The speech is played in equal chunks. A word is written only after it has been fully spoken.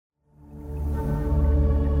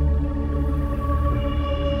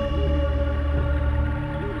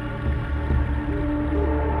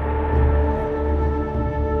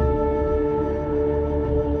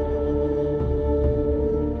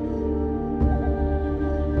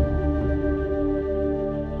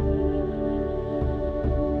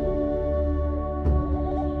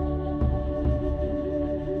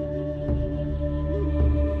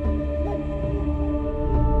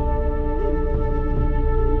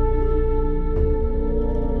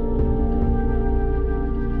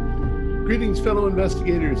Greetings, fellow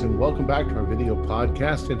investigators, and welcome back to our video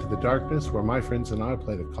podcast, Into the Darkness, where my friends and I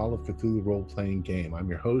play the Call of Cthulhu role-playing game. I'm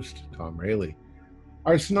your host, Tom Rayleigh.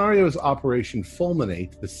 Our scenario is Operation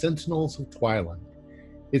Fulminate, the Sentinels of Twilight.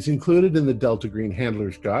 It's included in the Delta Green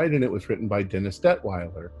Handler's Guide, and it was written by Dennis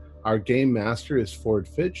Detweiler. Our game master is Ford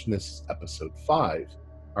Fitch, and this is episode 5.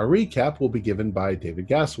 Our recap will be given by David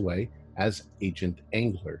Gassaway as Agent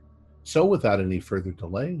Angler. So without any further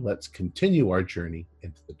delay, let's continue our journey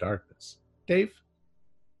into the darkness. Dave?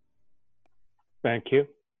 Thank you.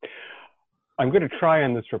 I'm going to try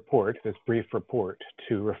in this brief report,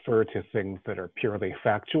 to refer to things that are purely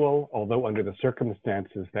factual, although under the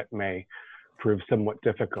circumstances that may prove somewhat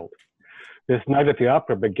difficult. This night at the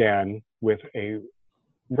opera began with a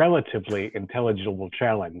relatively intelligible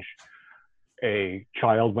challenge. A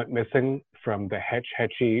child went missing from the Hetch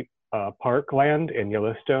Hetchy parkland in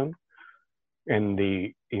Yellowstone in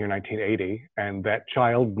the year 1980, and that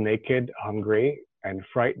child, naked, hungry, and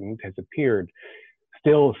frightened, has appeared,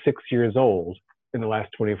 still 6 years old, in the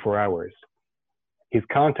last 24 hours. He's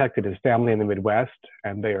contacted his family in the Midwest,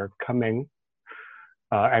 and they are coming,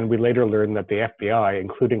 and we later learn that the FBI,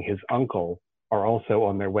 including his uncle, are also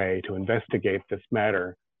on their way to investigate this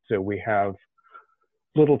matter, so we have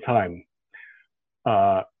little time.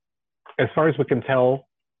 As far as we can tell,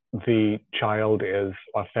 the child is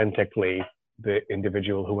authentically the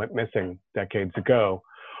individual who went missing decades ago,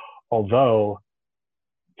 although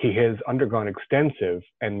he has undergone extensive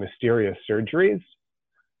and mysterious surgeries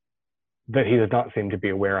that he does not seem to be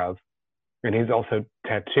aware of. And he's also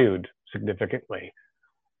tattooed significantly,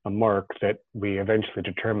 a mark that we eventually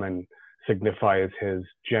determine signifies his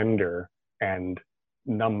gender and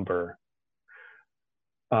number.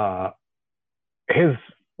 His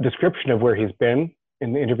description of where he's been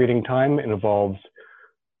in the intervening time involves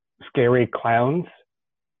scary clowns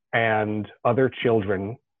and other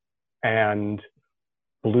children and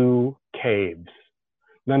blue caves,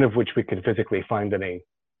 none of which we could physically find any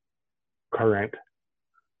current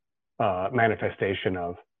manifestation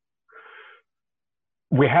of.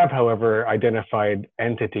 We have, however, identified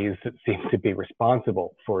entities that seem to be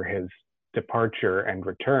responsible for his departure and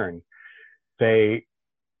return. They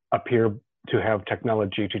appear to have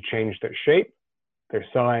technology to change their shape, their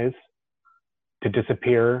size, to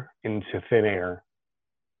disappear into thin air.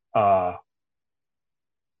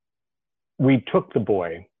 We took the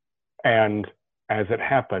boy, and as it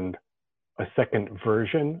happened, a second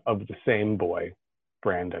version of the same boy,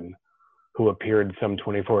 Brandon, who appeared some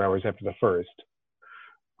 24 hours after the first,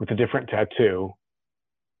 with a different tattoo,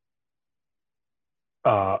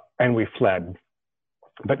 and we fled,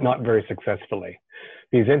 but not very successfully.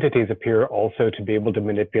 These entities appear also to be able to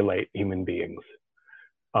manipulate human beings.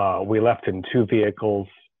 We left in 2 vehicles.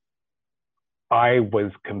 I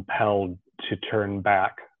was compelled to turn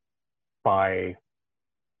back by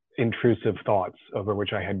intrusive thoughts over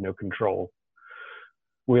which I had no control.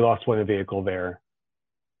 We lost 1 vehicle there.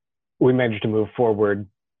 We managed to move forward.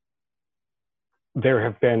 There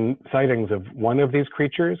have been sightings of one of these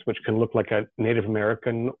creatures, which can look like a Native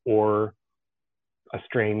American or a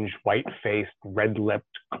strange white-faced, red-lipped,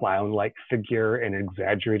 clown-like figure in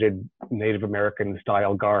exaggerated Native American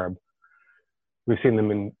style garb. We've seen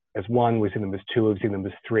them as 1, we've seen them as 2, we've seen them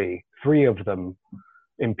as 3. 3 of them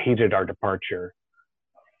impeded our departure,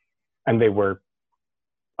 and they were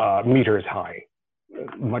meters high,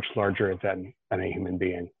 much larger than a human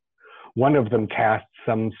being. One of them cast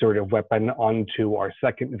some sort of weapon onto our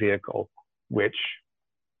second vehicle, which,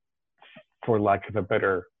 for lack of a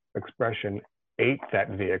better expression, ate that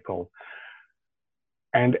vehicle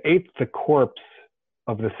and ate the corpse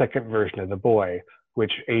of the second version of the boy,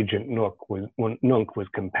 which Agent Nunk was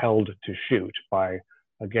compelled to shoot by,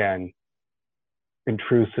 again,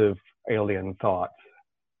 intrusive alien thoughts.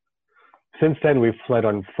 Since then, we've fled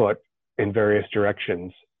on foot in various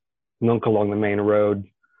directions. Nunk along the main road,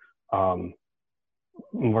 Agent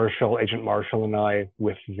Marshall and I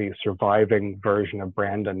with the surviving version of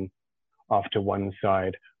Brandon off to one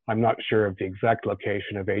side. I'm not sure of the exact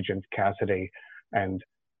location of Agents Cassidy and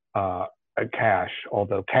Cash,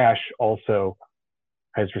 although Cash also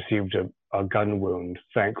has received a gun wound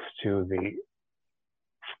thanks to the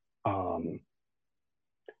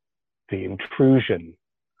intrusion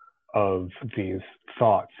of these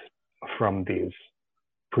thoughts from these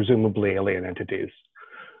presumably alien entities.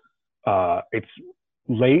 It's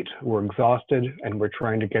late, we're exhausted, and we're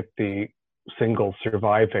trying to get the single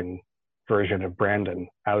surviving version of Brandon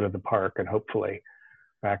out of the park and hopefully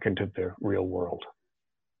back into the real world.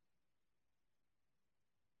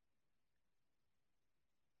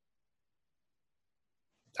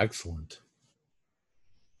 Excellent.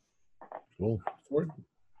 Cool. Ford?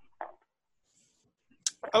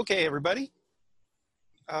 Okay, everybody.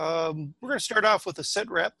 We're going to start off with a sit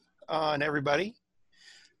rep on everybody.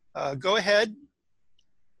 Go ahead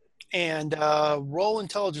and roll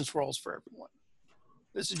intelligence rolls for everyone.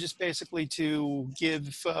 This is just basically to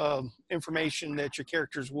give information that your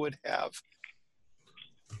characters would have.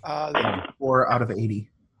 4 out of 80.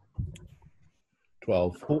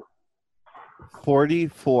 12.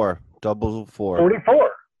 44. Double four.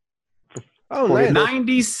 44. Oh, nice.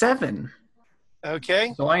 97.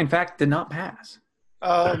 Okay. So I, in fact, did not pass.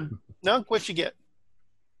 Nunk, what you get?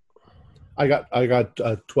 I got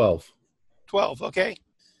 12. 12, okay.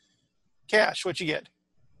 Cash, what you get?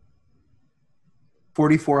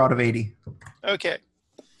 44 out of 80. Okay.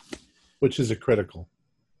 Which is a critical.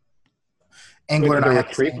 Angler and I have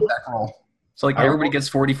the Three? same exact roll. So like everybody gets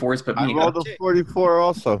 44s but I me. rolled a 44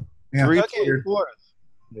 also. Yeah. Three Okay. 44s.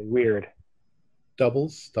 Weird.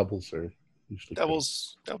 Doubles are usually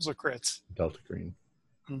Doubles are crits. Delta Green.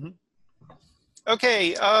 Mm-hmm.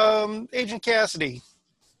 Okay, Agent Cassidy.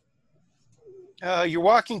 You're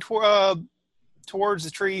walking towards the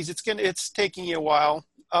trees. It's taking you a while.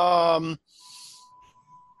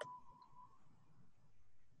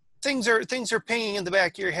 Things are pinging in the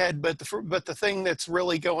back of your head, but the thing that's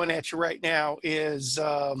really going at you right now is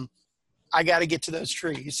I got to get to those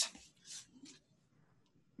trees.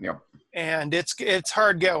 Yep. And it's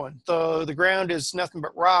hard going. The ground is nothing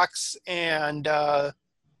but rocks and all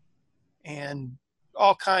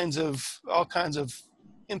kinds of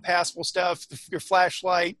impassable stuff. Your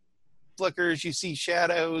flashlight flickers, you see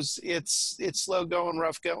shadows. It's slow going,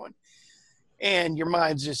 rough going, and your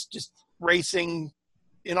mind's just racing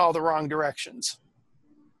in all the wrong directions.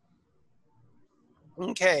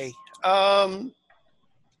 Okay. Gotcha.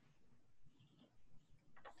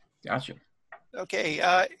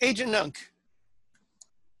 Okay. Agent Nunk.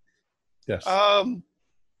 Yes. Go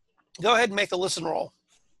ahead and make a listen roll.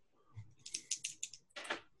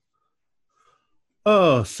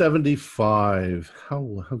 Oh, 75.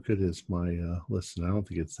 How good is my listen? I don't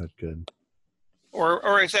think it's that good.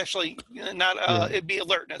 Or it's actually not. Yeah. It'd be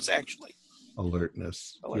alertness actually.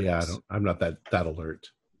 Alertness. Alertness. Yeah, I'm not that alert.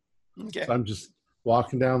 Okay. So I'm just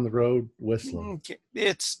walking down the road whistling. Okay.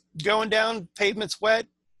 It's going down. Pavement's wet.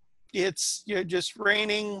 It's just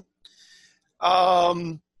raining.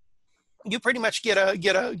 You pretty much get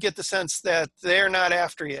the sense that they're not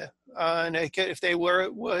after you. And if they were,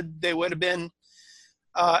 they would have been.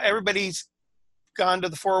 Everybody's gone to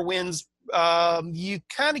the Four Winds. You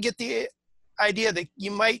kind of get the idea that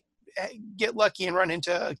you might get lucky and run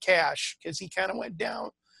into Cash because he kind of went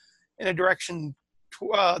down in a direction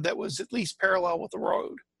that was at least parallel with the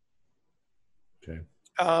road. Okay.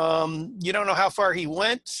 You don't know how far he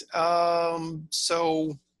went.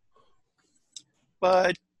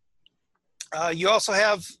 But you also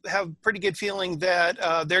have pretty good feeling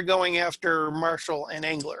that they're going after Marshall and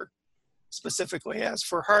Angler specifically. As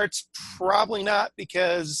for Hearts, probably not,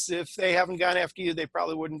 because if they haven't gone after you, they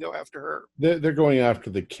probably wouldn't go after her. They're going after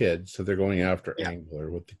the kid, so they're going after Angler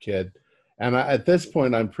with the kid. And at this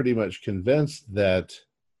point, I'm pretty much convinced that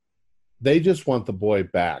they just want the boy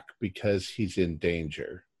back because he's in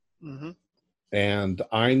danger. Mm-hmm. And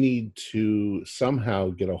I need to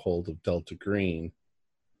somehow get a hold of Delta Green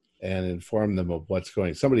and inform them of what's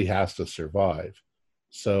going. Somebody has to survive.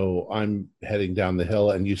 So I'm heading down the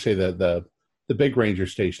hill, and you say that the big ranger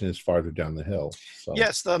station is farther down the hill. So.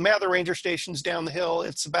 Yes, the Mather Ranger Station's down the hill.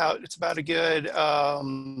 It's about a good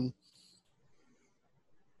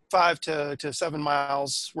 5 to 7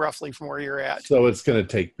 miles roughly from where you're at. So it's going to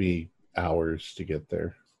take me hours to get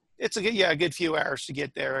there. It's a good few hours to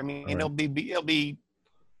get there. I mean, Right. it'll be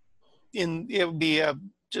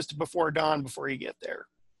just before dawn before you get there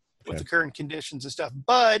with the current conditions and stuff.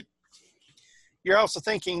 But you're also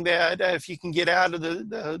thinking that if you can get out of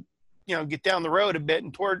the get down the road a bit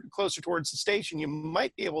and closer towards the station, you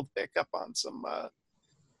might be able to pick up on some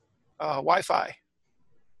Wi-Fi.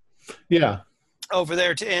 Yeah. Over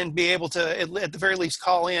there and be able to at the very least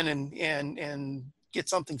call in and get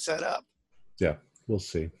something set up. Yeah, we'll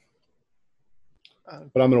see.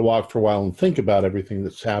 But I'm going to walk for a while and think about everything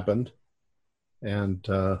that's happened. And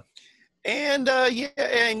go ahead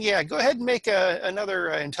and make another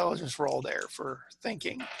intelligence roll there for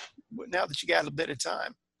thinking. Now that you got a bit of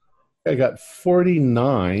time. I got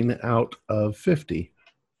 49 out of 50.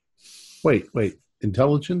 Wait,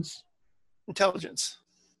 intelligence? Intelligence.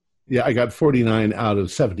 Yeah, I got 49 out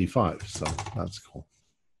of 75, so that's cool.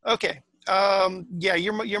 Okay.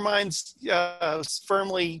 Your mind's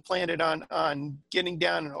firmly planted on getting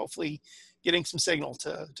down and hopefully getting some signal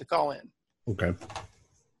to call in. Okay.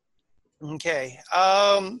 Okay.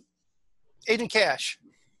 Agent Cash.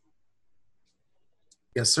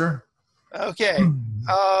 Yes, sir. Okay.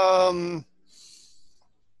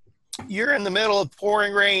 You're in the middle of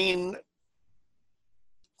pouring rain.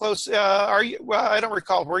 Close. Are you? Well, I don't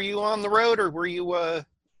recall. Were you on the road or were you? I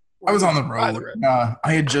was on the by road.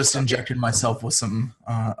 I had just injected myself with some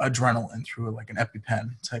adrenaline through like an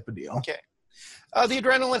EpiPen type of deal. Okay. The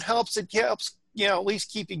adrenaline helps. It helps, at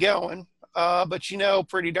least keep you going. But you know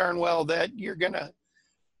pretty darn well that you're gonna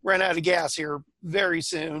run out of gas here very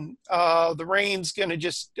soon. The rain's gonna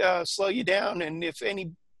just slow you down, and if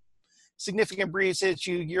any significant breeze hits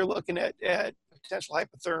you, you're looking at potential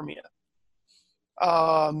hypothermia.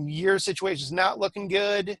 Your situation is not looking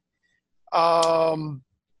good.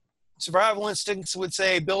 Survival instincts would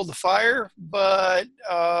say build the fire, but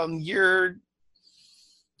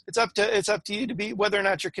it's up to you to be whether or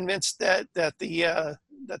not you're convinced that the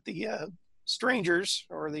strangers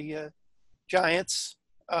or the giants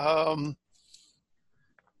are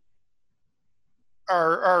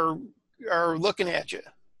looking at you,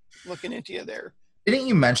 looking into you there. Didn't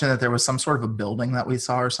you mention that there was some sort of a building that we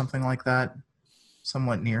saw or something like that,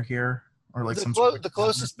 somewhat near here, or like The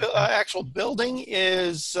closest actual building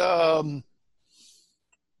is. Go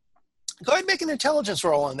ahead and make an intelligence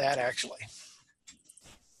roll on that. Actually,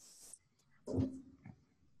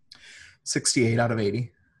 68 out of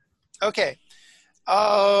 80. okay.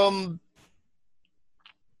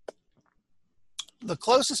 The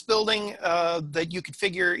closest building that you could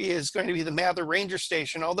figure is going to be the Mather Ranger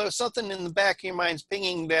Station, although something in the back of your mind is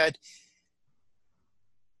pinging that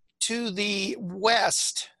to the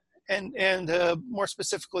west and more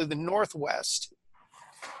specifically the northwest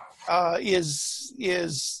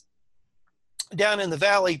is down in the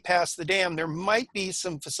valley past the dam. There might be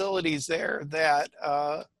some facilities there that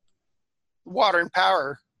water and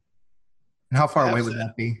power. And how far away would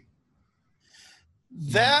that be?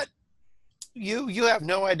 That you have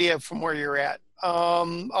no idea from where you're at.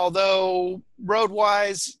 Although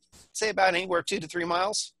road-wise, say about anywhere 2 to 3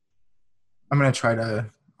 miles. I'm gonna try to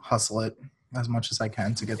hustle it as much as I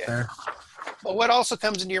can to get there. But what also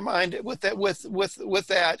comes into your mind with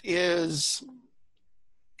that is,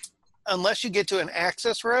 unless you get to an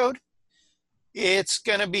access road, it's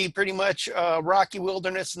going to be pretty much a rocky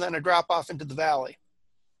wilderness and then a drop off into the valley,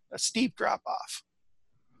 a steep drop off.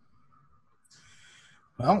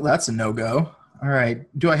 Well, that's a no-go. All right.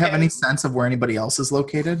 Do I have any sense of where anybody else is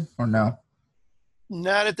located or no?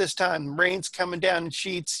 Not at this time. Rain's coming down in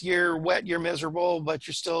sheets. You're wet, you're miserable, but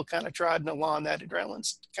you're still kind of trotting along. That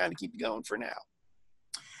adrenaline's kind of keep you going for now.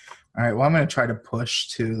 All right. Well, I'm going to try to push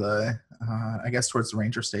to the, I guess, towards the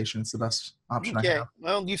ranger station. It's the best option I have.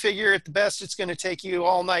 Well, you figure at the best it's going to take you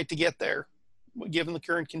all night to get there, given the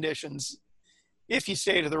current conditions, if you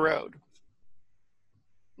stay to the road.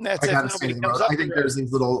 And that's I gotta stay to the road. I think there's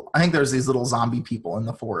these little zombie people in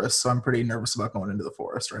the forest, so I'm pretty nervous about going into the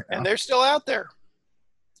forest right now. And they're still out there.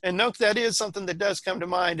 And note that is something that does come to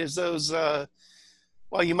mind is those, well,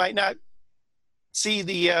 you might not see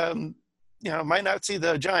the, might not see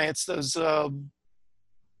the giants. Those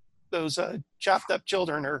chopped up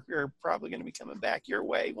children are probably going to be coming back your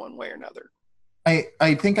way one way or another.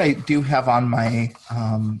 I think I do have on my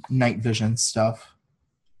night vision stuff.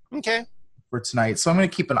 Okay. For tonight. So I'm going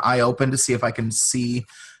to keep an eye open to see if I can see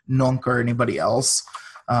Nunk or anybody else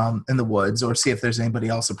in the woods, or see if there's anybody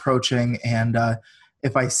else approaching. And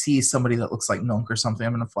if I see somebody that looks like Nunk or something,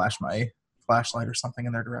 I'm going to flash my flashlight or something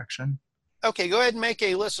in their direction. Okay, go ahead and make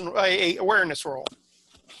a awareness roll.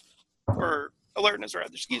 Or alertness,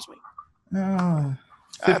 rather, excuse me. I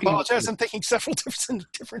apologize, I'm thinking several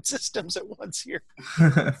different systems at once here.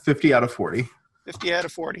 50 out of 40. 50 out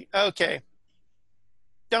of 40. Okay.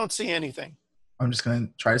 Don't see anything. I'm just going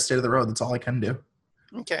to try to stay to the road. That's all I can do.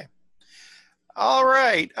 Okay. All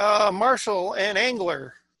right. Marshall and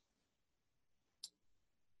Angler.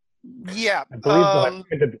 Yeah. I believe I've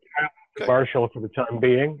ended the Marshall for the time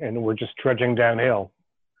being, and we're just trudging downhill.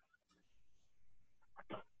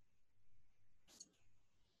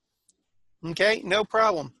 Okay, no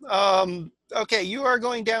problem. Okay, you are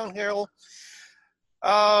going downhill.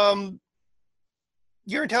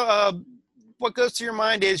 What goes through your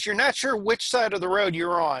mind is you're not sure which side of the road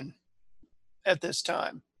you're on at this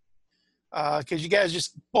time, because you guys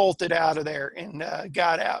just bolted out of there and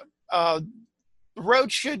got out. The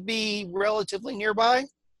road should be relatively nearby,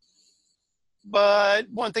 but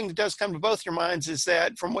one thing that does come to both your minds is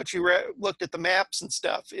that from what you looked at the maps and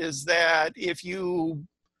stuff is that if you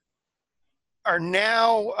are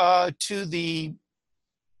now to the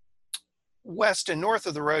west and north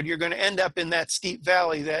of the road, you're going to end up in that steep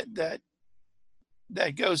valley that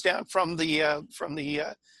goes down from the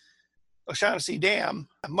O'Shaughnessy Dam.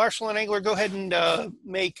 Marshall and Angler, go ahead and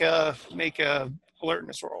make a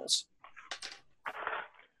alertness rolls.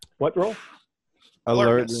 What roll?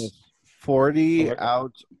 Alertness. 40 Alert.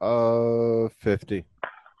 out of 50.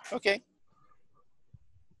 Okay.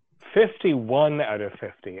 51 out of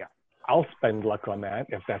 50. I'll spend luck on that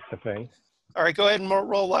if that's the thing. All right, go ahead and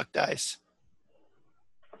roll luck dice.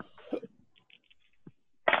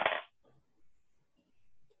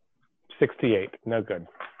 68. No good.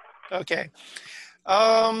 Okay.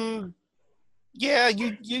 Yeah,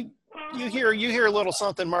 you hear a little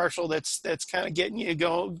something, Marshall. That's kind of getting you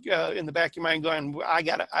going in the back of your mind, going, we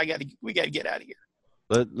gotta get out of here.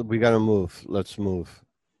 We got to move. Let's move.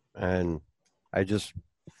 And I just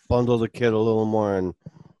bundle the kid a little more and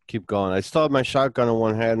keep going. I still have my shotgun in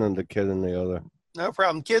one hand and the kid in the other. No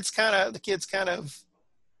problem. The kid's kind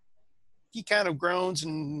of groans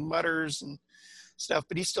and mutters and stuff,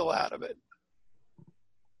 but he's still out of it.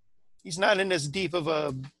 He's not in as deep of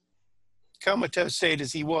a comatose state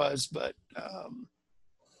as he was, but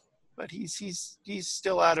he's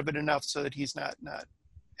still out of it enough so that he's not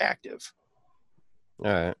active.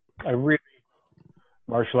 All right.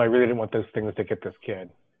 Marshall, I really didn't want those things to get this kid.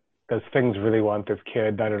 Those things really want this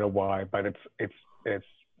kid. I don't know why, but it's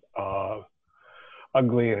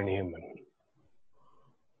ugly and inhuman.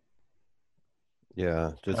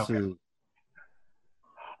 Yeah. Just Okay.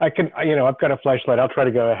 I've got a flashlight. I'll try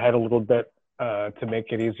to go ahead a little bit to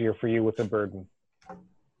make it easier for you with the burden.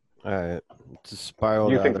 all right. Just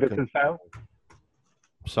spiral. You think this is south?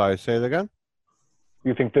 Sorry, say it again?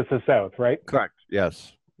 You think this is south, right? Correct.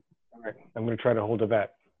 Yes. All right. I'm going to try to hold to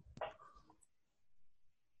that.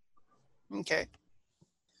 Okay.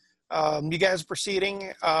 You guys are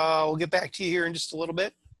proceeding. We'll get back to you here in just a little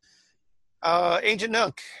bit. Agent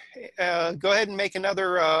Nunk, go ahead and make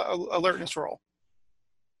another alertness roll.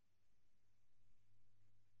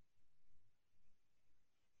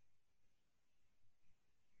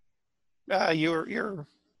 You're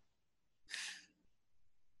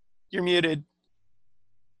muted.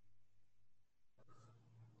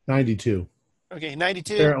 92. Okay,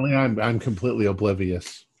 92. Apparently, I'm completely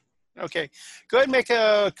oblivious. Okay, go ahead and make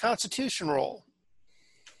a Constitution roll.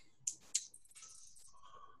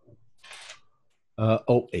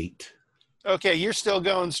 08. Okay, you're still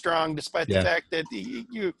going strong despite the Yeah. fact that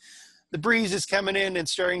the breeze is coming in and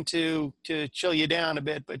starting to chill you down a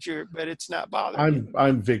bit, but it's not bothering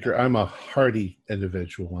you. I'm a hardy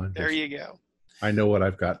individual. There you go. I know what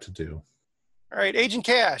I've got to do. All right, Agent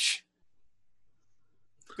Cash.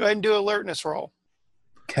 Go ahead and do alertness roll.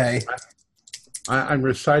 Okay. I'm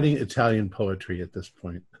reciting Italian poetry at this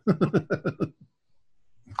point.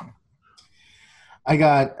 I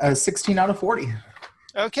got a 16 out of 40.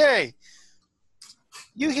 Okay.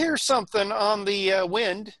 You hear something on the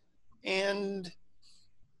wind, and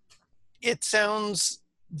it sounds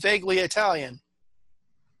vaguely Italian.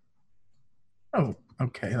 Oh,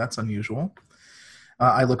 okay. That's unusual.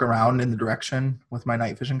 I look around in the direction with my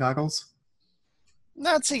night vision goggles.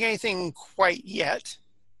 Not seeing anything quite yet.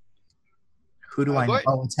 Who do I know?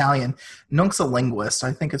 Oh, Italian. Nunk's a linguist.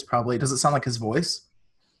 I think it's probably... Does it sound like his voice?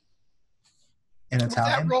 In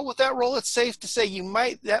Italian? With that roll, it's safe to say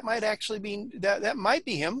that might actually be that might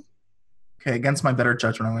be him. Okay, against my better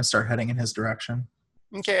judgment, I'm going to start heading in his direction.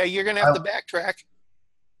 Okay, you're going to have to backtrack.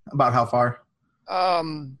 About how far?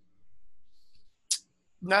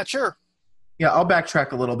 Not sure. Yeah, I'll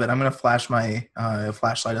backtrack a little bit. I'm going to flash my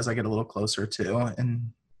flashlight as I get a little closer to,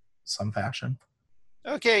 in some fashion.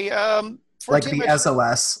 Okay. Like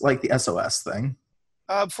the SOS thing.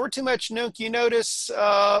 Before too much, Nook, you notice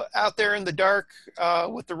out there in the dark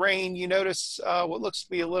with the rain, you notice what looks to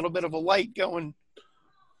be a little bit of a light going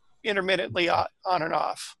intermittently on and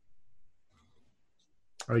off.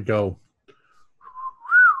 I go.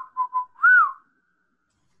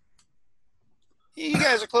 You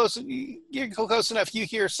guys are close. You're close enough. You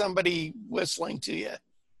hear somebody whistling to you.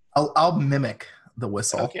 I'll mimic the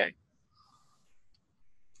whistle. Okay.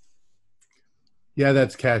 Yeah,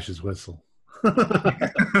 that's Cash's whistle.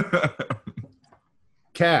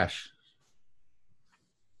 Cash.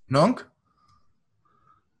 Nunk?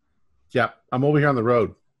 Yeah, I'm over here on the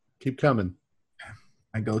road. Keep coming.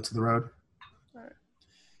 I go to the road. All right.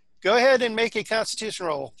 Go ahead and make a Constitution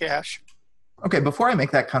roll, Cash. Okay, before I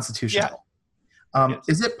make that Constitution roll, Yes.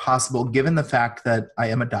 Is it possible, given the fact that I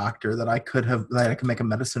am a doctor, that I could make a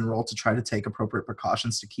medicine roll to try to take appropriate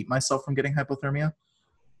precautions to keep myself from getting hypothermia?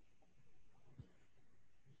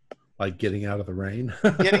 Like getting out of the rain.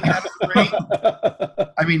 Getting out of the rain.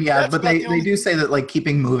 I mean, yeah, That's but about they the only- do say that like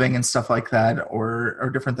keeping moving and stuff like that, or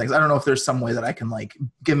different things. I don't know if there's some way that I can like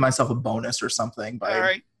give myself a bonus or something. By, All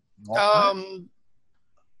right.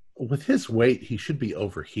 With his weight, he should be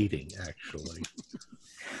overheating, actually.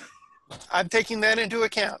 I'm taking that into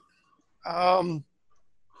account.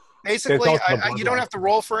 Basically, you don't have to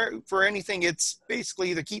roll for anything. It's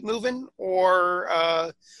basically either keep moving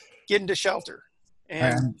or get into shelter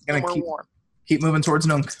and somewhere warm. Keep moving towards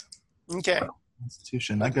Nunk. Okay.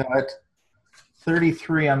 Constitution. I got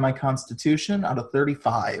 33 on my Constitution out of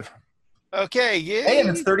 35. Okay. Yeah. Hey, and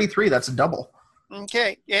it's 33. That's a double.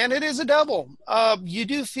 Okay, and it is a double. You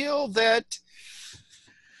do feel that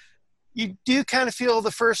you do kind of feel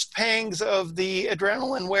the first pangs of the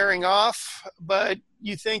adrenaline wearing off, but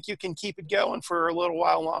you think you can keep it going for a little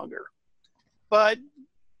while longer. But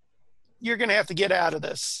you're going to have to get out of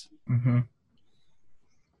this. Mm-hmm.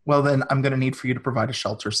 Well, then I'm going to need for you to provide a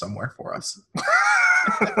shelter somewhere for us.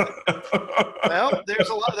 Well, there's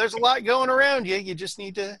a lot going around you. You just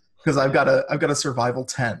need to. Because I've got a survival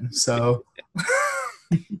 10, so.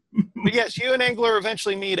 But yes, you and Angler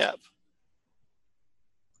eventually meet up.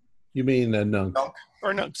 You mean Nunk?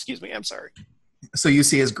 Or no, excuse me. I'm sorry. So you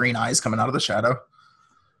see his green eyes coming out of the shadow.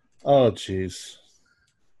 Oh, jeez.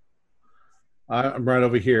 I'm right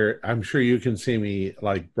over here. I'm sure you can see me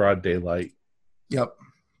like broad daylight. Yep.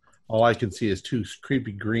 All I can see is two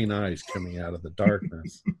creepy green eyes coming out of the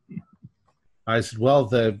darkness. I said, well,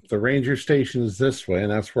 the ranger station is this way,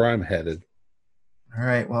 and that's where I'm headed. All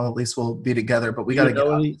right. Well, at least we'll be together, but we got to get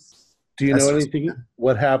out. Do you know anything?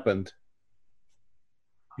 What happened?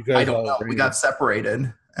 You guys I don't know. We got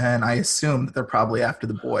separated, and I assume that they're probably after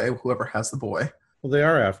the boy, whoever has the boy. Well, they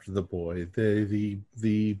are after the boy.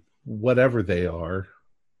 The whatever they are,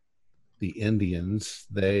 the Indians,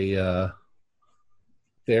 they're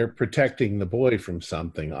protecting the boy from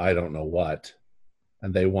something. I don't know what.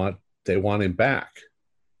 And they want him back.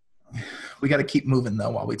 We got to keep moving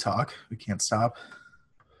though while we talk. We can't stop.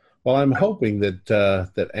 Well, I'm hoping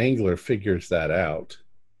that Angler figures that out.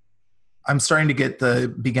 I'm starting to get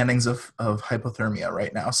the beginnings of hypothermia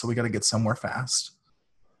right now, so we got to get somewhere fast.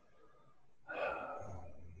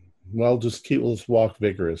 Well, let's walk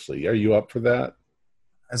vigorously. Are you up for that?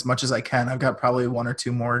 As much as I can. I've got probably 1 or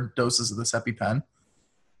 2 more doses of this EpiPen.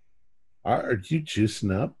 Are you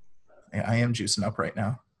juicing up? I am juicing up right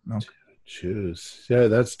now. No. Juice. Yeah,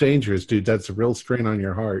 that's dangerous, dude. That's a real strain on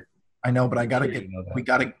your heart. I know, but I got to get,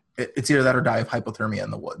 it's either that or die of hypothermia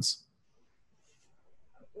in the woods.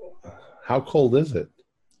 How cold is it?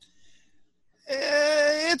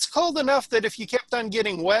 It's cold enough that if you kept on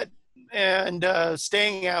getting wet and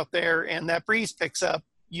staying out there and that breeze picks up,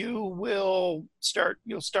 you'll start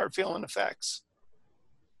feeling effects.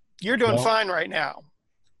 You're doing fine right now.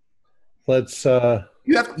 Let's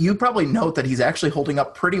you probably note that he's actually holding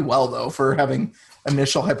up pretty well though for having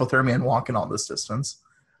initial hypothermia and walking all this distance.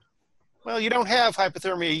 Well, you don't have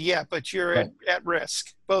hypothermia yet, but you're at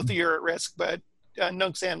risk. Both of you are at risk, but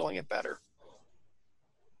Nunk's handling it better.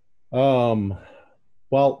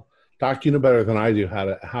 Well, Doc, you know better than I do how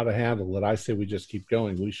to handle it. I say we just keep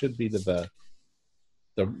going. We should be to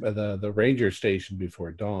the ranger station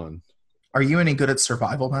before dawn. Are you any good at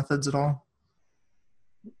survival methods at all?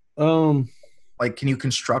 Like, can you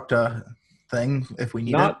construct a thing if we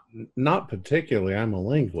need it? Not particularly. I'm a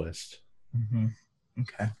linguist. Mm-hmm.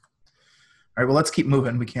 Okay. All right. Well, let's keep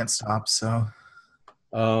moving. We can't stop. So,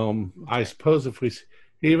 I suppose if we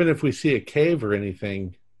see a cave or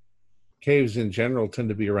anything, caves in general tend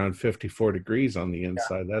to be around 54 degrees on the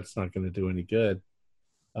inside. Yeah. That's not going to do any good.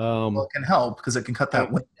 Well, it can help because it can cut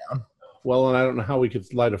that wind down. Well, and I don't know how we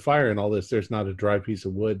could light a fire in all this. There's not a dry piece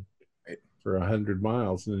of wood for 100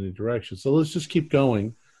 miles in any direction. So let's just keep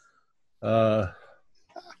going. If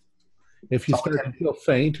you start to feel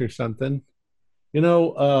faint or something,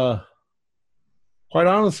 quite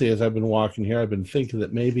honestly, as I've been walking here, I've been thinking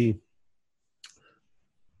that maybe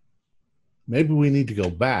we need to go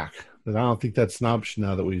back, but I don't think that's an option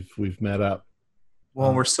now that we've met up.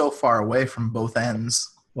 Well, we're so far away from both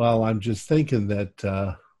ends. Well, I'm just thinking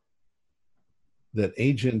that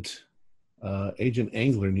Agent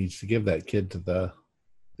Angler needs to give that kid to the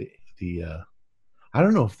I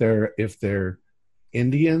don't know if they're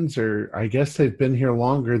Indians, or I guess they've been here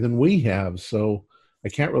longer than we have, so I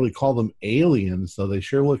can't really call them aliens, though they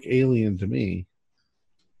sure look alien to me.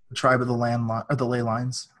 The tribe of the the ley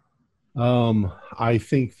lines. I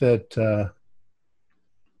think that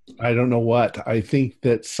I don't know what. I think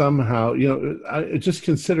that somehow, I just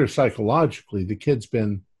consider psychologically the kid's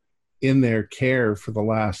been in their care for the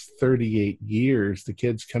last 38 years. The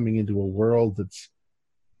kid's coming into a world that's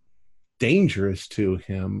dangerous to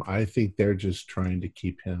him. I think they're just trying to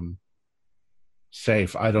keep him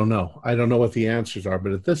safe. I don't know. I don't know what the answers are,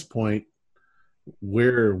 but at this point,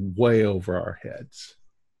 we're way over our heads.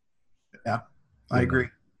 Yeah, I agree.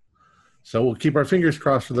 So we'll keep our fingers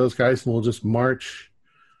crossed for those guys, and we'll just march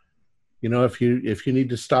You know, if you need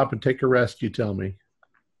to stop and take a rest, you tell me.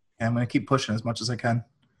 And I'm going to keep pushing as much as I can.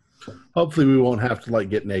 Hopefully we won't have to like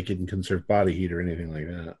get naked and conserve body heat or anything like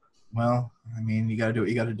that. Well, I mean, you got to do what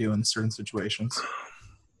you got to do in certain situations.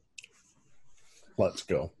 Let's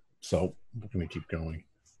go. So we're going to keep going.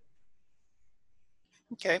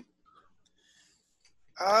 Okay.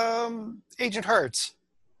 Agent Hertz.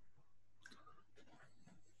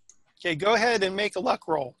 Okay, go ahead and make a luck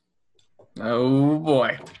roll. Oh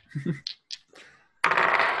boy.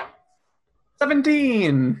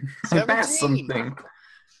 17. I passed 17. something.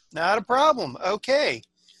 Not a problem. Okay.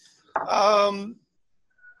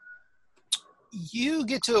 You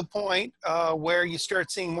get to a point where you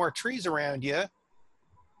start seeing more trees around you,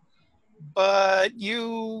 but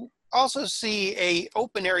you also see a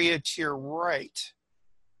open area to your right.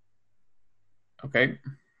 Okay.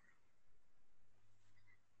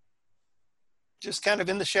 Just kind of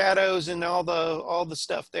in the shadows and all the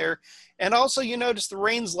stuff there. And also you notice the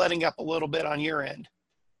rain's letting up a little bit on your end.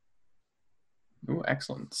 Ooh,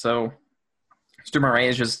 excellent. So to my right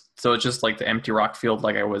is it's just like the empty rock field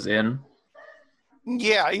like I was in.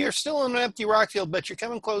 Yeah, you're still in an empty rock field, but you're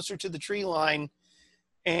coming closer to the tree line.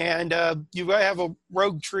 And you have a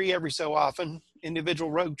rogue tree every so often, individual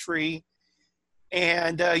rogue tree.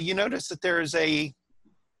 And you notice that there is a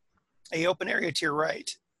open area to your right.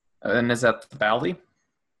 And is that the valley?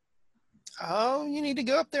 Oh, you need to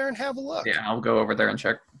go up there and have a look. Yeah, I'll go over there and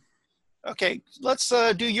check. Okay, let's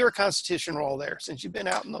do your constitution roll there, since you've been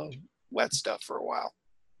out in the wet stuff for a while.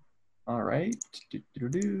 All right.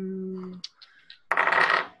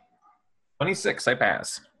 26, I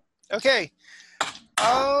pass. Okay.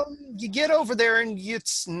 You get over there, and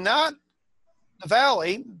it's not the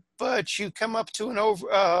valley, but you come up to an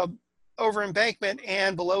over embankment,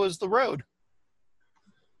 and below is the road.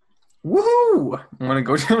 Woohoo! I'm going to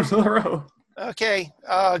go down to the road. Okay,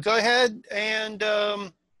 go ahead and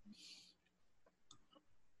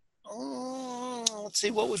let's see,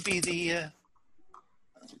 what would be the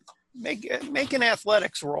make an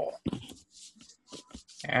athletics roll.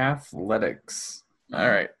 Athletics. All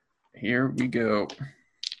right, here we go.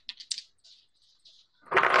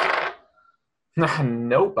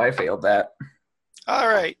 Nope, I failed that. All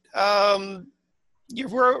right,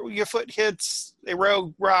 your foot hits a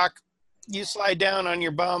rogue rock. You slide down on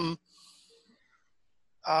your bum.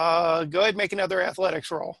 Go ahead and make another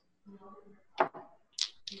athletics roll.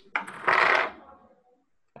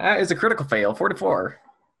 That is a critical fail, 44.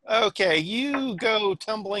 Okay, you go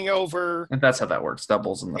tumbling over. And that's how that works,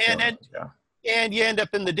 doubles in the And film. Yeah. And you end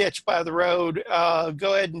up in the ditch by the road.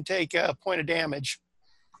 Go ahead and take a point of damage.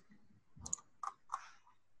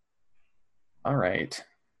 All right.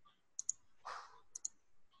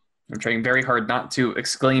 I'm trying very hard not to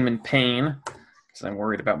exclaim in pain because I'm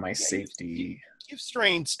worried about my safety. You've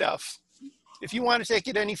strained stuff. If you want to take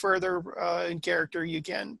it any further in character, you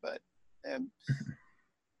can, but... I'm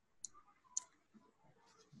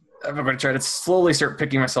going to try to slowly start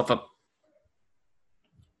picking myself up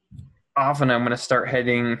off, and I'm going to start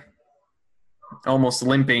heading, almost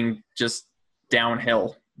limping, just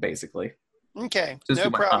downhill, basically. Okay, Just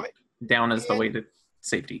no problem. Down is the way to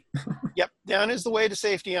safety. Yep, down is the way to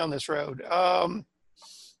safety on this road.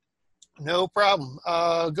 No problem.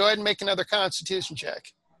 Go ahead and make another Constitution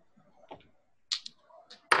check.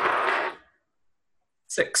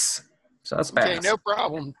 6. So that's bad. Okay, no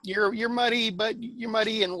problem. You're muddy, but you're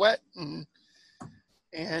muddy and wet,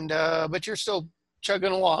 and but you're still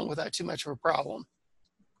chugging along without too much of a problem.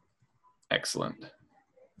 Excellent.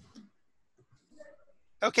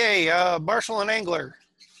 Okay, Marshall and Angler.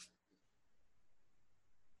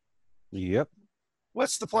 Yep.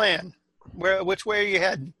 What's the plan? Which way are you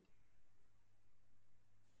heading?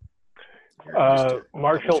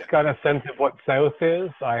 Marshall's got a sense of what south is.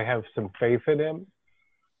 I have some faith in him.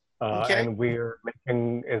 Okay. And we're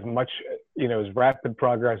making as much, as rapid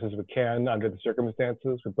progress as we can under the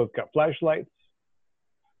circumstances. We've both got flashlights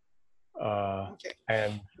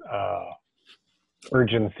and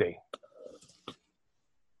urgency.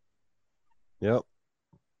 Yep.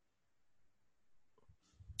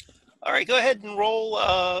 All right, go ahead and roll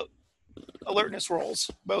alertness rolls,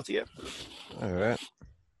 both of you. All right.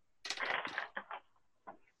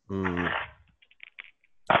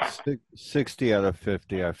 60 out of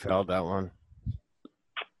 50. I failed that one.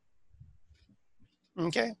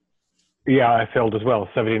 Okay, Yeah, I failed as well.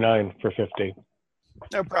 79 for 50.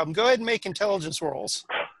 no problem. Go ahead and make intelligence rolls.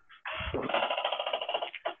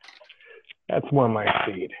 That's more my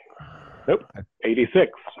speed. Nope.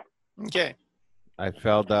 86. Okay. I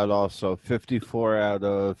failed that also. 54 out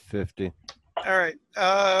of 50. All right.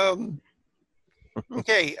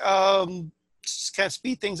 Okay. just kind of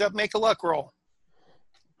speed things up. Make a luck roll.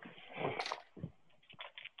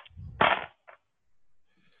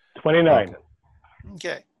 29.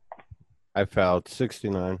 Okay. I failed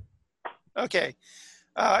 69. Okay.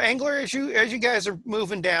 Angler, as you guys are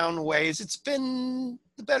moving down ways, it's been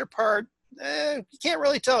the better part. You can't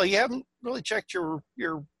really tell. You haven't really checked your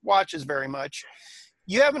watches very much.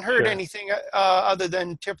 You haven't heard Sure. anything other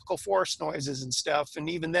than typical force noises and stuff. And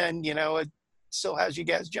even then, it still has you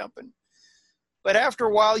guys jumping. But after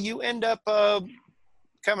a while, you end up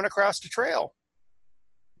coming across the trail.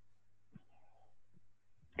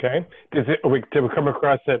 Okay. Did we come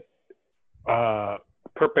across it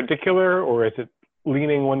perpendicular, or is it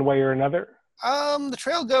leaning one way or another? The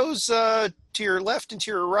trail goes to your left and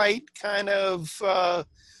to your right, kind of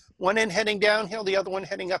one end heading downhill, the other one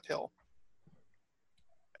heading uphill.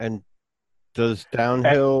 And does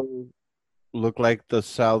downhill look like the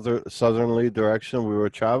southerly direction we were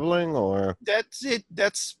traveling, or? That's it.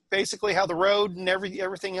 That's basically how the road and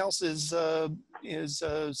everything else is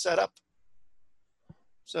set up.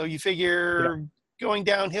 So you figure going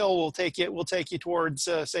downhill will take you towards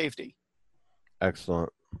safety. Excellent.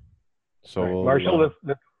 So Right. Marshall, this is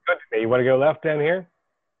good to me. You want to go left down here?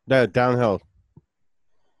 Yeah, downhill.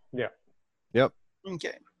 Yeah. Yep.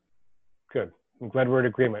 Okay. Good. I'm glad we're in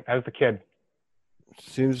agreement. How's the kid?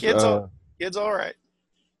 Seems. Kid's all right.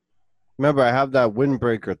 Remember, I have that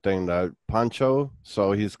windbreaker thing, that poncho.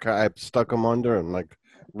 So I stuck him under and like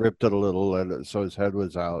ripped it a little, so his head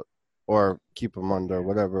was out, or keep him under,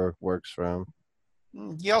 whatever works for him.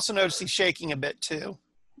 You also notice he's shaking a bit too.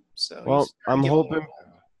 So well, I'm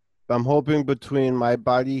hoping between my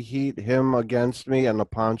body heat, him against me, and the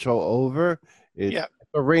poncho over, it's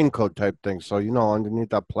a raincoat type thing. So underneath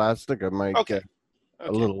that plastic, it might get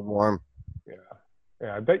a little warm.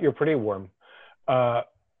 Yeah, I bet you're pretty warm.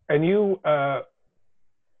 And you,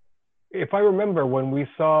 if I remember, when we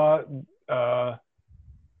saw,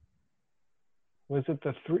 was it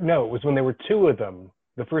the three? No, it was when there were two of them.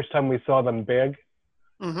 The first time we saw them big,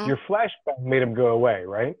 your flashbang made them go away,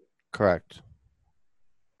 right? Correct.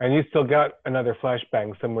 And you still got another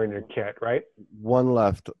flashbang somewhere in your kit, right? One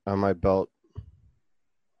left on my belt.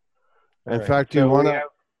 In right. fact,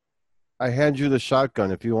 I hand you the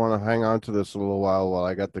shotgun if you want to hang on to this a little while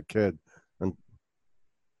I got the kid. And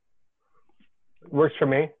works for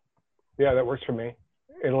me. Yeah, that works for me.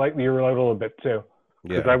 It'll like you reload a little bit too.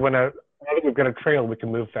 Because now that we've got a trail, we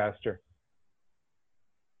can move faster.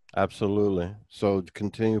 Absolutely. So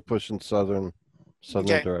continue pushing southern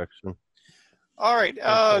direction. All right.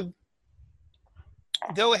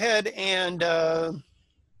 Go ahead and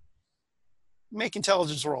make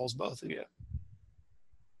intelligence rolls, both of you.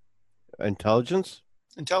 Intelligence?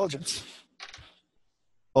 Intelligence.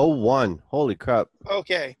 01. Holy crap.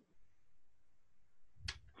 Okay.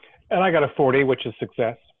 And I got a 40, which is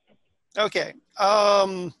success. Okay.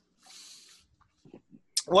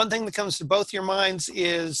 One thing that comes to both your minds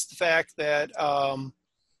is the fact that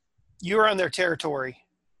you're on their territory.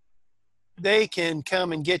 They can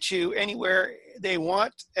come and get you anywhere they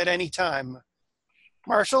want at any time.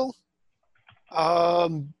 Marshall,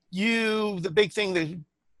 the big thing that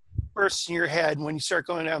bursts in your head when you start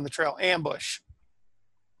going down the trail, ambush.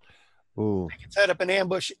 Ooh. They can set up an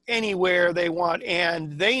ambush anywhere they want,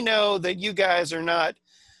 and they know that you guys are not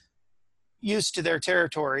used to their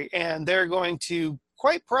territory, and they're going to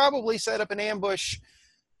quite probably set up an ambush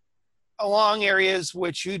along areas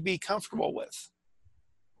which you'd be comfortable with.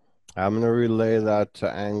 I'm going to relay that to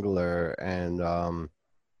Angler, and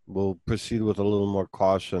we'll proceed with a little more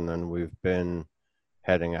caution than we've been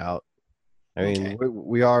heading out. I mean,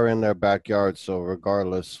 we are in their backyard, so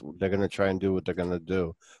regardless, they're going to try and do what they're going to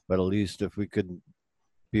do. But at least if we could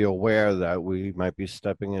be aware that we might be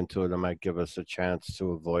stepping into it, it might give us a chance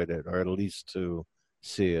to avoid it, or at least to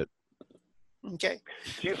see it. Okay.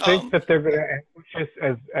 Do you think that they're going to ambush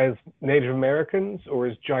us as Native Americans or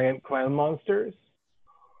as giant clown monsters?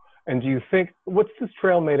 And do you think, what's this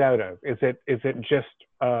trail made out of? Is it just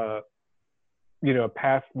a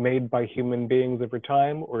path made by human beings over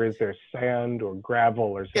time, or is there sand or gravel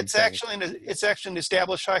or something? It's actually an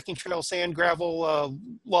established hiking trail, sand, gravel,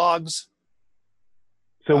 logs.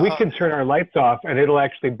 So we can turn our lights off, and it'll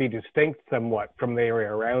actually be distinct somewhat from the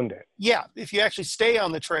area around it. Yeah, if you actually stay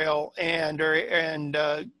on the trail, and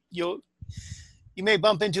you may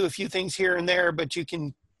bump into a few things here and there, but you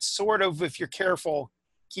can sort of, if you're careful,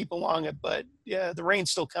 keep along it. But yeah, the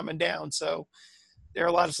rain's still coming down, so there are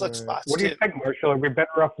a lot of slick spots. What do you think, Marshall? Are we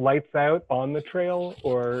better off lights out on the trail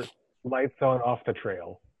or lights on off the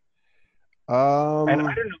trail? And I don't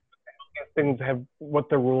know things have what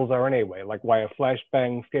the rules are anyway, like why a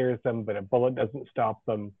flashbang scares them but a bullet doesn't stop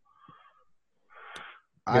them.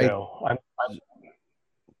 You I know, I'm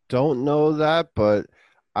don't know that, but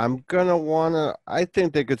I'm gonna wanna. I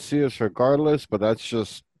think they could see us regardless, but that's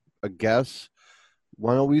just a guess.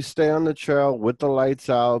 Why don't we stay on the trail with the lights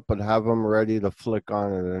out, but have them ready to flick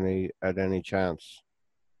on at any chance?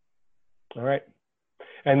 all right.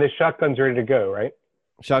 And the shotgun's ready to go, right?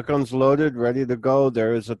 Shotgun's loaded, ready to go.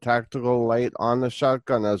 There is a tactical light on the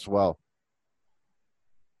shotgun as well.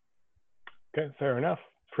 Okay, fair enough.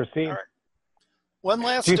 Proceed. All right. One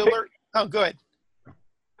last Do you think- alert. Oh, go ahead.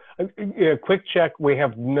 Yeah, quick check. We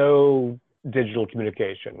have no digital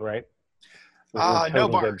communication, right? We're No total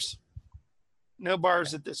dead. bars. No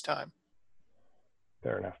bars at this time.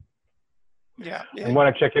 Fair enough. Yeah. I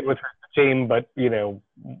want to check in with her team, but you know,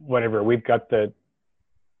 whatever. We've got the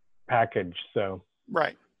package, so.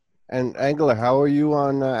 Right. And Angler, how are you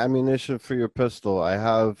on ammunition for your pistol? I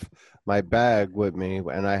have my bag with me,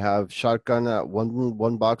 and I have shotgun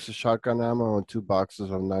one box of shotgun ammo and 2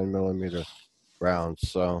 boxes of 9mm rounds.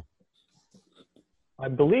 So I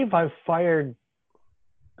believe I've fired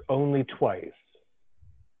only twice.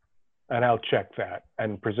 And I'll check that.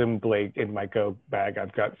 And presumably in my go bag,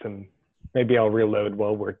 I've got some, maybe I'll reload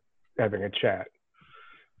while we're having a chat,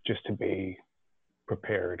 just to be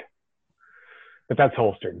prepared. But that's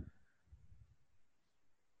holstered.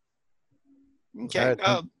 Okay.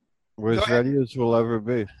 we're Go as ahead. ready as we'll ever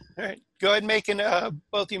be. All right. Go ahead and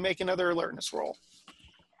both of you make another alertness roll.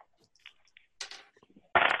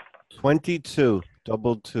 22,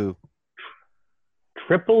 double 2.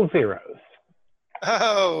 Triple zeros.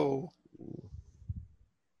 Oh.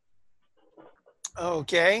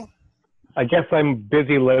 Okay. I guess I'm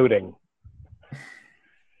busy loading.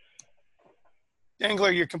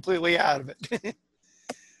 Angler, you're completely out of it.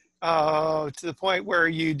 To the point where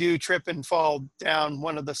you do trip and fall down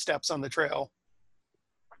one of the steps on the trail.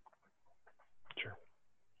 Sure.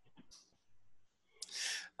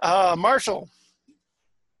 Marshall,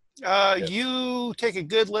 you take a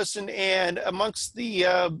good listen, and amongst the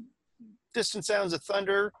distant sounds of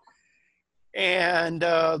thunder and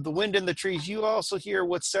the wind in the trees, you also hear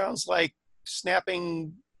what sounds like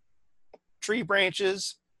snapping tree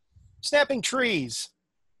branches, snapping trees,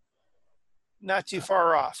 not too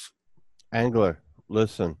far off. Angler,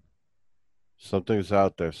 listen. Something's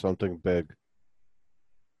out there, something big.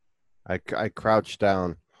 I crouch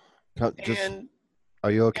down. And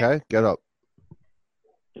Are you okay? Get up.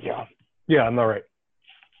 Yeah, I'm all right.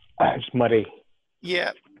 It's muddy.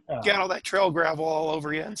 yeah, got all that trail gravel all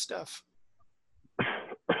over you and stuff.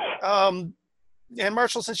 And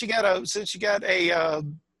Marshall, since you got a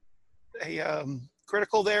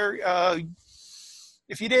critical there,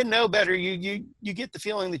 if you didn't know better, you get the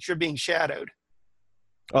feeling that you're being shadowed.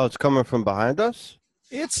 Oh, it's coming from behind us?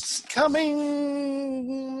 It's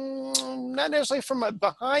coming not necessarily from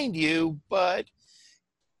behind you, but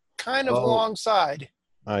kind of alongside.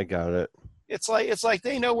 I got it. It's like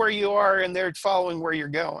they know where you are and they're following where you're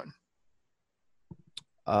going.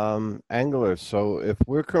 Angler, so if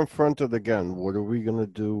we're confronted again, what are we gonna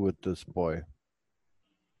do with this boy?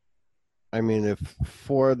 I mean, if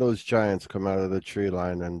 4 of those giants come out of the tree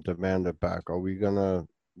line and demand it back, we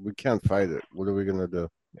can't fight it. What are we gonna do?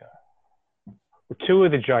 2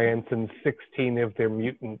 of the giants and 16 of their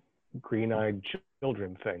mutant green-eyed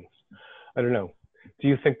children things. I don't know. Do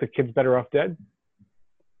you think the kid's better off dead?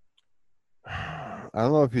 I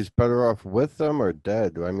don't know if he's better off with them or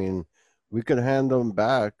dead. I mean, we could hand them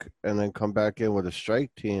back and then come back in with a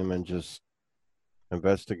strike team and just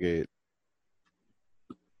investigate.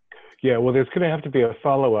 Yeah, well, there's going to have to be a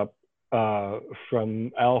follow-up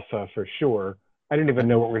from Alpha for sure. I didn't even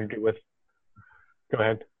know what we're going to do with. Go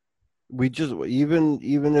ahead. We just even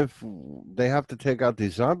if they have to take out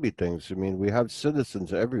these zombie things. I mean, we have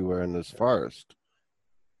citizens everywhere in this forest.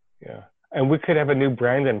 Yeah, and we could have a new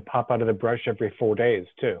Brandon pop out of the brush every 4 days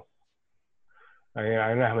too. I mean, I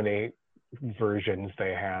don't know how many versions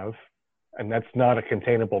they have, and that's not a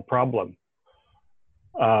containable problem.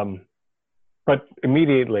 But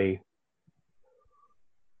immediately,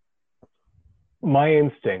 my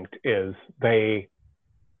instinct is they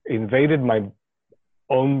invaded my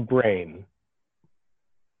own brain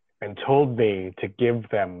and told me to give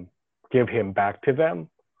him back to them.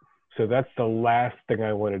 So that's the last thing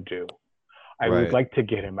I want to do. I would like to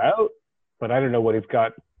get him out, but I don't know what he's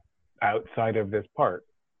got outside of this part.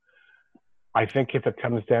 I think if it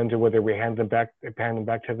comes down to whether we hand him back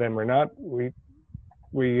to them or not, we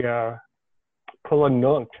pull a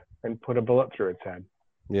nunk and put a bullet through its head.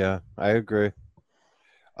 Yeah, I agree.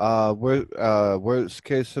 Worst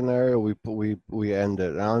case scenario, we end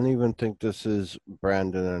it. I don't even think this is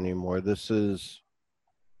Brandon anymore. This is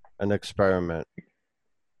an experiment.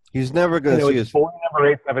 He's never going to see it's his. boy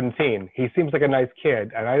number 817. He seems like a nice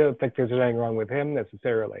kid, and I don't think there's anything wrong with him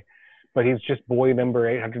necessarily, but he's just boy number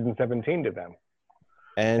 817 to them,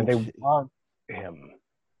 and they want him.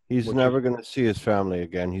 He's never going to see his family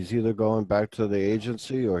again. He's either going back to the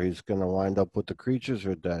agency or he's going to wind up with the creatures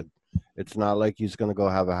or dead. It's not like he's going to go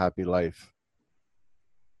have a happy life.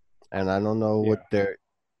 And I don't know what they're,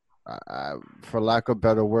 for lack of a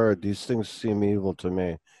better word, these things seem evil to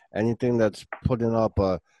me. Anything that's putting up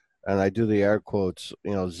and I do the air quotes,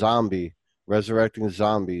 zombie, resurrecting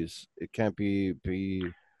zombies, it can't be.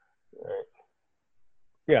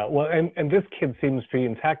 Yeah, well, and this kid seems to be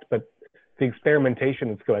intact, but the experimentation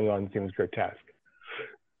that's going on seems grotesque.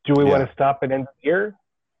 Do we want to stop and end here?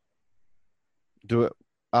 Do it.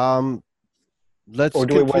 Let's. Or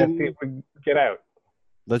do we want to see if we get out?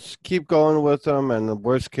 Let's keep going with them, and the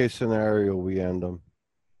worst case scenario, we end them.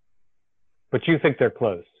 But you think they're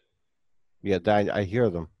close? Yeah, I hear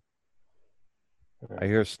them. I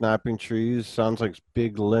hear snapping trees. Sounds like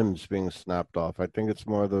big limbs being snapped off. I think it's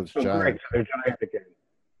more of those giants. Great, so they're giants again.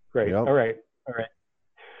 Great. Yep. All right.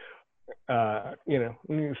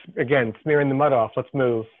 Again, smearing the mud off. Let's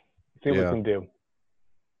move. See what we can do.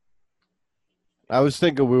 I was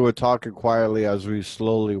thinking we were talking quietly as we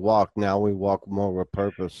slowly walk. Now we walk more with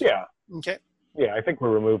purpose. Yeah. Okay. Yeah, I think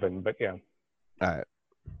we're moving, but yeah. All right.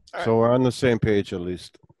 So we're on the same page at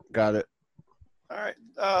least. Got it. All right.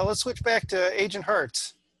 Let's switch back to Agent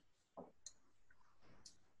Hertz.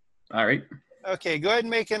 All right. Okay, go ahead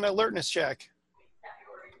and make an alertness check.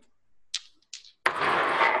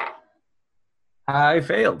 I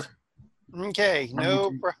failed. Okay,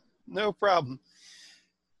 no problem.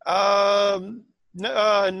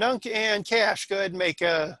 Nunk and Cash, go ahead and make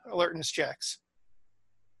alertness checks.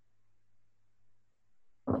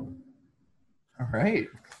 All right.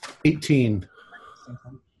 18.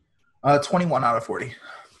 21 out of 40.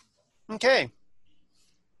 Okay.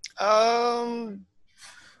 We're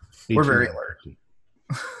very alert.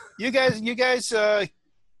 You guys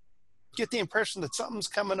get the impression that something's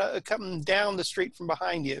coming down the street from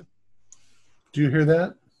behind you. Do you hear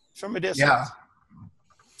that? From a distance. Yeah.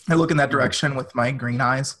 I look in that direction with my green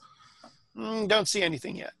eyes. Don't see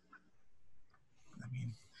anything yet.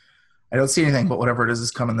 I don't see anything, but whatever it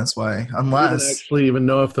is coming this way. Unless... We don't actually even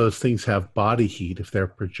know if those things have body heat, if they're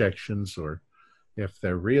projections or if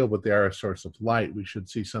they're real, but they are a source of light. We should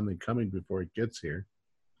see something coming before it gets here.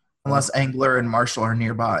 Unless Angler and Marshall are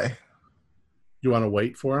nearby. You want to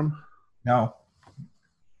wait for them? No.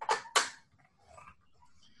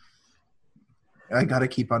 I got to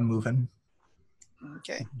keep on moving.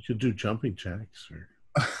 Okay. You should do jumping jacks. Or...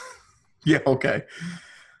 Yeah, okay.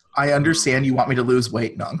 I understand you want me to lose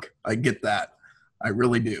weight, Nunk. I get that. I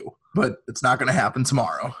really do. But it's not going to happen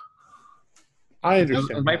tomorrow. I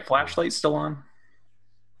understand. Is my flashlight still on?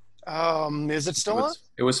 Is it still on?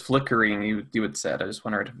 It was flickering, you had said. I just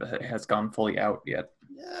wondered if it has gone fully out yet.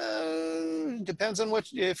 Depends on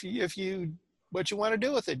what you want to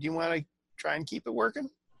do with it. Do you want to try and keep it working?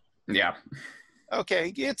 Yeah.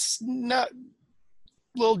 Okay. It's not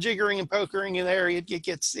a little jiggering and pokering in there. It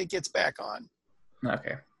gets back on.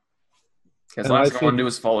 Okay. Because last thing I want to do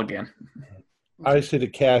is fall again. I say to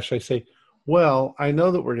Cash, I say, well, I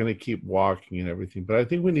know that we're going to keep walking and everything, but I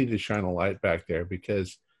think we need to shine a light back there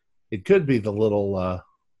because it could be the little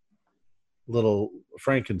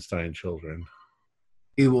Frankenstein children.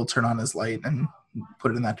 He will turn on his light and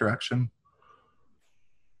put it in that direction.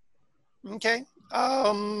 Okay.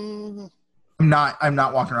 I'm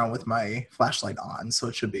not walking around with my flashlight on, so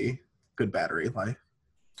it should be good battery life.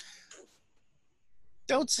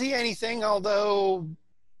 Don't see anything, although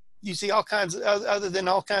you see all kinds of, other than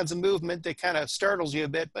all kinds of movement that kind of startles you a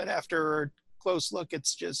bit, but after a close look,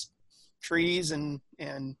 it's just trees and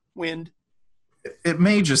wind. It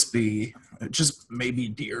may just be, maybe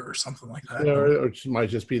deer or something like that. Yeah, or it might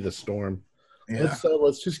just be the storm. Yeah.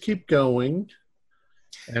 Let's just keep going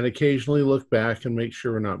and occasionally look back and make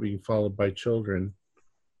sure we're not being followed by children.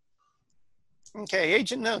 Okay,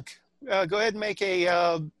 Agent Nunk, go ahead and make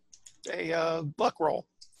a luck roll.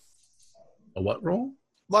 A what roll?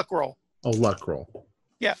 Luck roll. Oh, luck roll.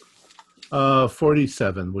 Yeah.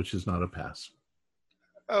 47, which is not a pass.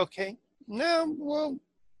 Okay. No, well,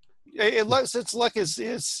 since luck is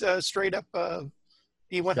straight up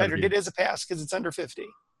D100, it is a pass because it's under 50.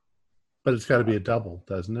 But it's got to be a double,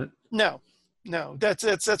 doesn't it? No,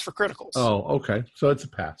 that's for criticals. Oh, okay. So it's a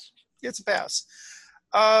pass. It's a pass.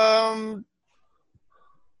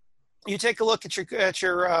 You take a look at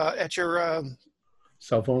your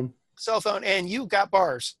Cell phone. Cell phone, and you got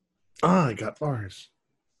bars. I got bars.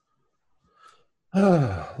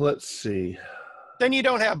 Let's see. Then you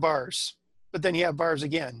don't have bars. but then you have bars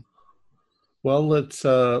again. Well,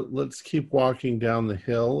 let's keep walking down the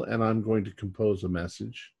hill, and I'm going to compose a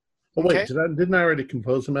message. Oh wait, Okay. didn't I already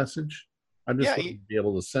compose a message? I'm just Yeah, going to be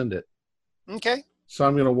able to send it. Okay. So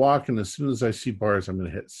I'm going to walk, and as soon as I see bars, I'm going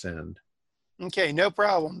to hit send. Okay, no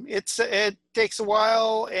problem. It takes a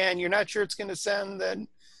while, and you're not sure it's going to send. Then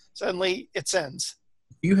suddenly it sends.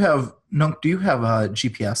 Do you have a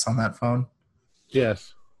GPS on that phone?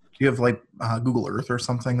 Yes. Do you have like Google Earth or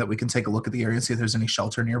something that we can take a look at the area and see if there's any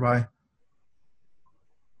shelter nearby?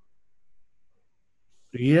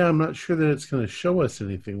 Yeah, I'm not sure that it's going to show us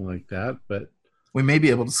anything like that, but We may be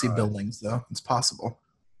able to see buildings, though. It's possible.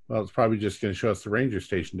 well, it's probably just going to show us the ranger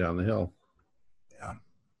station down the hill. Yeah.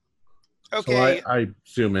 Okay. So I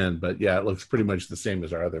zoom in, but yeah, it looks pretty much the same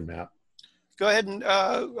as our other map. Go ahead and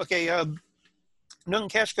Nook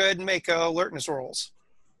and Cash, go ahead and make alertness rolls.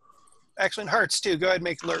 Actually, and Hearts too. Go ahead and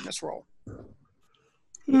make alertness roll.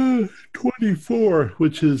 24,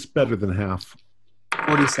 which is better than half.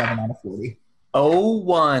 47 out of 40.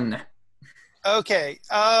 01. Okay.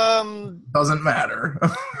 Doesn't matter.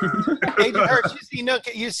 Agent Hearts, you see Nook.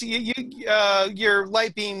 You see your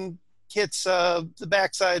light beam hits the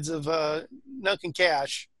backsides of Nook and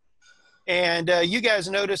Cash, and you guys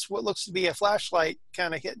notice what looks to be a flashlight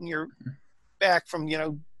kind of hitting your back from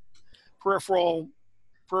peripheral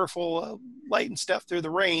light and stuff through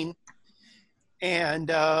the rain. And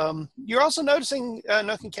you're also noticing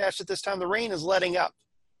Nook and Cash at this time the rain is letting up.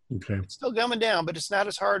 Okay. It's still coming down, but it's not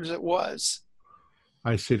as hard as it was.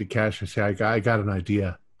 I say to Cash, I say, I got an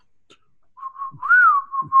idea.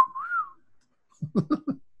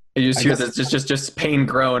 You just hear this, just pain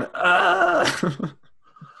groan. That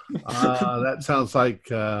sounds like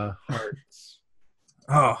Hearts.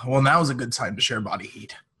 Oh, well, now's a good time to share body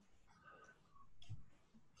heat.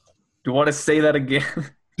 Do you want to say that again?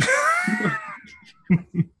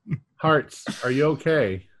 Hearts, are you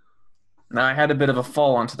okay? No, I had a bit of a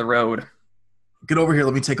fall onto the road. Get over here.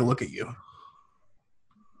 Let me take a look at you.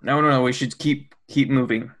 No. We should keep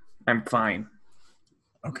moving. I'm fine.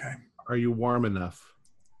 Okay. Are you warm enough?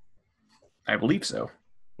 I believe so.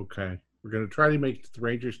 Okay. We're going to try to make it to the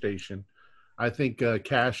ranger station. I think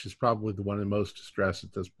Cash is probably the one in most distress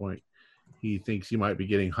at this point. He thinks he might be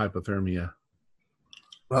getting hypothermia.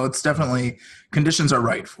 Well, it's definitely conditions are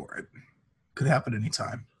right for it. Could happen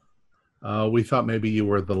anytime. We thought maybe you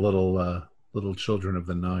were the little children of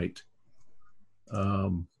the night.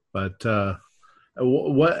 But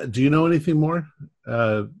what do you know anything more?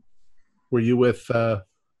 Were you with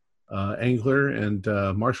Angler and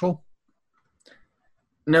Marshall?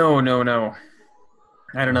 No.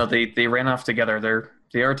 I don't know. They ran off together.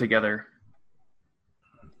 They are together.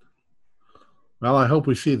 Well, I hope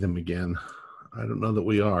we see them again. I don't know that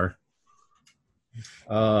we are.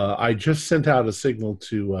 I just sent out a signal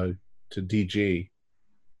to DG,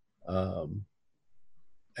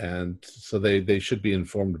 and so they should be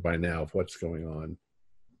informed by now of what's going on.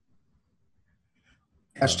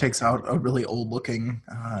 Ash takes out a really old-looking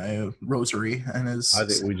rosary and is. I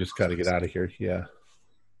think we just got to get out of here. Yeah.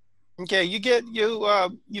 Okay,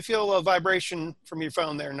 you feel a vibration from your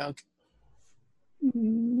phone there, Nook.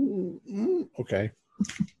 Okay.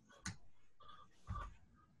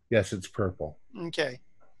 Yes, it's purple. Okay.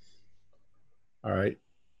 All right.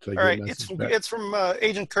 All right. It's from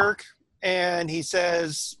Agent Kirk, and he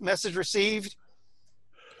says, "Message received.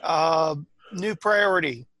 New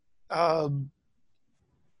priority.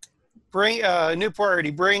 Bring new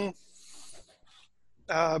priority. Bring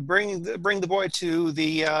the boy to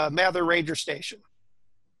the Mather Ranger Station."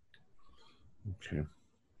 Okay.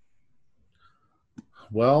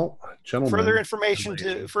 Well, gentlemen. Further information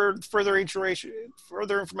to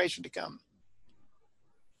come.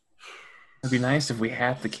 It'd be nice if we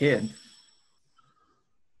had the kid.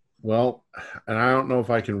 Well, and I don't know if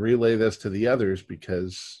I can relay this to the others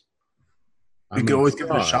because You can always give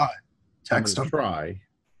it a shot. Text them. Try.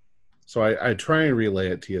 So I try and relay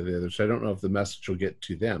it to the others. I don't know if the message will get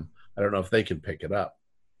to them. I don't know if they can pick it up,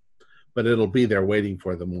 but it'll be there waiting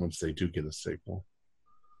for them once they do get a signal.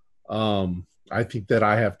 I think that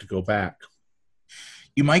I have to go back.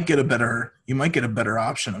 You might get a better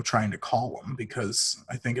option of trying to call them because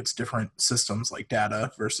I think it's different systems like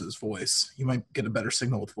data versus voice. You might get a better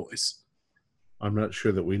signal with voice. I'm not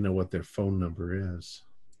sure that we know what their phone number is.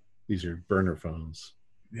 These are burner phones.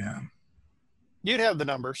 Yeah. You'd have the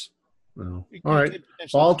numbers. No. All right.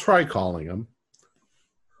 Well, I'll try calling them.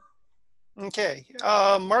 Okay.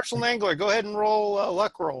 Marshall and Angler, go ahead and roll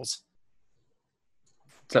luck rolls.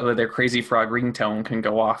 So that their crazy frog ringtone can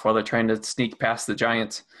go off while they're trying to sneak past the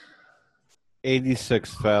giants.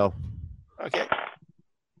 86 fell. Okay.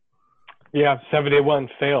 Yeah, 71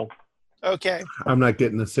 fail. Okay. I'm not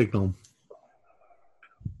getting the signal.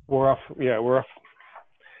 We're off. Yeah, we're off.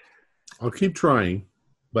 I'll keep trying,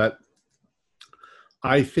 but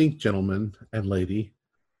I think, gentlemen and lady,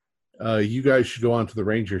 you guys should go on to the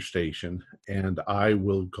ranger station, and I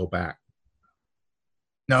will go back.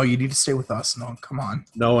 No, you need to stay with us. No, come on.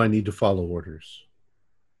 No, I need to follow orders.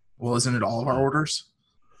 Well, isn't it all of our orders?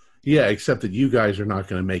 Yeah, except that you guys are not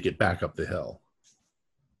going to make it back up the hill.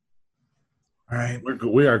 All right.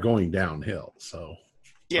 We are going downhill, so.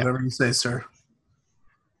 Yeah. Whatever you say, sir.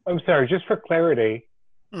 I'm sorry, just for clarity,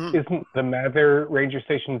 Mhm. isn't the Mather ranger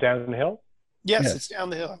station down the hill? Yes, Yes. it's down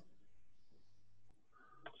the hill.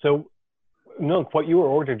 So, Nook, what you were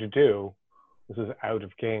ordered to do, this is out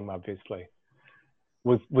of game, obviously,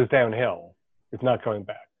 was downhill. It's not going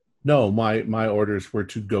back. No, my orders were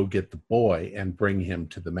to go get the boy and bring him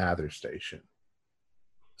to the Mather station.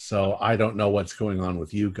 So I don't know what's going on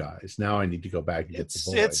with you guys. Now I need to go back and get the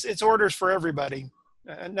boy. It's orders for everybody,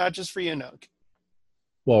 not just for you, Nook.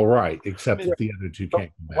 Well, right, except that the other two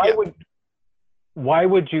can't come back. Why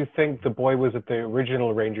would you think the boy was at the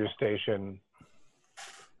original ranger station?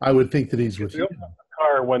 I would think that he's with you. The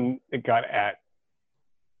car when it got at.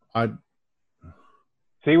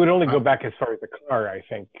 So you would only go back as far as the car, I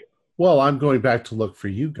think. Well, I'm going back to look for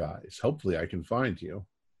you guys. Hopefully I can find you.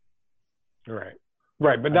 Right,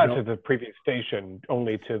 but not to the previous station,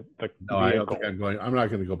 only to the No, vehicle. I don't think I'm not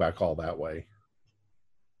going to go back all that way.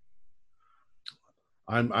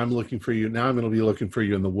 I'm looking for you. Now I'm going to be looking for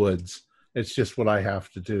you in the woods. It's just what I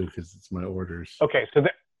have to do because it's my orders. Okay,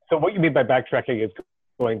 so what you mean by backtracking is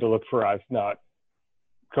going to look for us, not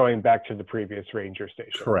going back to the previous ranger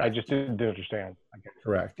station. Correct. I just didn't understand.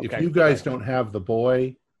 Correct. Okay. If you guys don't have the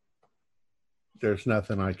boy, there's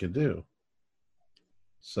nothing I can do.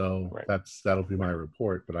 So Right. that'll be my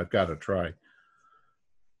report, but I've got to try.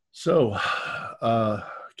 So,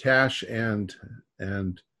 Cash and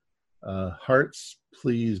Hearts,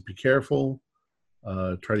 please be careful.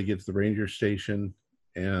 Try to get to the ranger station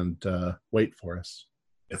and wait for us.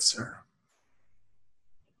 Yes, sir.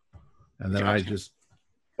 And then I just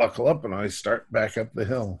buckle up and I start back up the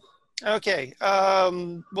hill. Okay.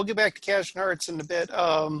 We'll get back to Cash and Hearts in a bit.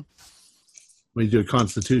 We do a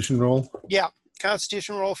constitution roll? Yeah.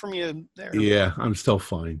 Constitution roll from you there. Yeah, I'm still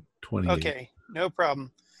fine. 28. Okay. No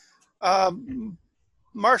problem.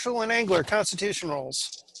 Marshall and Angler, constitution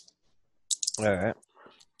rolls. All right.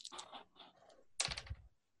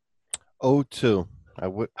 02. I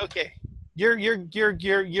would. Okay. You're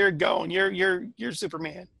going. You're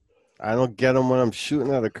Superman. I don't get them when I'm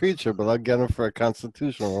shooting at a creature, but I'll get them for a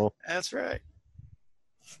constitution roll. That's right.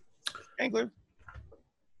 Angler.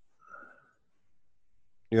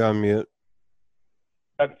 You're on mute.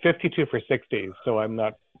 At 52 for 60, so I'm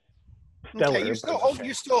not stellar. Okay, you're still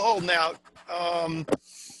holding out.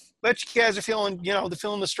 But you guys are feeling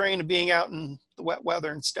the strain of being out in the wet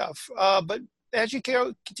weather and stuff. But as you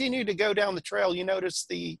continue to go down the trail, you notice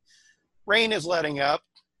the rain is letting up.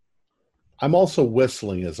 I'm also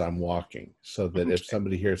whistling as I'm walking, so that if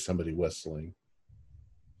somebody hears somebody whistling.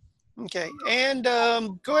 Okay, and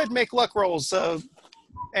go ahead and make luck rolls,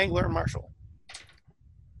 Angler and Marshall.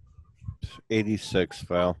 86,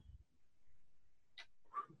 Val.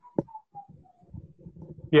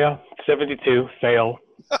 Yeah, 72, fail.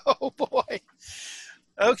 Oh boy.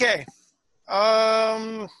 Okay.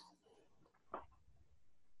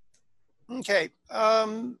 Okay.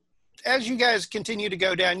 As you guys continue to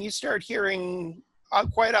go down, you start hearing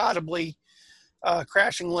quite audibly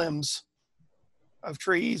crashing limbs of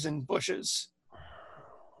trees and bushes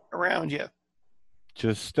around you.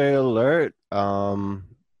 Just stay alert.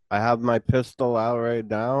 I have my pistol out right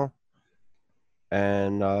now.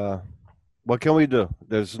 And what can we do?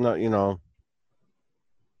 There's no,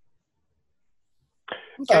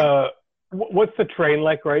 Okay. What's the train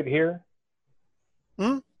like right here?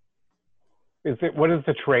 What is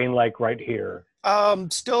the train like right here?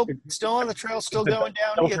 Still on the trail, still going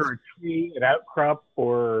down. Over a tree, an outcrop,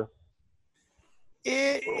 or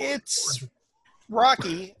it's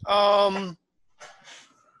rocky.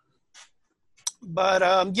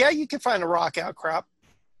 But yeah, you can find a rock outcrop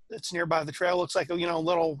that's nearby the trail. Looks like a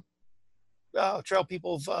little trail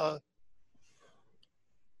people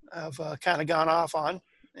have kind of gone off on,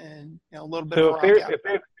 and a little bit of a rock outcrop. If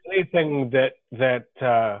there's anything that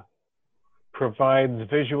provides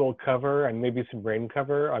visual cover and maybe some rain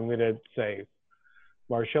cover, I'm going to say,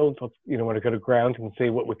 Marshall, want to go to ground and see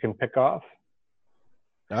what we can pick off.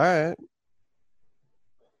 All right.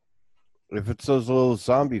 If it's those little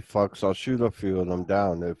zombie fucks, I'll shoot a few of them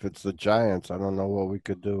down. If it's the giants, I don't know what we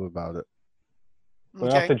could do about it.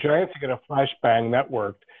 Well, if the giants are going to flashbang, that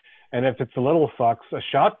worked. And if it's a little fox, a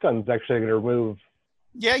shotgun's actually going to remove.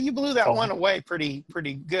 Yeah, you blew that Oh. one away pretty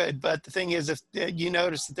good. But the thing is, if you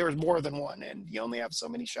notice that there was more than one, and you only have so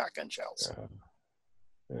many shotgun shells.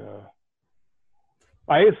 Yeah.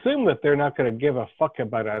 I assume that they're not going to give a fuck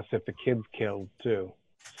about us if the kid's killed too.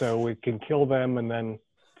 So we can kill them and then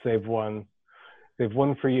save one. Save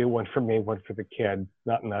one for you, one for me, one for the kid.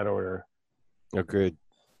 Not in that order. Agreed.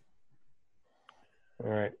 All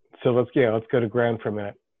right. So let's go to ground for a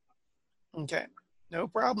minute. Okay, no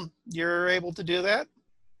problem. You're able to do that.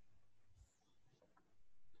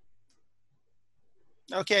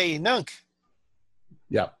 Okay, Nunk.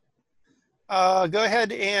 Yeah. Go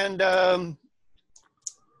ahead and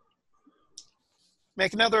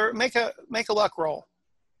make a luck roll.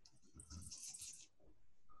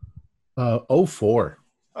 04.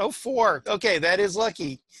 04. Okay, that is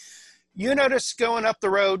lucky. You notice going up the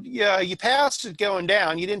road, you passed it going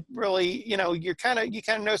down. You didn't really, you kind of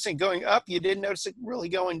noticing going up. You didn't notice it really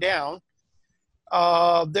going down.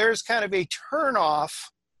 There's kind of a turnoff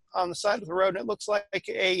on the side of the road. And it looks like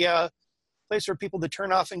a place for people to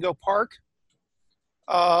turn off and go park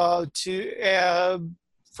for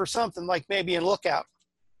something like maybe a lookout.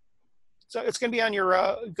 So it's going to be on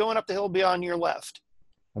your, going up the hill, be on your left.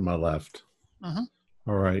 On my left. Mhm.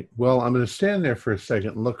 All right. Well, I'm going to stand there for a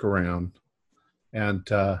second and look around and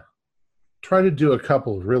try to do a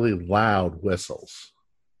couple of really loud whistles.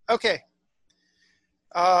 Okay.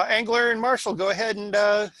 Angler and Marshall, go ahead and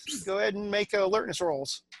make alertness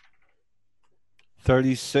rolls.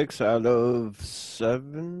 36 out of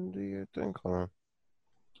 70, I think. Hold on.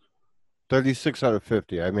 36 out of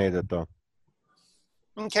 50. I made it though.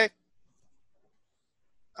 Okay.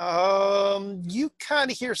 You kind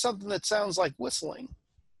of hear something that sounds like whistling.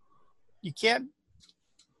 You can't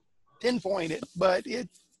pinpoint it, but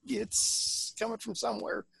it's coming from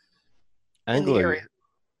somewhere in the Angler, area.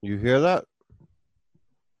 you hear that?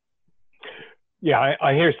 Yeah,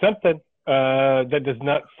 I hear something that does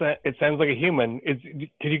not. It sounds like a human. Did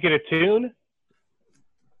you get a tune?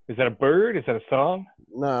 Is that a bird? Is that a song?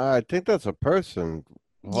 No, I think that's a person.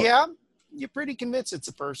 Yeah, you're pretty convinced it's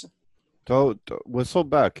a person. Don't whistle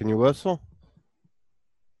back. Can you whistle?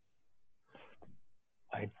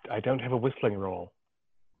 I don't have a whistling roll.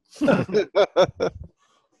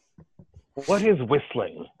 What is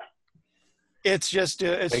whistling? It's just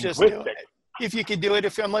Linguistic. if you could do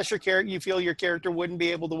it, unless you feel your character wouldn't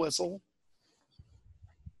be able to whistle.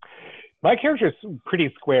 My character's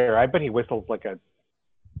pretty square. I bet he whistles like a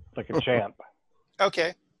champ.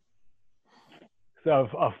 Okay. So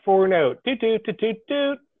a 4-note. Doot doot doot doot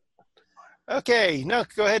doot. Okay. No,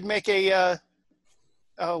 go ahead and make a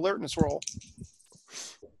alertness roll.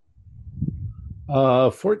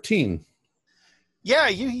 14. Yeah,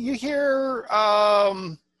 you hear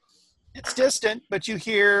it's distant, but you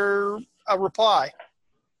hear a reply,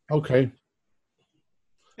 Okay.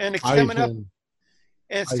 and it's coming up. can-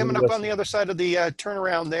 And it's I coming can up on the listen. other side of the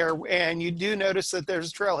turnaround there, and you do notice that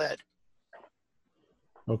there's a trailhead.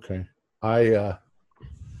 Okay. I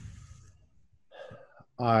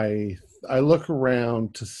look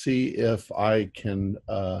around to see if I can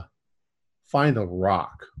find a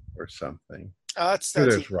rock or something. That's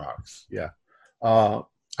There's rocks. Yeah.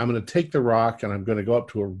 I'm going to take the rock and I'm going to go up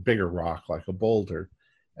to a bigger rock, like a boulder,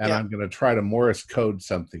 and Yeah. I'm going to try to Morse code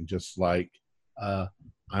something, just like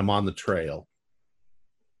I'm on the trail.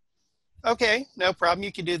 okay. No problem.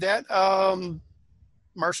 You can do that.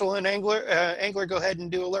 Marshall and Angler, go ahead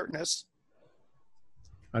and do alertness.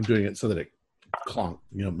 I'm doing it so that it clonk,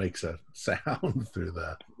 makes a sound through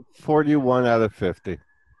that. 41 out of 50.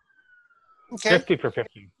 Okay. 50 for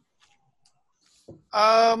 50.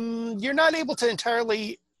 You're not able to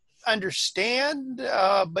entirely understand,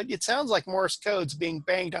 but it sounds like Morse code's being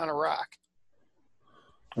banged on a rock.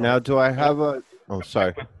 Now, do I have a... Oh,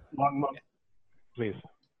 sorry. Please.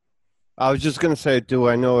 I was just going to say, do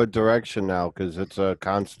I know a direction now? Because it's a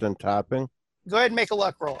constant tapping. Go ahead and make a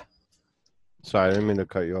luck roll. Sorry, I didn't mean to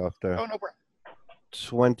cut you off there. Oh, no problem.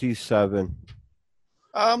 27.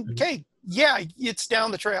 Okay. Yeah, it's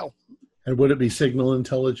down the trail. And would it be signal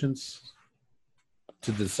intelligence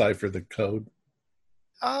to decipher the code?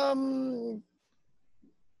 Um,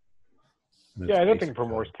 And it's Yeah, I don't basic think for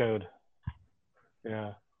code. Morse code.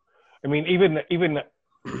 Yeah. I mean, even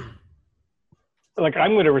like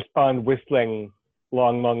I'm going to respond whistling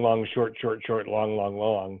long, long, long, short, short, short, long, long,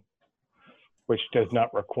 long, which does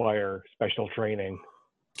not require special training.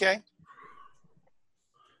 okay.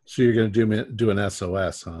 So you're going to do an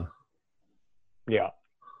SOS, huh? Yeah.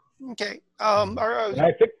 Okay. And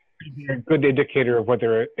I think it's a good indicator of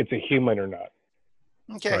whether it's a human or not.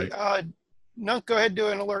 Okay. Right. Nunk, go ahead and do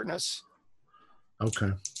an alertness.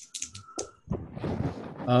 Okay.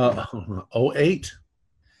 08.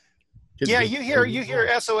 Yeah, you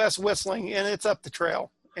hear SOS whistling, and it's up the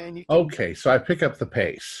trail, and you can, Okay, so I pick up the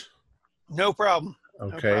pace. no problem.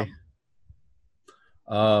 Okay.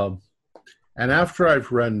 No problem. And after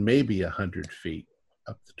I've run maybe 100 feet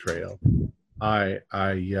up the trail, I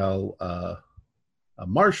yell,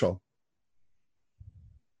 Marshall.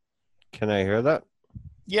 Can I hear that?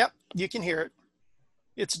 Yep, you can hear it.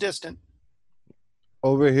 It's distant.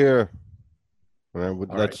 Over here. And I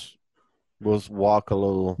would, All we'll walk a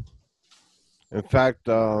little. In fact,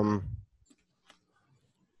 do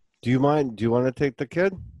you mind? Do you want to take the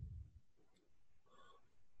kid?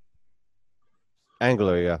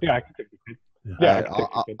 Angler, yeah. Yeah, I can take the kid. Yeah, I can take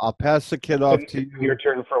the kid. I'll pass the kid off to you. Your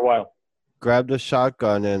turn for a while. Grab the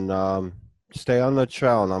shotgun and stay on the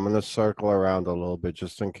trail, and I'm going to circle around a little bit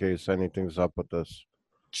just in case anything's up with this.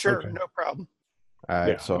 Sure, Okay. no problem. All right,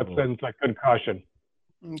 Yeah, so that sounds like good caution.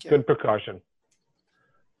 Okay. Good precaution.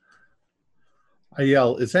 I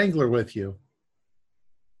yell, is Angler with you?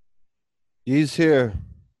 he's here.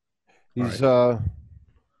 He's All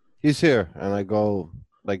he's here, and I go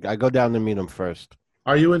down to meet him first.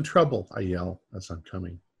 Are you in trouble? I yell as I'm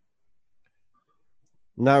coming.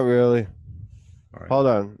 Not really. All right. Hold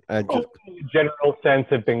on. I just, General sense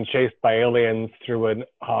of being chased by aliens through a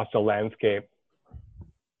hostile landscape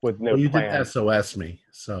with no Well, you plan. did SOS me,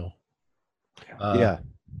 so. yeah.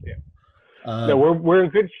 No, we're in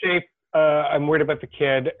good shape. I'm worried about the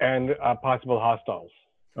kid and possible hostiles.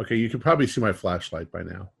 Okay, you can probably see my flashlight by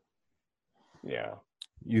now. Yeah.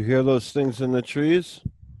 You hear those things in the trees?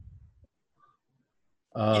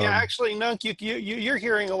 Yeah, actually, Nunk, you're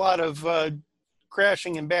hearing a lot of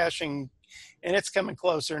crashing and bashing, and it's coming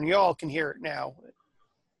closer, and you all can hear it now.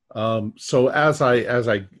 So as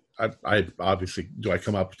I obviously, do I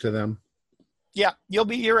come up to them? Yeah,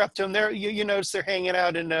 you're up to them. There, you notice they're hanging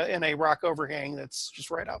out in a rock overhang that's just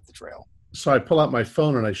right off the trail. So I pull out my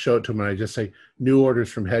phone and I show it to them, and I just say, "New orders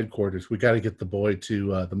from headquarters. We got to get the boy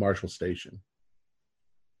to the Marshall station."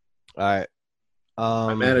 All right.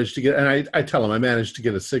 I managed to get, and I tell them I managed to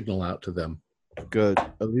get a signal out to them. Good.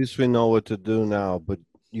 At least we know what to do now. But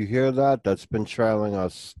you hear that? That's been trailing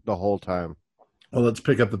us the whole time. Well, let's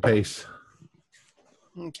pick up the pace.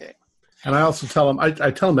 Okay. And I also tell them,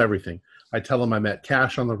 I tell them everything. I tell them I met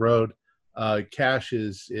Cash on the road. Cash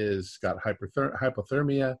is got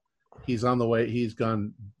hypothermia. He's on the way. He's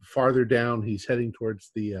gone farther down. He's heading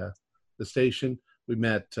towards the station. We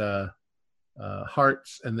met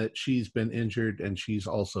Hearts, and that she's been injured, and she's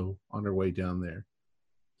also on her way down there.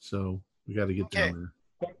 So we got to get down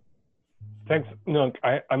there. Thanks. No,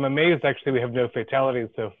 I'm amazed actually we have no fatalities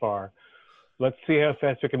so far. Let's see how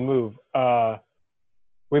fast we can move.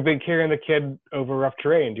 We've been carrying the kid over rough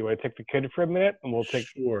terrain. Do you want to take the kid for a minute? And we'll take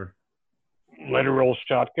Sure. literal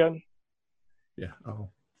shotgun. Yeah. Oh.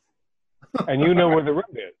 And you know where the road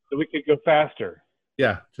is, so we could go faster.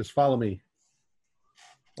 Yeah. Just follow me.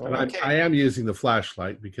 And Okay. I am using the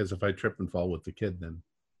flashlight because if I trip and fall with the kid, then,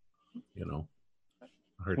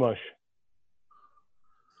 hurt. Mush.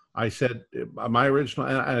 I said my original.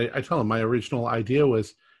 I tell him my original idea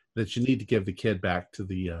was that you need to give the kid back to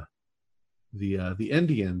the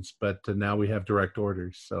Indians, but now we have direct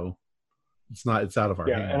orders, so it's out of our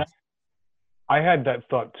hands. And I had that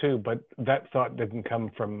thought too, but that thought didn't come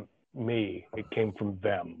from me. It came from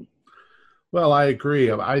them. Well, I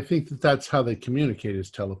agree. I think that's how they communicate,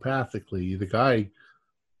 is telepathically. The guy,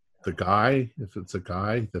 if it's a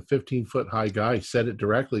guy, the 15-foot high guy said it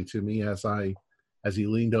directly to me as he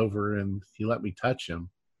leaned over and he let me touch him.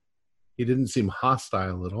 He didn't seem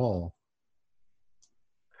hostile at all.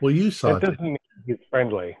 Well, you saw That doesn't mean he's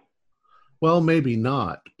friendly. Well, maybe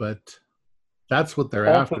not, but that's what they're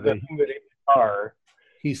Also, after. the thing that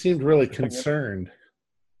He seemed really concerned.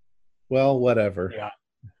 Well, whatever. Yeah.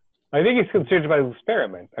 I think he's concerned about his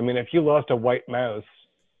experiment. I mean, if you lost a white mouse.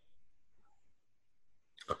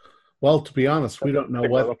 Well, to be honest, we don't know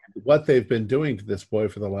what they've been doing to this boy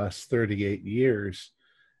for the last 38 years.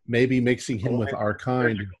 Maybe mixing him with our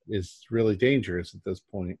kind is really dangerous at this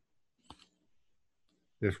point.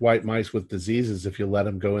 There's white mice with diseases. If you let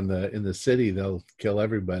them go in the city, they'll kill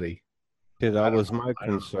everybody. Yeah, that was my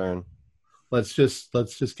concern. Let's just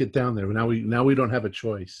get down there. Now we don't have a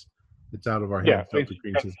choice. It's out of our hands.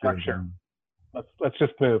 Sure. Let's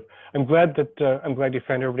just move. I'm glad you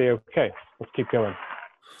found everybody okay. Let's keep going.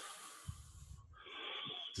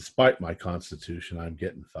 Despite my constitution, I'm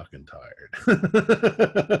getting fucking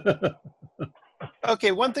tired.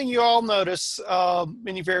 Okay, one thing you all notice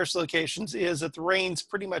in your various locations is that the rain's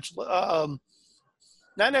pretty much not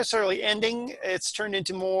necessarily ending. It's turned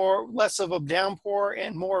into less of a downpour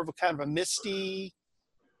and more of a kind of a misty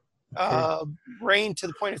Rain to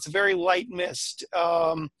the point it's a very light mist.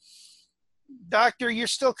 Doctor, you're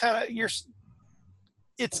still kind of you're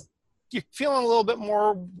feeling a little bit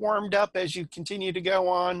more warmed up as you continue to go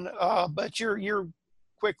on, but you're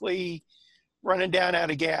quickly running down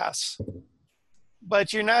out of gas.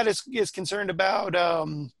 But you're not as concerned about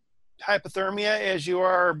hypothermia as you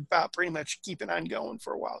are about pretty much keeping on going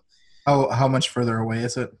for a while. How much further away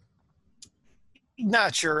is it?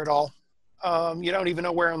 Not sure at all. You don't even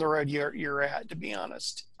know where on the road you're at, to be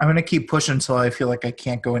honest. I'm going to keep pushing until I feel like I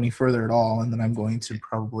can't go any further at all, and then I'm going to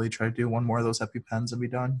probably try to do one more of those EpiPens and be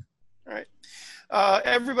done. All right.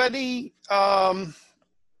 Everybody, go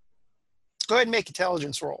ahead and make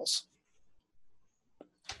intelligence rolls.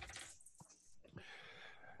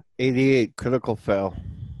 88, critical fail.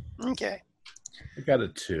 Okay. I got a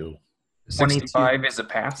 2. 65 is a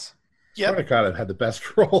pass. Yep. I God, I've had the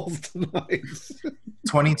best rolls tonight.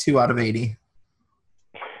 22 out of 80.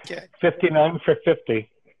 Okay. 59 for 50.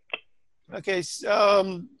 Okay.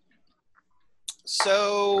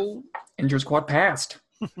 So Injure squad passed.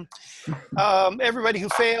 everybody who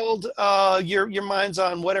failed, your mind's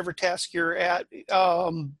on whatever task you're at.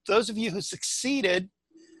 Those of you who succeeded,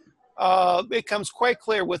 it comes quite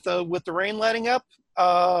clear with the rain letting up.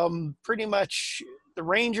 Pretty much the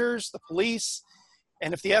Rangers, the police,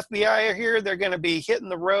 and if the FBI are here, they're going to be hitting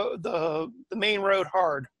the road, the main road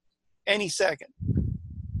hard any second.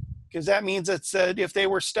 Because that means it's if they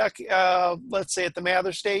were stuck, let's say at the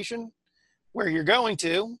Mather station, where you're going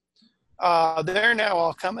to, they're now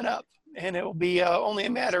all coming up, and it will be only a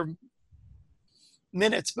matter of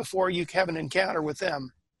minutes before you have an encounter with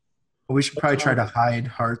them. We should probably try to hide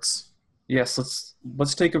hearts. Yes,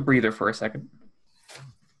 let's take a breather for a second.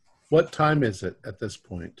 What time is it at this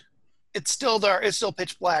point? It's still dark. It's still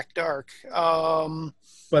pitch black dark.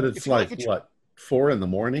 But it's like what, 4 in the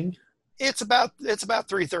morning? It's about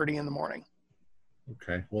 3:30 in the morning.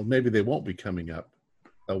 Okay. Well, maybe they won't be coming up.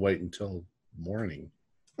 They'll wait until morning.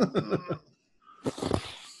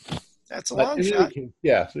 That's a long shot.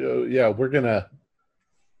 Yeah. So, yeah, we're gonna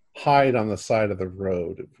hide on the side of the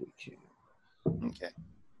road if we can. Okay.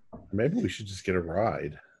 Maybe we should just get a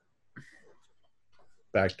ride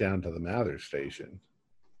back down to the Mather station.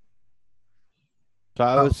 So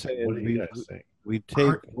I was saying, What do you guys think? we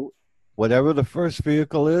take whatever the first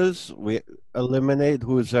vehicle is, we eliminate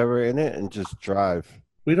who's ever in it and just drive.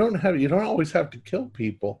 You don't always have to kill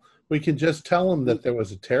people. We can just tell them that there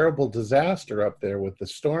was a terrible disaster up there with the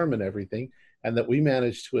storm and everything, and that we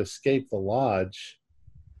managed to escape the lodge.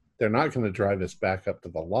 They're not going to drive us back up to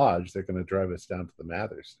the lodge. They're going to drive us down to the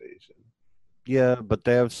Mather station. Yeah, but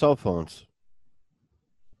they have cell phones.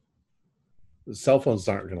 The cell phones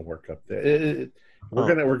aren't going to work up there.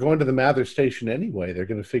 We're going to the Mather station anyway. They're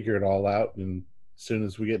going to figure it all out, and as soon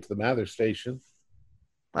as we get to the Mather station,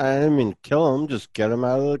 I didn't mean kill them. Just get them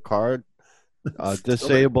out of the car,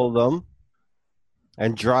 disable them,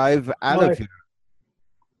 and drive out of here.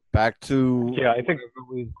 Back to I think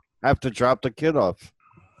we have to drop the kid off.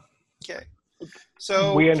 Okay.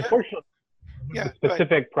 So we unfortunately yeah, have a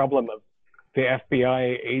specific problem of the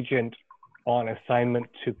FBI agent on assignment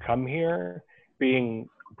to come here being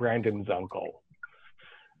Brandon's uncle.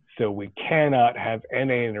 So we cannot have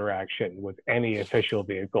any interaction with any official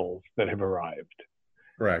vehicles that have arrived.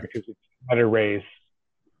 correct. Because it's not a race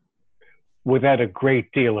without a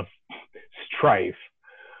great deal of strife.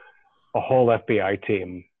 A whole FBI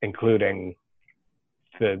team, including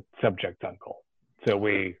the subject's uncle. So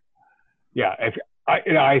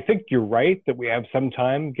I think you're right that we have some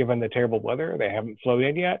time given the terrible weather. They haven't flown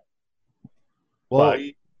in yet. Well,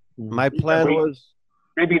 my plan was,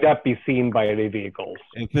 maybe not be seen by any vehicles.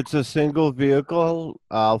 if it's a single vehicle,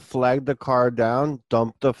 I'll flag the car down,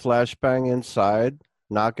 dump the flashbang inside,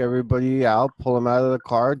 knock everybody out, pull them out of the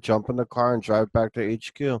car, jump in the car, and drive back to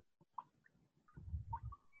HQ.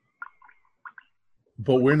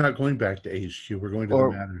 But we're not going back to HQ. We're going to the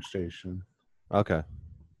Mather station. Okay.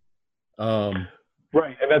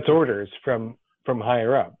 Right, and that's orders from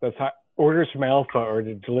higher up. Orders from Alpha are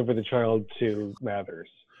to deliver the child to Mathers.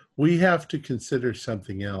 We have to consider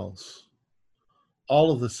something else.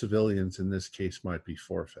 All of the civilians in this case might be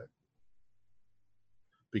forfeit.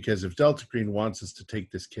 Because if Delta Green wants us to take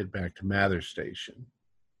this kid back to Mather Station,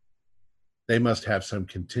 they must have some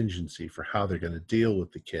contingency for how they're going to deal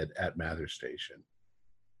with the kid at Mather Station.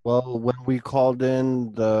 Well, when we called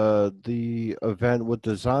in the event with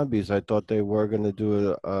the zombies, I thought they were going to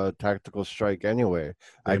do a tactical strike anyway.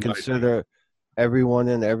 I consider everyone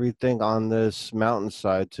and everything on this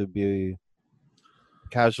mountainside to be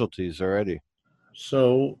casualties already.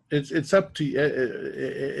 So it's up to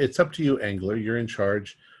you, Angler. You're in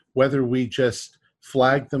charge. Whether we just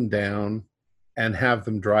flag them down, and have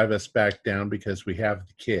them drive us back down because we have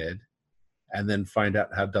the kid, and then find out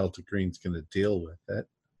how Delta Green's going to deal with it.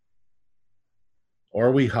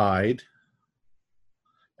 Or we hide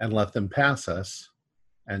and let them pass us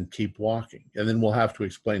and keep walking. And then we'll have to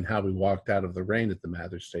explain how we walked out of the rain at the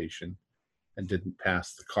Mather station and didn't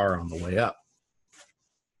pass the car on the way up.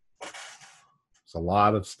 There's a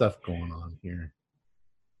lot of stuff going on here.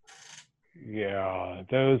 Yeah,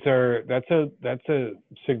 that's a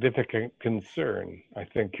significant concern. I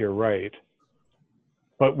think you're right.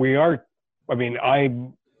 But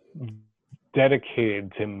I'm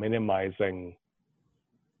dedicated to minimizing,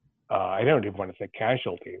 I don't even want to say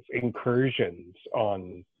casualties, incursions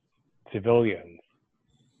on civilians.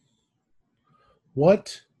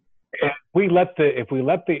 What? If we let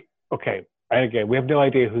the okay, and again, we have no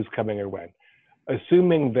idea who's coming or when.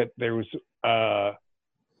 Assuming that there was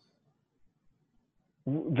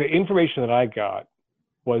the information that I got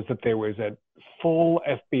was that there was a full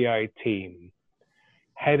FBI team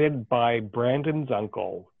headed by Brandon's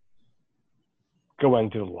uncle going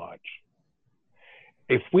to the lodge.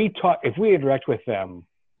 If we interact with them,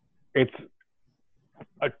 it's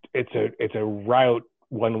a route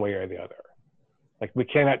one way or the other. Like, we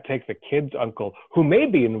cannot take the kid's uncle, who may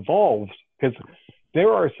be involved, because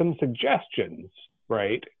there are some suggestions,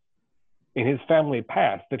 right, in his family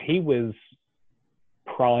past that he was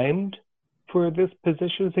primed for this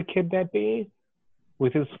position as a kidnappee,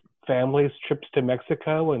 with his family's trips to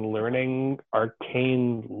Mexico and learning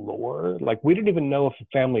arcane lore. Like, we didn't even know if the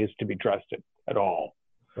family is to be trusted at all.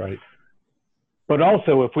 Right. But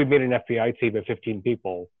also, if we made an FBI team of 15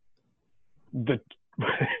 people,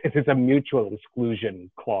 it's a mutual exclusion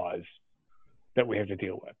clause that we have to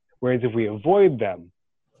deal with. Whereas if we avoid them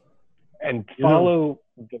and follow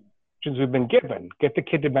the instructions we've been given, get the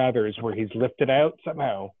kid to Mathers where he's lifted out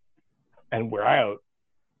somehow, and we're out,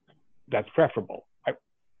 that's preferable.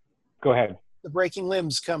 Go ahead. The breaking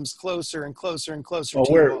limbs comes closer and closer and closer.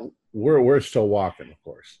 Oh, we're still walking, of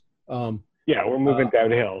course. Yeah, we're moving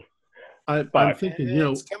downhill. I'm thinking,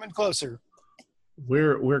 it's coming closer.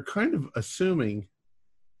 We're kind of assuming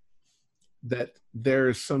that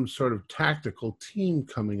there's some sort of tactical team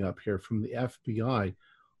coming up here from the FBI.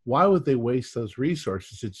 Why would they waste those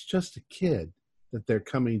resources? It's just a kid that they're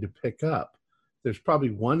coming to pick up. There's probably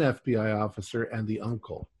one FBI officer and the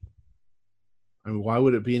uncle. I mean, why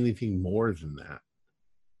would it be anything more than that?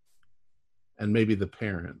 And maybe the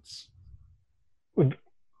parents.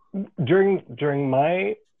 During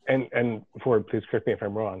my, and Ford, please correct me if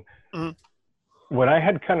I'm wrong, mm-hmm. when I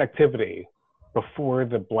had connectivity before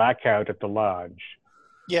the blackout at the lodge,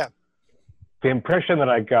 yeah, the impression that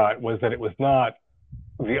I got was that it was not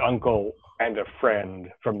the uncle and a friend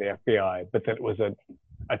from the FBI, but that it was a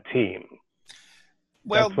team.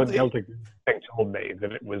 Well, that's what Delta told me,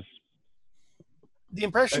 that it was. The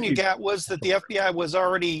impression you got was that the FBI was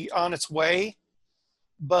already on its way,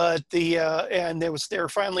 but and they were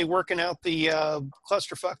finally working out the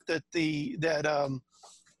clusterfuck that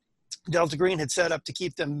Delta Green had set up to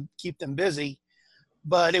keep them busy,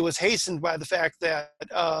 but it was hastened by the fact that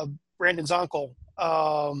Brandon's uncle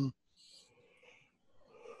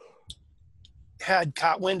had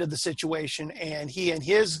caught wind of the situation, and he and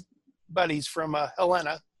his buddies from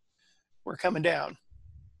Helena were coming down.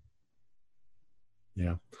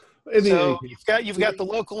 Yeah. So you've got the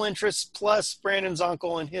local interests plus Brandon's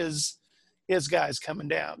uncle and his guys coming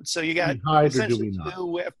down. So you got essentially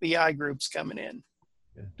two FBI groups coming in.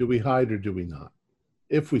 Yeah. Do we hide or do we not?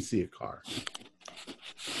 If we see a car.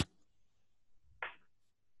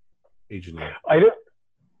 Agent.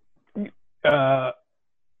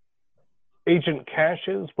 Agent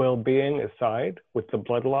Cash's well-being aside, with the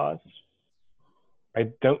blood loss,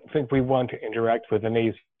 I don't think we want to interact with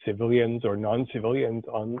any civilians or non-civilians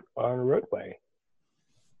on a roadway.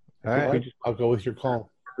 All right, I'll go with your call.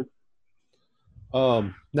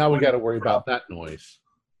 Now we got to worry about that noise.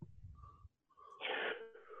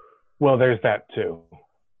 Well, there's that too.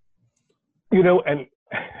 And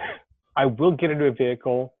I will get into a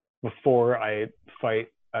vehicle before I fight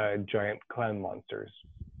giant clown monsters.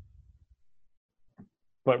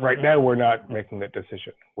 But right now, we're not making that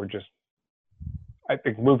decision. We're just, I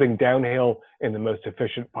think, moving downhill in the most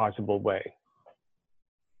efficient possible way.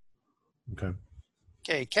 Okay.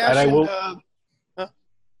 Okay, Cash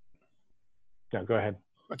No, go ahead.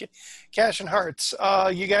 Okay, Cash and Hearts,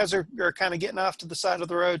 you guys are kind of getting off to the side of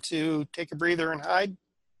the road to take a breather and hide?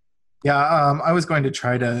 Yeah, I was going to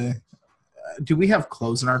try to... do we have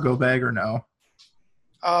clothes in our go bag or no?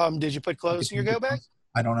 Did you put clothes in your go bag?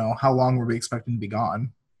 I don't know. How long were we expecting to be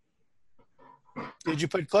gone? Did you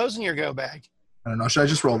put clothes in your go bag? I don't know. Should I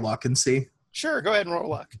just roll luck and see? Sure, go ahead and roll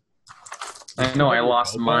luck. I know I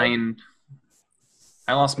lost mine.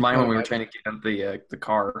 I lost mine when we were trying to get out of the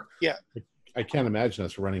car. Yeah. I can't imagine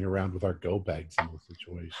us running around with our go bags in this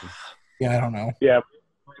situation. Yeah, I don't know. Yeah,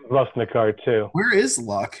 lost in the car too. Where is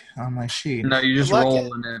luck on my sheet? No, you just Luck-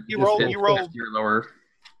 roll and it you roll- it's you roll- 50 or lower.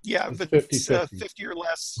 Yeah, It's if it's 50-50. 50 or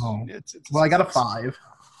less. Oh. It's Well, I got a success.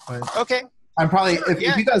 5. But Okay. I'm probably Sure, if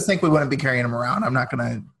you guys think we wouldn't be carrying him around, I'm not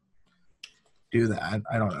gonna do that.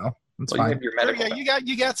 I don't know. It's Well, you fine. have your Sure, medical. yeah,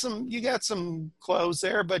 you got some clothes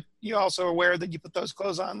there, but you also aware that you put those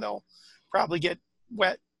clothes on, they'll probably get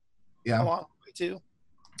wet Yeah, along the way too.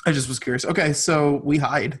 I just was curious. Okay, so we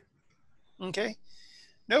hide. Okay,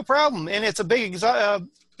 no problem, and it's a big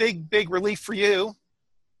relief for you,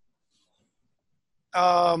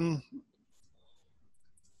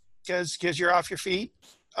 because you're off your feet.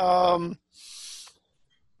 Go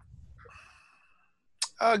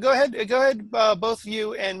ahead, both of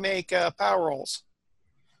you, and make power rolls.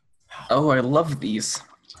 Oh, I love these.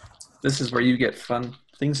 This is where you get fun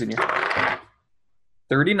things in your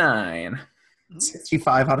 39.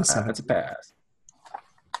 65 out of 7. That's a pass.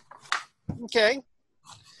 Okay.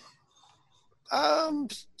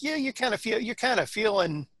 Yeah, you're kind of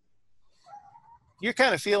feeling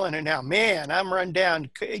it now. Man, I'm run down.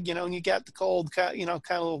 You know, and you got the cold, kind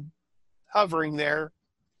of hovering there.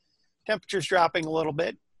 Temperature's dropping a little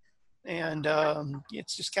bit, and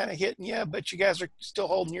it's just kind of hitting you. But you guys are still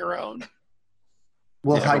holding your own.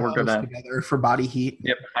 We'll Yeah, hide we're close gonna- together for body heat.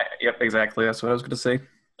 Yep, exactly. That's what I was going to say.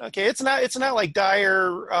 Okay, it's not like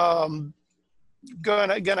dire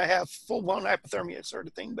gonna have full blown hypothermia sort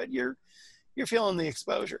of thing, but you're feeling the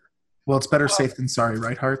exposure. Well, it's better safe than sorry,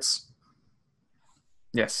 right, Hearts?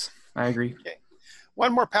 Yes, I agree.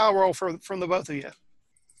 One more power roll from the both of you.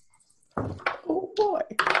 Oh, boy.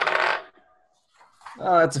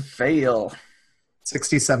 Oh, that's a fail.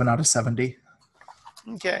 67 out of 70.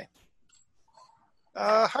 Okay.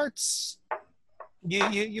 Hearts,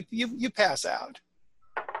 you pass out.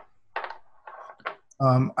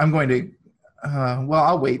 I'm going to. Well,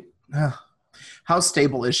 I'll wait. How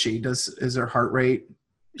stable is she? Is her heart rate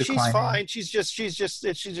declining? She's fine. She's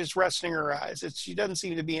just resting her eyes. She doesn't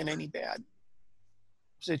seem to be in any bad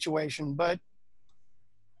situation, but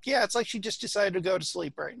yeah, it's like she just decided to go to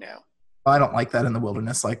sleep right now. I don't like that in the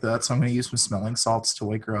wilderness like that, so I'm going to use some smelling salts to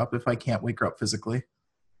wake her up if I can't wake her up physically.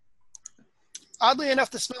 Oddly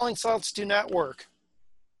enough, the smelling salts do not work.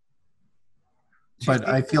 But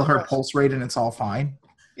I feel her pulse rate and it's all fine.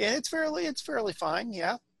 Yeah, it's fairly fine.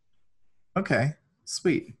 Yeah. Okay,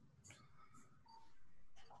 sweet.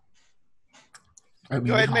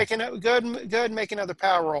 Go ahead and make another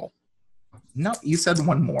power roll. No, you said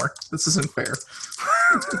one more. This isn't fair.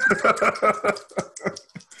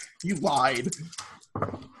 You lied.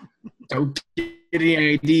 Don't get any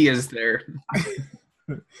ideas there.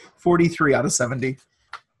 43 out of 70.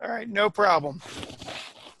 All right, no problem.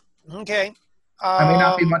 Okay. I may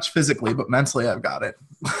not be much physically, but mentally I've got it.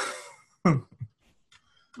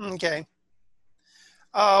 Okay.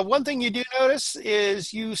 One thing you do notice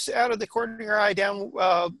is out of the corner of your eye down.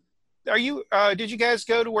 Did you guys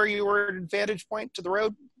go to where you were at vantage point to the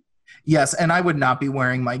road? Yes, and I would not be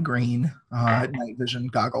wearing my green night vision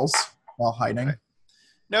goggles while hiding. Okay.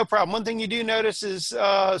 No problem. One thing you do notice is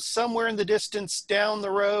somewhere in the distance down the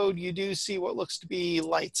road, you do see what looks to be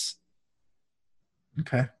lights.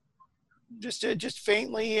 Okay. Just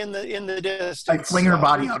faintly in the distance. I fling her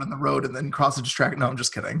body out in the road and then cross a distract. No, I'm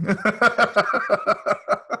just kidding. All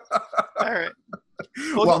right.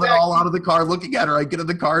 While they're all out of the car looking at her, I get in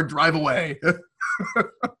the car, drive away.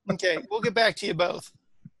 Okay, we'll get back to you both.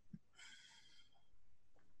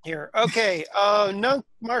 Here, okay. Nunk,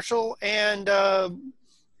 Marshall, and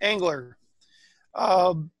Angler.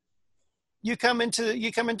 You come into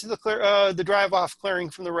the drive off clearing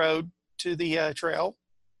from the road to the trail.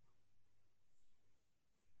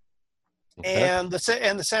 Okay. And the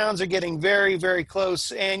sounds are getting very, very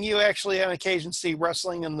close, and you actually on occasion see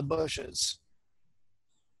rustling in the bushes.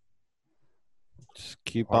 Just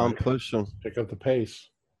keep on pushing. Pick up the pace.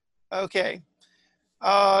 Okay.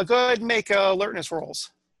 Go ahead and make alertness rolls.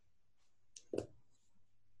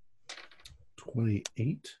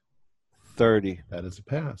 28. 30. That is a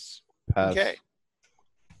pass. Pass. Okay.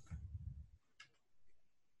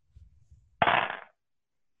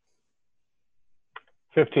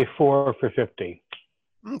 $54 for 50.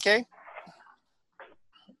 Okay.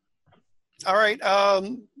 All right.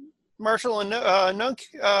 Marshall and Nunk,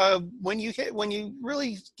 when you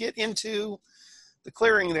really get into the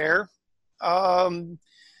clearing there,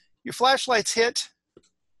 your flashlights hit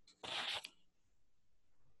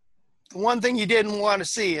one thing you didn't want to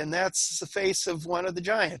see, and that's the face of one of the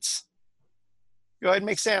giants. Go ahead and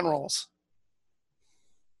make sand rolls.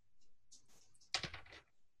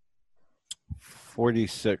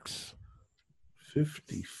 46.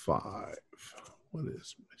 55. What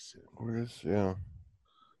is my sin? What is, yeah.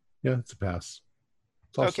 Yeah, it's a pass.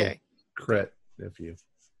 It's also Okay. crit if you.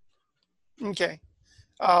 Okay.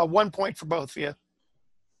 1 point for both of you.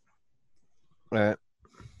 All right.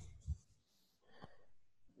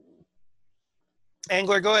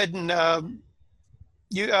 Angler, go ahead and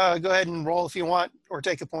you go ahead and roll if you want, or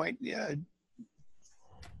take a point. Yeah.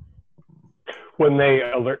 When they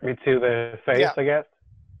alert me to the face, Yeah. I guess.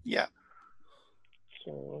 Yeah.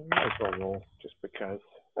 So I might as well roll just because.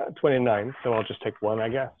 29, so I'll just take one, I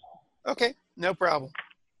guess. Okay. No problem.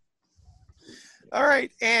 All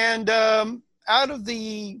right. And out of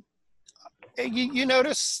the, you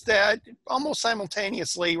notice that almost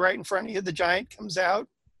simultaneously, right in front of you, the giant comes out.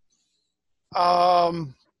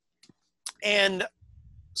 And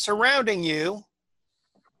surrounding you,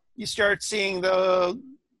 you start seeing the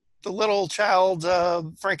little child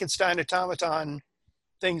Frankenstein automaton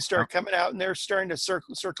things start coming out, and they're starting to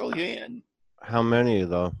circle you in. How many,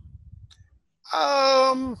 though?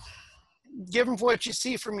 Given what you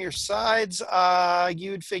see from your sides,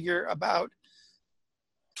 you'd figure about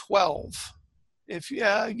 12, if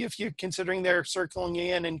you're considering they're circling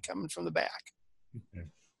you in and coming from the back. Okay.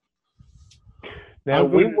 Now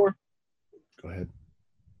we were. Go ahead.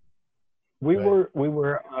 We Go ahead.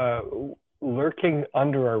 were lurking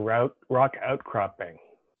under a rock outcropping,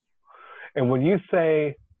 and when you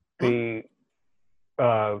say the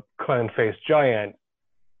clown-faced giant,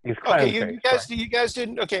 he's clown-faced. Okay, you guys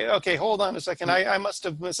didn't. Okay. Hold on a second. I must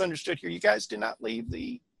have misunderstood here. You guys did not leave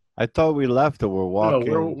the. I thought we left, or we're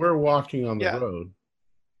walking. No, we're walking on the Yeah. road.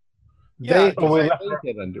 Yeah, They left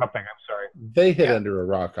hid under. outcropping. I'm sorry. They hid Yeah. under a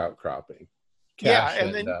rock outcropping. Yeah,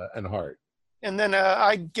 Cash and Hart. And then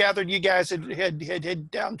I gathered you guys had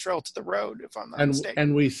down trail to the road, if I'm not mistaken.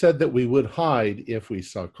 And we said that we would hide if we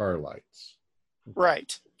saw car lights.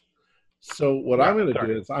 Right. So what Yeah, I'm going to sorry.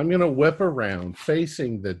 do is I'm going to whip around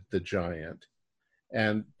facing the giant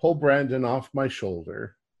and pull Brandon off my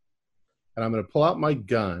shoulder. And I'm going to pull out my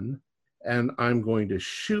gun and I'm going to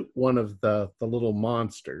shoot one of the little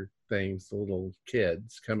monster things, the little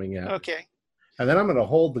kids coming out. Okay. And then I'm going to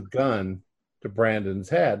hold the gun to Brandon's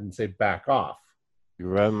head and say, back off. You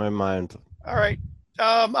read my mind. All right.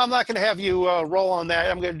 I'm not going to have you roll on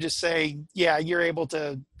that. I'm going to just say, yeah, you're able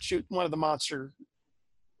to shoot one of the monster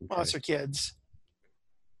kids.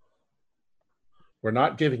 We're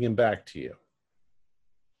not giving him back to you.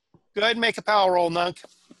 Go ahead and make a power roll, Nunk.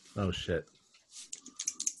 Oh, shit.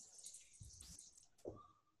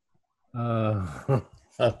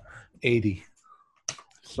 80.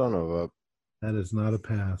 Son of a. That is not a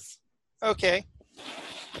pass. Okay.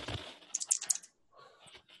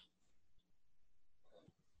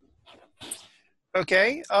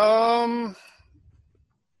 Okay. All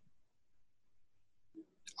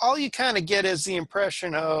you kind of get is the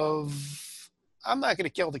impression of, I'm not going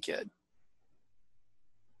to kill the kid.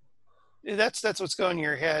 That's what's going in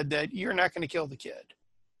your head, that you're not going to kill the kid.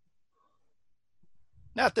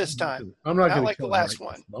 Not this time. I'm not going to like kill the last him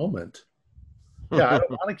right one. this moment. Yeah, I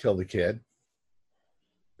don't want to kill the kid,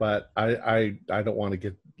 but I don't want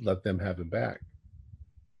to let them have him back.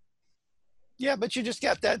 Yeah, but you just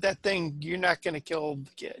got that thing. You're not going to kill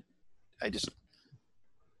the kid.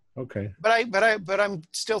 Okay. But I'm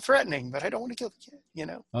still threatening. But I don't want to kill the kid. You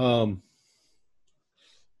know.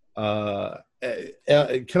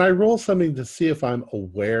 Can I roll something to see if I'm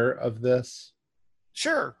aware of this?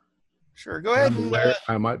 Sure. Go ahead. I'm aware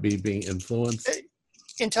I might be being influenced.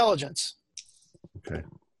 Intelligence. Okay.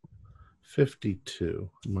 52.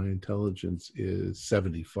 My intelligence is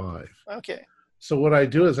 75. Okay. So what I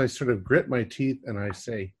do is I sort of grit my teeth and I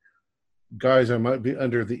say, guys, I might be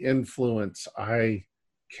under the influence. I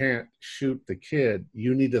can't shoot the kid.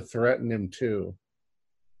 You need to threaten him too.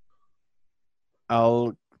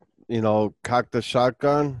 I'll, cock the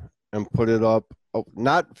shotgun and put it up. Oh,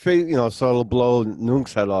 not, so it'll blow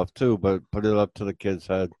Nunk's head off too, but put it up to the kid's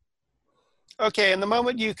head. Okay. And the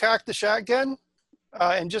moment you cock the shotgun,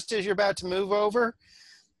 and just as you're about to move over,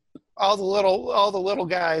 all the little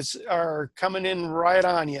guys are coming in right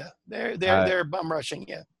on you. They're bum rushing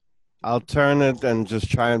you. I'll turn it and just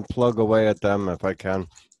try and plug away at them if I can.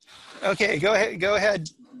 Okay, go ahead.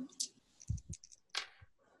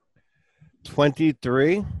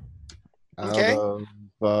 23. Okay.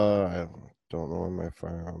 I don't know where my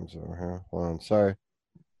firearms are here. Hold on, sorry.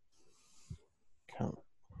 Count.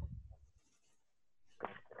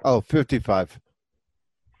 Oh, 55.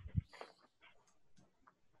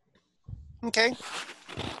 Okay.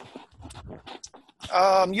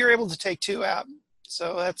 You're able to take 2 out.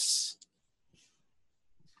 So that's.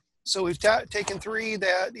 So we've taken 3.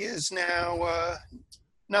 That is now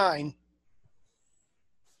 9.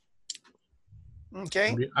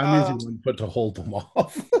 Okay. I'm using 1 foot to hold them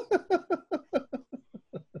off.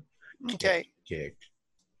 Okay. Kick.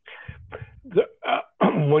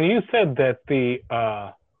 When you said that the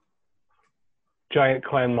giant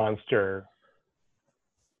clan monster,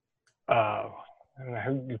 I don't know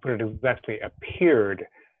how you put it exactly, appeared.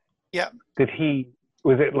 Yeah.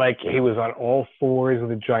 Was it like he was on all fours with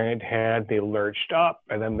a giant head, they lurched up,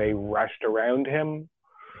 and then they rushed around him?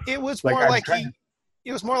 It was Like, more like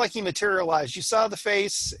it was more like he materialized. You saw the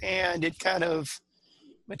face, and it kind of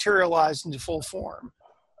materialized into full form.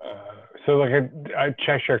 So like a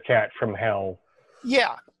Cheshire cat from hell.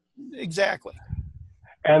 Yeah, exactly.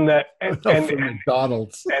 And that From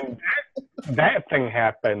McDonald's. and that thing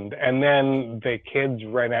happened, and then the kids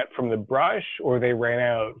ran out from the brush, or they ran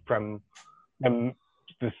out from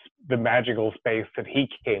the magical space that he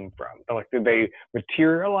came from. So, like, did they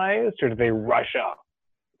materialize, or did they rush up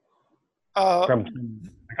from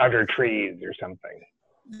under trees or something?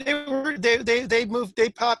 They moved. They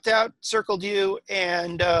popped out, circled you,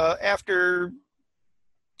 and after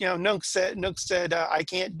Nook said I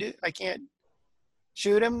can't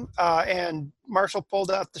shoot him, and Marshall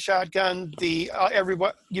pulled out the shotgun.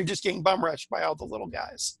 Everyone, you're just getting bum rushed by all the little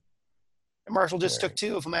guys, and Marshall just took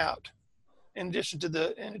 2 of them out, in addition to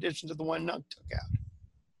the one Nook took out.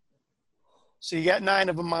 So you got 9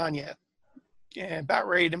 of them on you, and about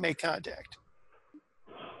ready to make contact.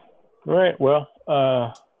 All right. Well,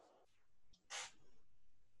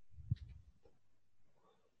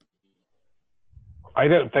 I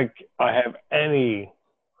don't think I have any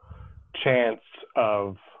chance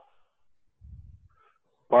of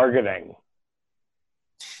bargaining.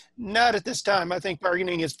 Not at this time. I think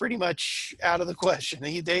bargaining is pretty much out of the question.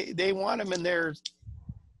 They want him in there.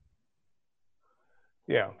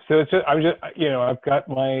 Yeah. So it's just, I've got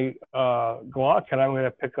my Glock, and I'm going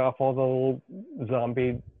to pick off all the little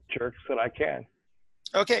zombie jerks that I can.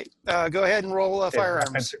 Okay. Go ahead and roll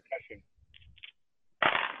firearms.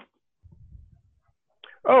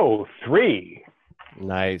 Oh, 3.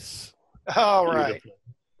 Nice. All right.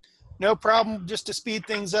 No problem. Just to speed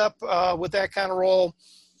things up with that kind of roll,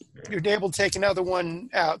 you're able to take another one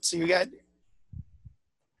out. So you got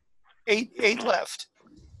 8 left.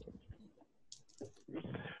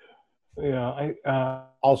 Yeah,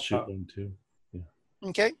 I'll shoot one too. Yeah.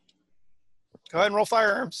 Okay. Go ahead and roll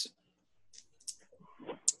firearms.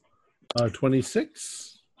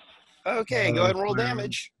 26. Okay, go ahead and roll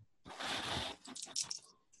damage.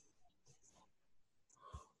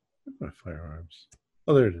 My firearms.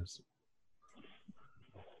 Oh, there it is.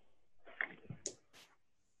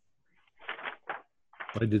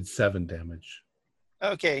 I did 7 damage.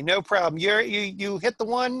 Okay, no problem. You hit the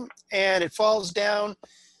one and it falls down,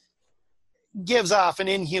 gives off an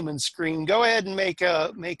inhuman scream. Go ahead and make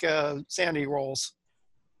a sanity rolls.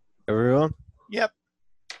 Everyone? Yep.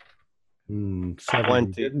 7.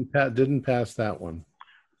 20. Didn't pass that one.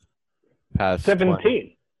 Pass 17.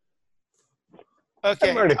 20.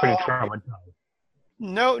 Okay. I'm already pretty traumatized.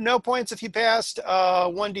 No points if you passed.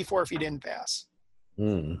 1d4 if you didn't pass.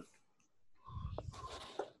 1.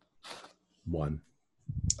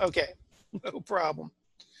 Okay, no problem.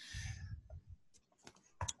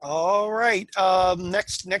 All right.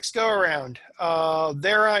 Next go around.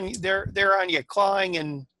 They're on you,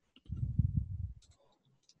 clawing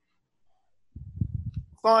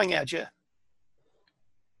at you.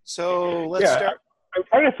 So let's start. I'm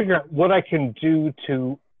trying to figure out what I can do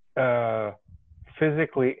to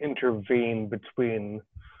physically intervene between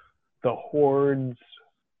the hordes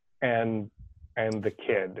and the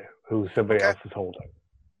kid who somebody else is holding.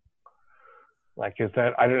 Like, is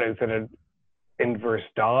that, I don't know, is that an inverse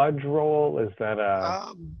dodge roll? Is that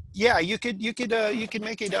a yeah, you could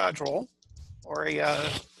make a dodge roll, or a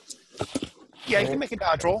you can make a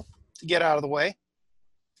dodge roll to get out of the way.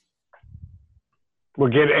 Well,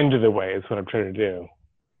 get into the way is what I'm trying to do.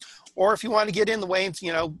 Or if you want to get in the way and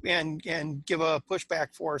give a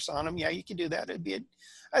pushback force on them, yeah, you can do that.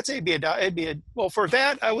 I'd say well, for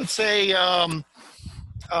that I would say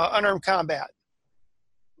unarmed combat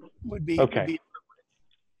would be okay. Would be,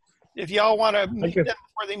 if y'all want to meet them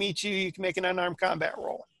before they meet you, you can make an unarmed combat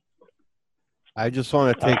roll. I just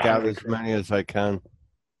want to take out as many as I can.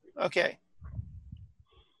 Okay.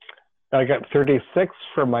 I got 36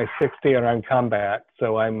 for my 60 unarmed combat,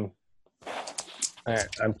 so I'm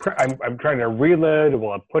trying to reload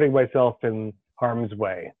while I'm putting myself in harm's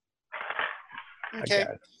way. Okay.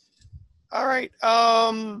 All right.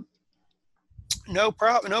 No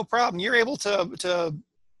problem. You're able to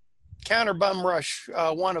counter bum rush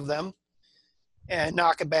one of them and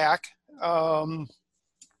knock it back.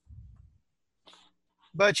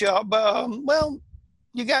 But you got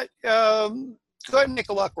go ahead and make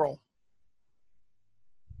a luck roll.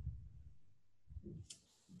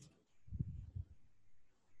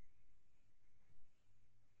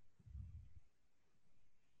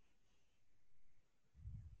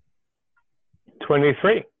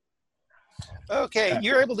 $23. Okay,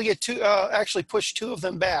 you're able to get two. Actually, push two of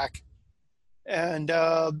them back, and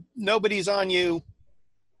nobody's on you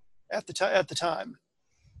at the time.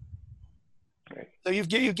 So you've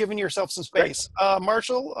given yourself some space.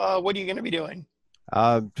 Marshall, what are you going to be doing?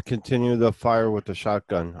 Continue the fire with the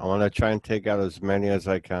shotgun. I want to try and take out as many as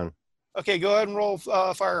I can. Okay, go ahead and roll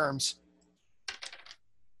firearms.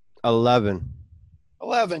 11.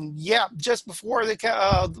 11. Yeah, just before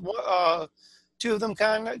the two of them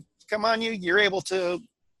come on you, you're able to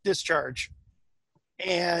discharge,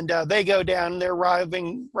 and they go down. They're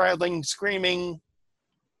writhing, screaming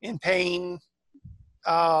in pain,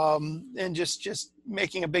 and just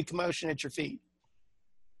making a big commotion at your feet.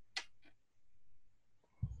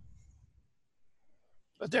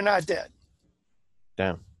 But they're not dead.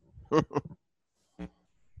 Damn.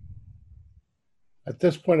 At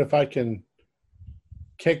this point, if I can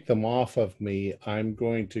kick them off of me, I'm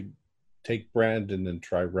going to take Brandon and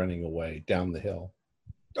try running away down the hill.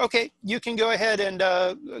 Okay, you can go ahead and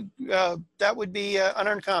that would be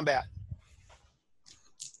unarmed combat.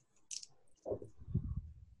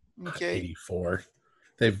 Okay. 84.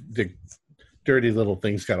 The dirty little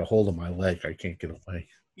thing's got a hold of my leg. I can't get away.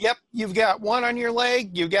 Yep, you've got one on your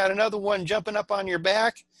leg. You've got another one jumping up on your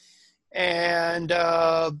back, and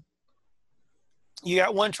you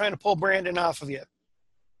got one trying to pull Brandon off of you.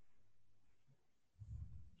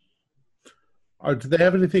 Do they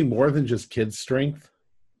have anything more than just kid strength?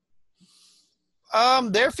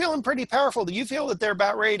 They're feeling pretty powerful. You feel that they're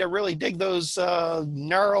about ready to really dig those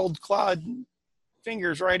gnarled, clawed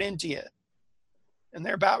fingers right into you, and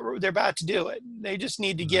they're about to do it. They just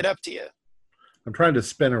need to get up to you. I'm trying to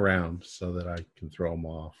spin around so that I can throw them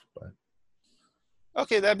off. But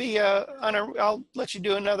okay, that'd be I'll let you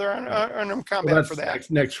do another unarmed combat for that.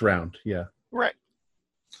 Next round, yeah. Right.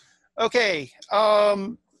 Okay.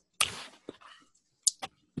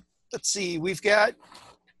 Let's see. We've got.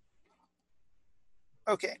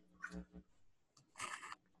 Okay.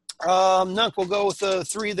 Nunk, we'll go with the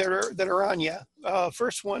three that are on you.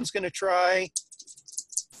 First one's going to try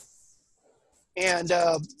and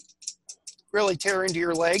really tear into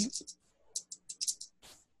your leg.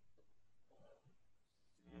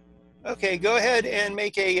 Okay, go ahead and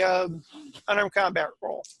make a unarmed combat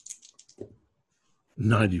roll.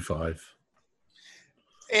 95.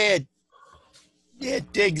 It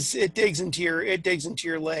digs into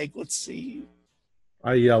your leg. Let's see.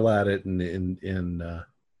 I yell at it in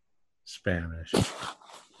Spanish.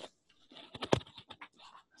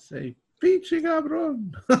 Say, "Pinche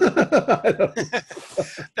cabrón."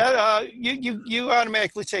 That you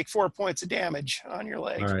automatically take 4 points of damage on your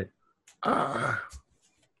leg. All right.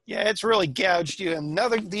 Yeah, it's really gouged you. And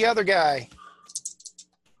the other guy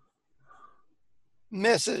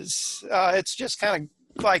misses. It's just kind of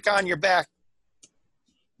like on your back.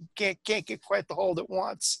 Can't get quite the hold it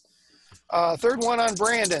wants. Third one on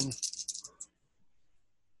Brandon.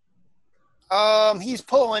 He's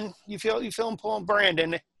pulling. You feel him pulling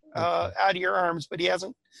Brandon out of your arms, but he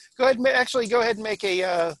hasn't. Go ahead and make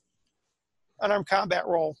a unarmed combat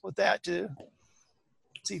roll with that to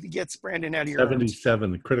see if he gets Brandon out of your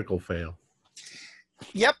 77, arms. critical fail.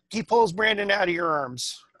 Yep, he pulls Brandon out of your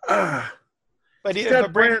arms. But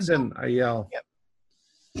Brandon, I yell. Yep.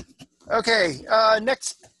 Okay,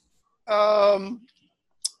 next.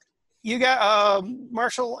 You got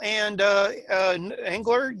Marshall and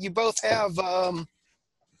Engler. You both have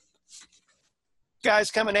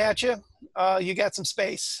guys coming at you. You got some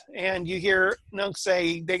space, and you hear Nunk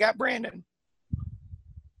say, "They got Brandon."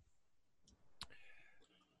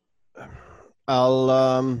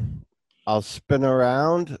 I'll spin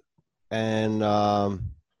around and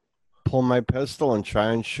pull my pistol and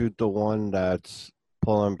try and shoot the one that's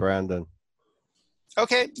pulling Brandon.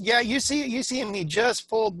 Okay, yeah, you see him. He just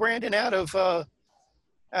pulled Brandon out of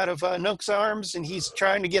Nunk's arms, and he's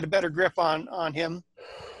trying to get a better grip on him.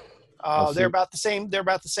 They're about the same. They're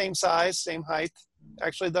about the same size, same height.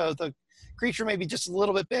 Actually, the creature may be just a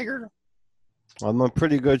little bit bigger. I'm a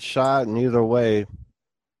pretty good shot, and either way,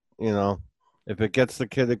 if it gets the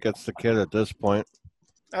kid, it gets the kid at this point.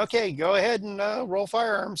 Okay, go ahead and roll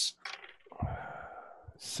firearms.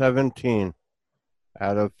 17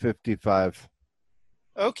 out of 55.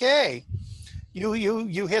 Okay, you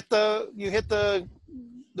hit the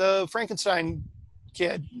the Frankenstein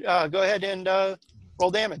kid. Go ahead and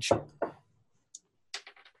roll damage.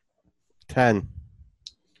 10.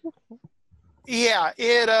 Yeah,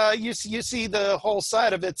 it you see the whole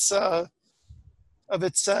side of its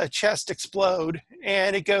chest explode,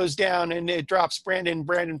 and it goes down and it drops Brandon.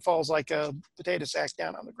 Brandon falls like a potato sack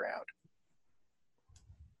down on the ground,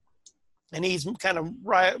 and he's kind of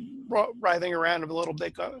writhing around a little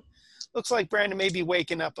bit. Looks like Brandon may be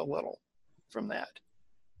waking up a little from that.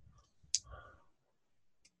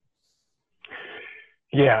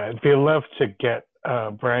 Yeah, it'd be love to get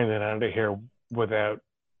Brandon out of here without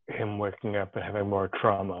him waking up and having more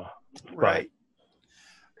trauma. Right.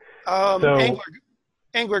 So,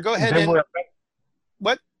 Angler, go ahead and...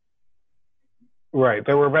 What? Right.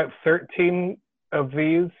 There were about 13 of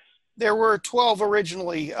these. There were 12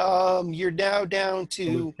 originally. You're now down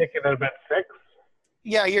to... Taking out about 6?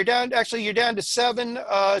 Yeah, you're down to 7.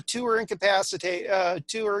 2 are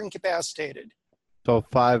incapacitated. So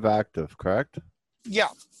 5 active, correct? Yeah,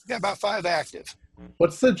 got about 5 active.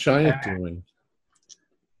 What's the giant doing?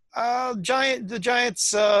 The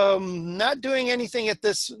giant's not doing anything at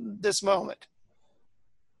this moment.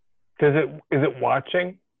 Is it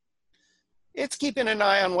watching? It's keeping an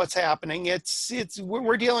eye on what's happening.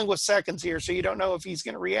 We're dealing with seconds here, so you don't know if he's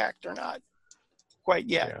going to react or not quite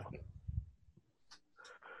yet.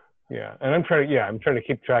 Yeah, and I'm trying to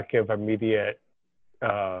keep track of immediate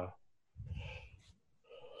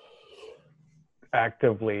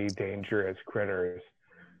actively dangerous critters.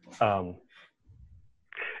 Am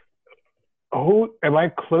I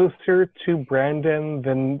closer to Brandon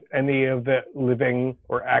than any of the living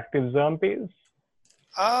or active zombies?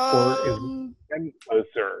 Or is Brandon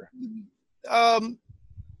closer? Go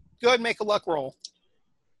ahead and make a luck roll.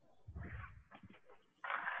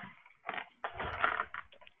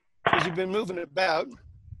 Because you've been moving about.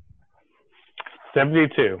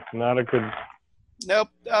 72. Not a good. Nope.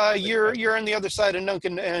 You're on the other side of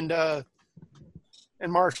Nuncan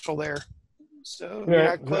and Marshall there. So you're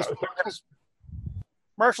not close.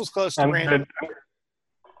 Marshall's close to Brandon.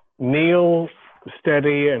 Kneel,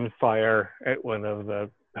 steady, and fire at one of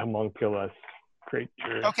the homunculus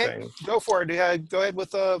creature things. Go for it. Go ahead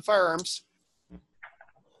with firearms.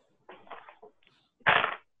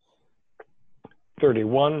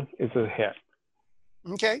 31 is a hit.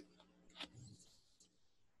 Okay.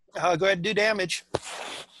 Go ahead and do damage.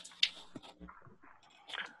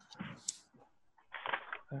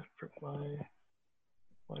 For my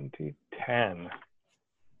 1d10.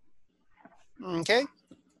 Okay.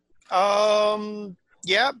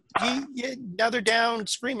 Yeah. Now they're down,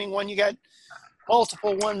 screaming. One, you got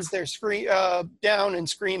multiple ones. They're down and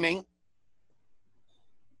screaming.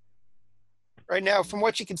 Right now, from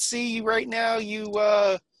what you can see, right now you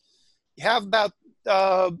have about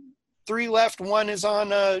 3 left. One is on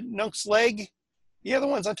Nunk's leg. The other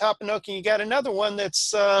one's on top of Nunk, and you got another one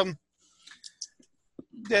that's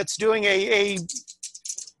doing a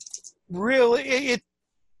really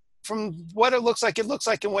from what it looks like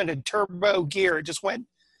it went in turbo gear. It just went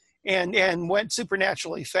and went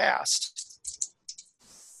supernaturally fast.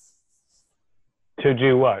 To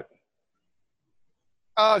do what?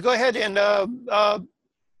 Go ahead and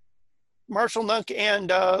Marshall, Nunk, and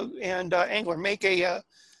Angler, make a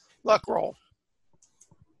luck roll.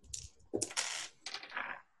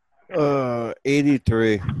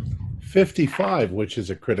 83. 55, which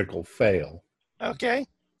is a critical fail. Okay.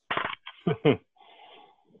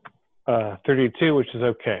 32, which is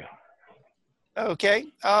okay. Okay.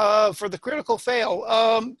 For the critical fail,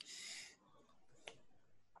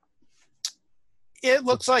 it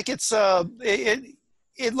looks like it's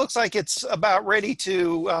it looks like it's about ready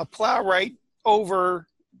to plow right over.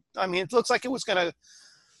 I mean, it looks like it was going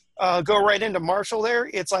to go right into Marshall there.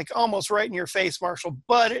 It's like almost right in your face, Marshall,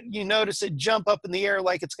 but you notice it jump up in the air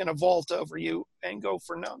like it's going to vault over you and go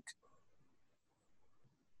for Nunk.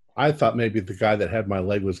 I thought maybe the guy that had my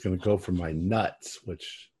leg was going to go for my nuts,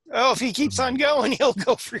 which... Oh, if he keeps on going, he'll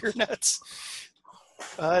go for your nuts.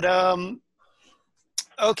 But,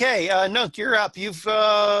 okay, Nunk, you're up. You've,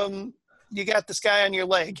 you got this guy on your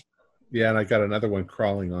leg. Yeah, and I got another one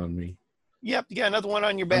crawling on me. Yep, you got another one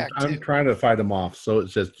on your back, I'm trying to fight him off, so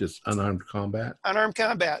it's just unarmed combat. Unarmed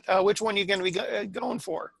combat. Which one are you going to be going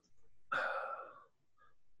for?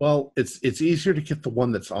 Well, it's easier to get the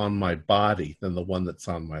one that's on my body than the one that's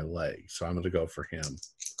on my leg, so I'm going to go for him.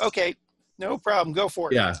 Okay, no problem. Go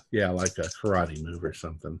for it. Yeah, like a karate move or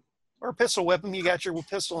something. Or a pistol whip him. You got your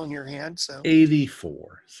pistol in your hand, so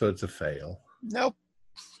 84, so it's a fail. Nope.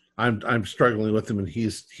 I'm struggling with him, and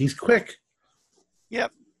he's quick.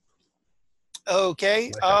 Yep.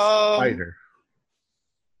 Okay. Like a spider.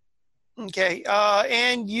 Okay,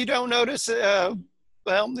 and you don't notice.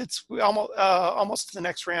 Well, it's almost to the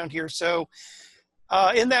next round here. So,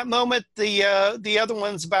 in that moment, the other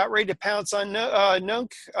one's about ready to pounce on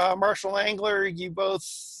Nunk. Marshall Angler, you both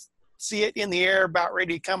see it in the air, about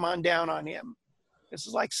ready to come on down on him. This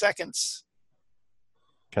is like seconds.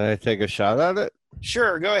 Can I take a shot at it?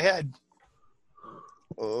 Sure, go ahead.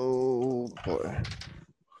 Oh boy.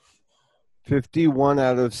 51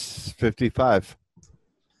 out of 55.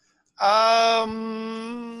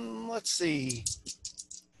 Let's see.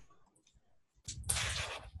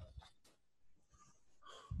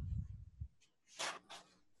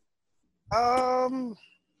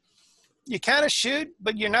 You kind of shoot,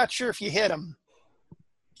 but you're not sure if you hit him.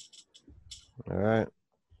 All right.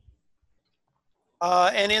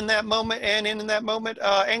 And in that moment,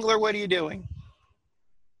 Angler, what are you doing?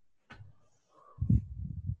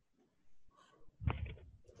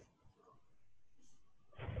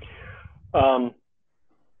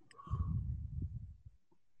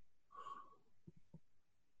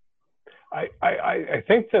 I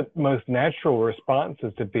think the most natural response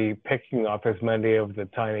is to be picking off as many of the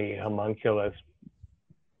tiny homunculus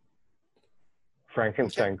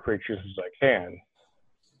Frankenstein creatures as I can.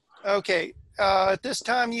 Okay. At this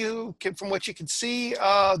time, from what you can see,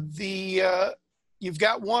 you've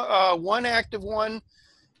got one active one,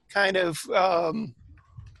 kind of.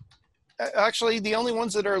 Actually, the only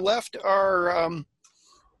ones that are left are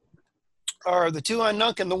the two on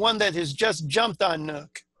Nook and the one that has just jumped on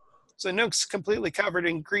Nook. So Nook's completely covered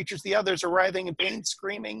in creatures. The others are writhing in pain,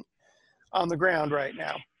 screaming on the ground right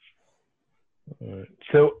now.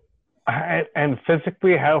 So, and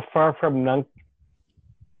physically, how far from Nook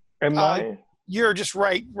am I? You're just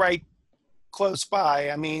right close by.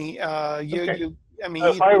 I mean, Okay.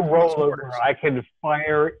 If I roll over, I can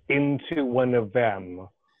fire into one of them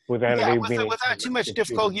without too much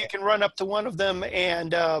difficulty. You can run up to one of them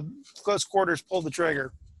and close quarters pull the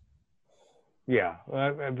trigger. Yeah,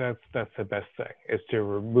 that's the best thing, is to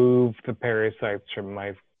remove the parasites from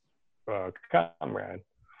my comrade.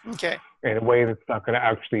 Okay. In a way that's not going to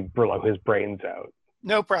actually blow his brains out.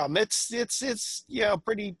 No problem. It's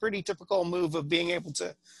pretty typical move of being able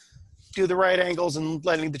to do the right angles and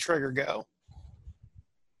letting the trigger go.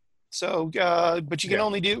 So, but you can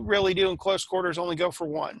only do in close quarters. Only go for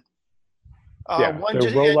one.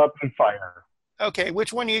 Roll up and fire. Okay,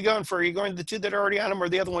 which one are you going for? Are you going to the two that are already on him, or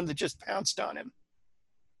the other one that just pounced on him?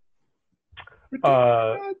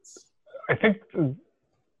 I think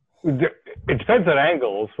it depends on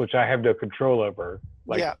angles, which I have no control over.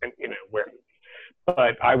 Where.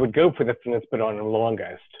 But I would go for the thing that's been on him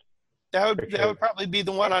longest. That would probably be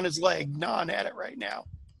the one on his leg, gnawing at it right now.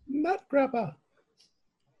 Nut grabber.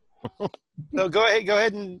 So go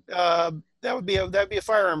ahead and that would be a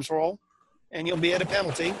firearms roll, and you'll be at a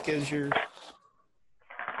penalty because you're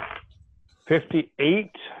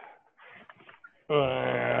 58.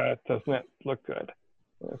 Doesn't look good.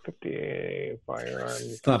 58 firearms.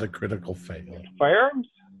 It's not a critical fail. Firearms?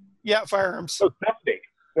 Yeah, firearms. Oh, 70.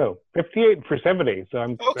 No, 58 for 70. So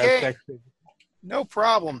I'm okay. That's actually... No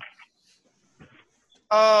problem.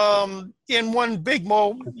 In one big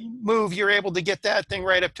move, you're able to get that thing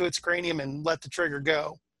right up to its cranium and let the trigger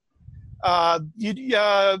go. Nook,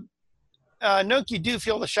 you do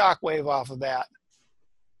feel the shock wave off of that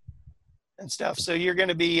and stuff. So you're going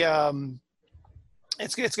to be,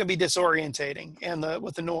 it's going to be disorientating and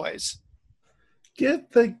with the noise.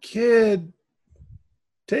 Get the kid.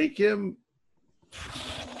 Take him.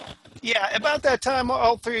 Yeah, about that time,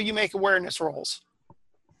 all three of you make awareness rolls.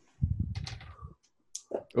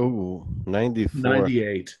 Oh, 94.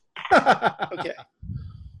 98. Okay.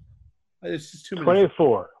 It's just too many.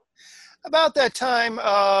 24. About that time,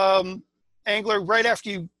 Angler, right after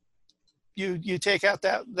you take out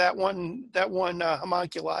that one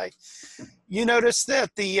homunculi, you notice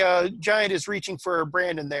that the giant is reaching for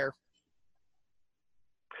Brandon there.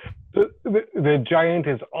 The giant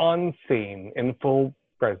is on scene in full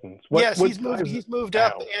presence. He's moved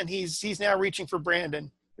up and he's now reaching for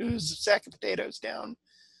Brandon, who's a sack of potatoes down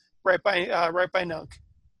right by Nunk.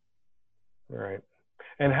 All right.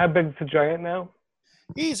 And how big is the giant now?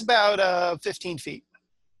 He's about 15 feet.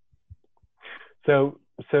 So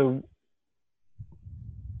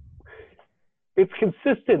it's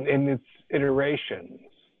consistent in its iterations.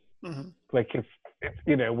 Mm-hmm. Like it's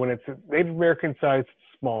when it's Native American size, it's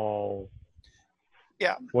small.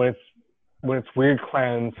 Yeah. When it's weird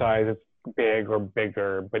clown size, it's big or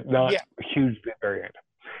bigger, but not hugely variant.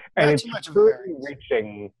 And not it's too much of a really variance.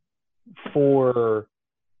 reaching for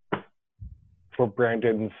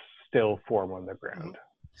Brandon's still form on the ground.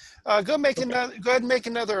 Go ahead and make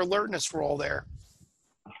another alertness roll there.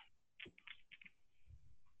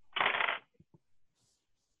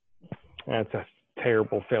 That's a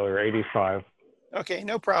terrible failure, 85. Okay,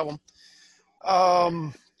 no problem.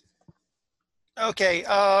 Okay,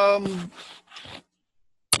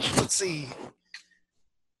 let's see.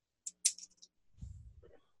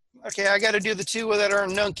 Okay, I got to do the two that are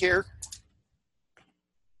nunk here.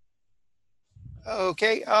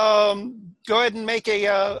 Okay, go ahead and make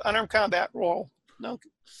a unarmed combat roll. Nunk.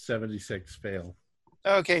 76 fail.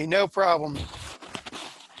 Okay, no problem.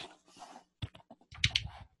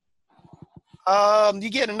 You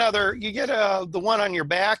get the one on your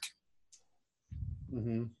back.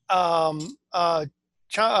 Mm-hmm.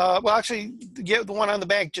 Well, actually, get the one on the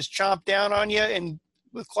back just chomp down on you and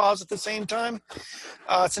with claws at the same time.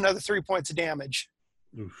 It's another 3 points of damage.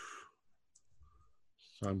 Oof.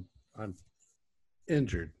 So I'm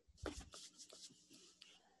injured.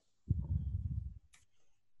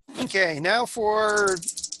 Okay, now for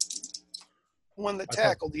one that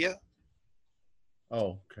tackled you.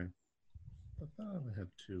 Oh, okay. I thought I only had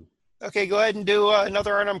 2. Okay, go ahead and do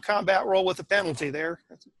another unarmed combat roll with a penalty there.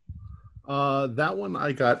 That one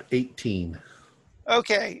I got 18.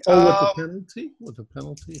 Okay. Oh, with the penalty? With the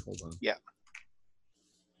penalty? Hold on. Yeah.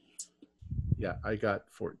 Yeah, I got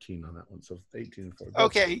 14 on that one, so 18 and 4.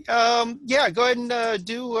 Okay. Yeah, go ahead and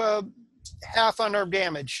do half unarmed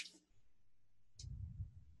damage.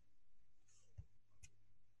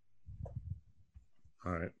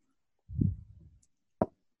 All right.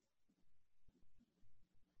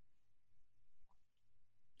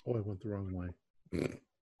 Oh, I went the wrong way.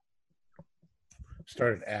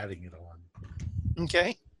 Started adding it on.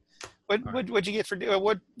 Okay. What'd you get for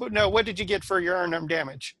what did you get for your unarmed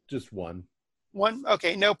damage? Just 1. 1.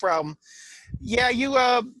 Okay, no problem. Yeah, you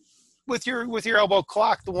with your elbow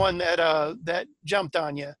clocked the one that jumped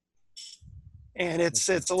on you, and it's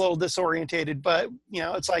a little disorientated, but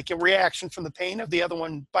it's like a reaction from the pain of the other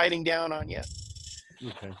one biting down on you.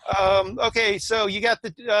 Okay. Okay, so you got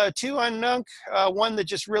the 2 on Nunk, one that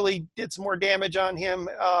just really did some more damage on him.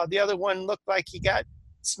 The other one looked like he got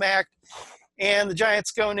smacked, and the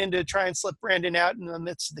giant's going in to try and slip Brandon out in the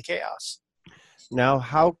midst of the chaos. Now,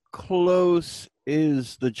 how close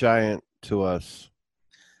is the giant to us?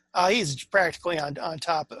 He's practically on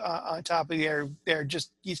top of the air.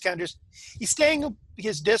 He's staying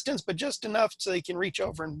his distance, but just enough so he can reach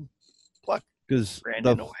over and pluck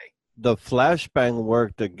Brandon away. The flashbang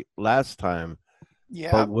worked last time.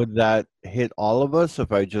 Yeah. But would that hit all of us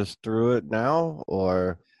if I just threw it now,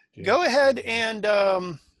 or? Go ahead and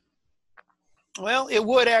well, it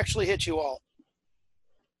would actually hit you all.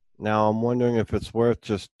 Now I'm wondering if it's worth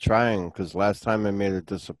just trying, because last time I made it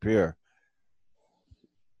disappear.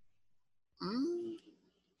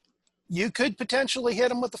 You could potentially hit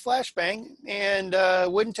him with the flashbang, and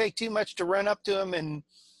it wouldn't take too much to run up to him and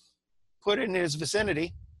put it in his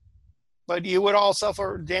vicinity. But you would all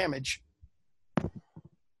suffer damage.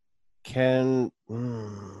 All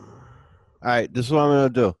right, this is what I'm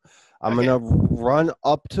going to do. I'm going to run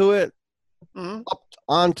up to it, up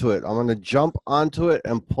onto it. I'm going to jump onto it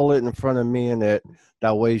and pull it in front of me and it.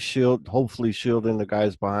 That way, hopefully shielding the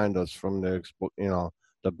guys behind us from the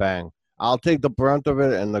bang. I'll take the brunt of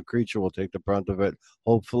it, and the creature will take the brunt of it.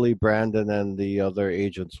 Hopefully, Brandon and the other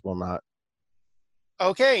agents will not.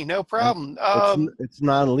 Okay, no problem. It's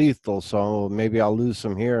non-lethal, so maybe I'll lose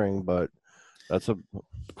some hearing, but that's a...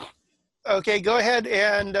 Okay, go ahead.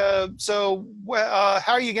 And so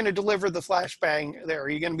how are you going to deliver the flashbang there? Are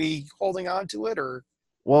you going to be holding on to it, or?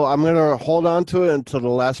 Well, I'm going to hold on to it until the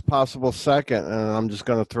last possible second, and I'm just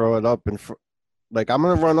going to throw it up. I'm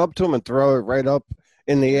going to run up to him and throw it right up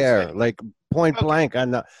in the air, like point blank,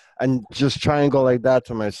 and just try and go like that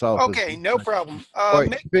to myself. Okay, no problem.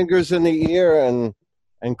 Fingers in the ear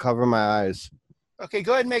and cover my eyes. Okay,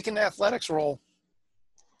 go ahead and make an athletics roll.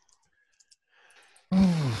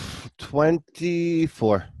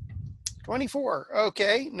 24. 24.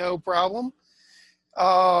 Okay, no problem.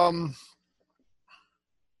 And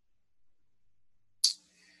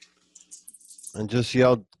just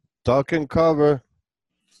yell, duck and cover.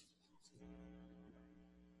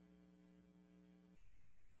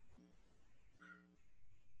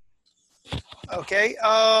 Okay.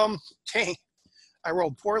 Dang, I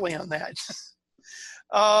rolled poorly on that.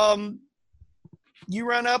 You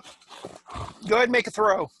run up. Go ahead and make a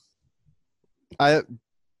throw. I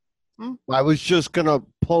was just going to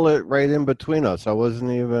pull it right in between us. I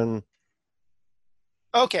wasn't even...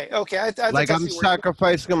 Okay. I'm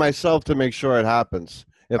sacrificing myself to make sure it happens.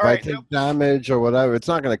 If I take damage or whatever, it's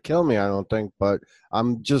not going to kill me, I don't think, but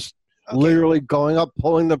I'm just literally going up,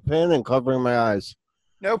 pulling the pin, and covering my eyes.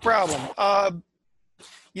 No problem.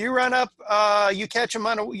 You run up. You catch him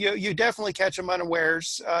you definitely catch him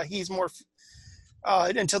unawares. He's more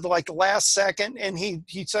until the last second, and he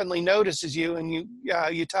suddenly notices you, and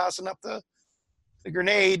you tossing up the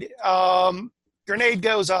grenade. Grenade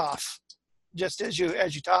goes off just as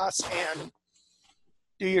you toss, and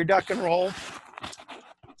do your duck and roll.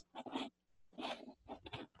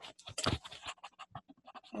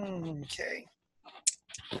 Okay.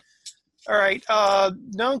 All right.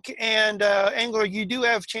 Nunk and Angler, you do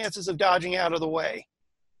have chances of dodging out of the way.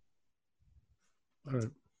 All right.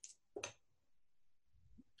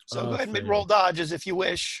 So go ahead and Fail. roll dodges if you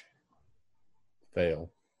wish.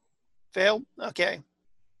 Fail. Fail? Okay.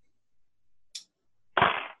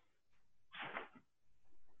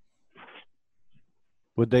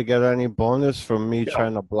 Would they get any bonus from me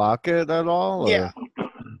trying to block it at all? Yeah.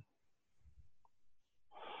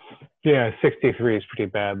 Yeah, 63 is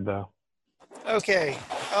pretty bad, though. Okay.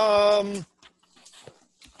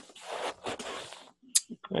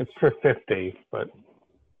 It's for 50, but...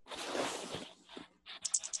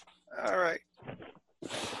 All right.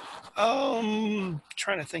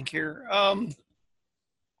 Trying to think here. All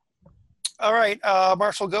right,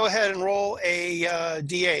 Marshall, go ahead and roll a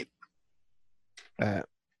D8.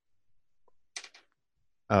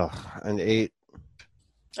 An 8.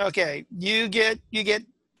 Okay, you get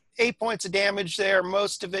 8 points of damage there,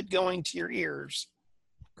 most of it going to your ears.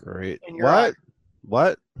 Great. And your eye.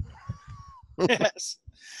 What? Yes.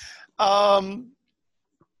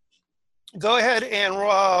 Go ahead and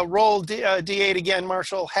roll D8 again,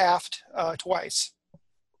 Marshall, halved twice.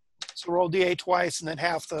 So roll D8 twice and then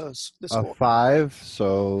half the score. 5,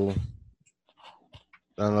 so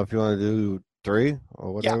I don't know if you want to do 3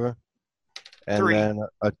 or whatever. Yeah. And 3. then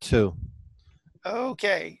a 2.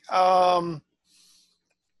 Okay.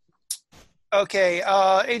 Okay.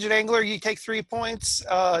 Agent Angler, you take 3 points.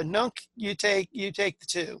 Nunk, you take the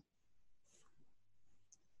 2.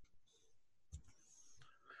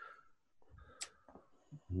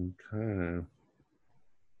 Okay.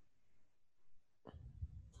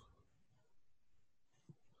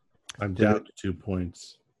 I'm down to 2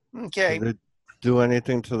 points. Okay. Did it do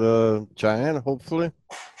anything to the giant, hopefully?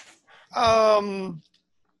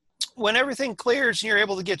 When everything clears and you're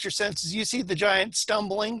able to get your senses, you see the giant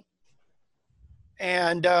stumbling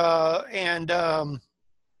and kind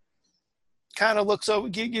of looks over.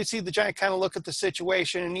 You see the giant kind of look at the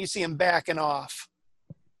situation, and you see him backing off.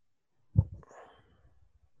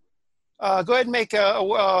 Go ahead and make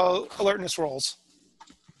alertness rolls.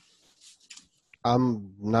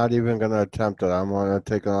 I'm not even going to attempt it. I'm going to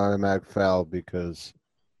take an automatic fail because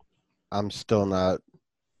I'm still not.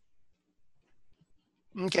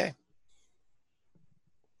 Okay.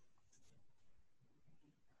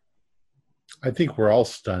 I think we're all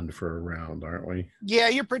stunned for a round, aren't we? Yeah,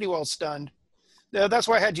 you're pretty well stunned. That's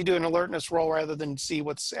why I had you do an alertness roll rather than see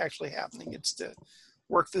what's actually happening. It's to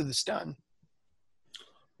work through the stun.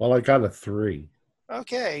 Well, I got a 3.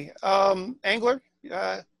 Okay. Angler?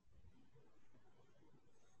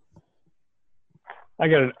 I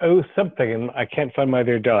got an O something, and I can't find my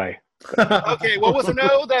other die. Okay, well, with an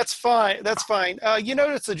O, that's fine. That's fine. You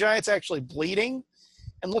notice the giant's actually bleeding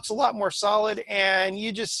and looks a lot more solid, and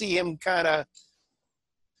you just see him kind of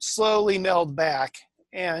slowly meld back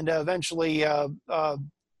and eventually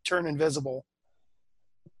turn invisible.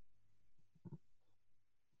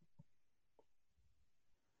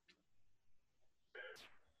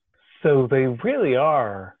 So they really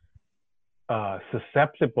are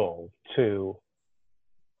susceptible to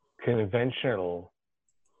conventional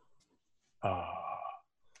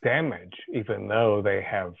damage, even though they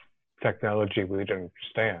have technology we don't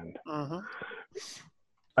understand. Mm-hmm.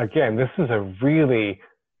 Again, this is a really,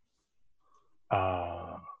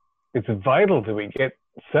 it's vital that we get,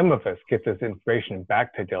 some of us get this information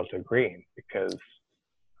back to Delta Green, because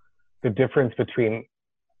the difference between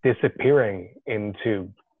disappearing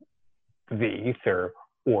into the ether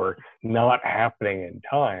or not happening in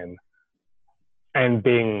time and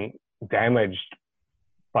being damaged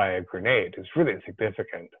by a grenade is really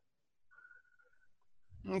significant.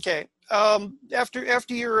 Okay. After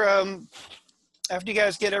you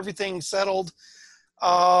guys get everything settled,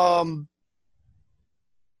 yeah,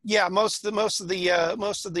 most of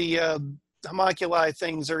the homunculi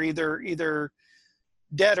things are either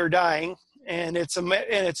dead or dying, and it's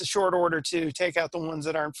a short order to take out the ones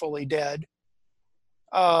that aren't fully dead.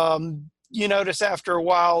 You notice after a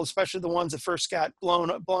while, especially the ones that first got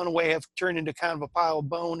blown away, have turned into kind of a pile of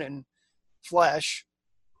bone and flesh,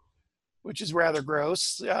 which is rather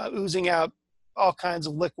gross, oozing out all kinds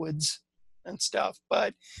of liquids and stuff.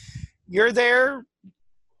 But you're there.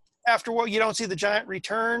 After what, you don't see the giant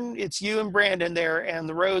return. It's you and Brandon there, and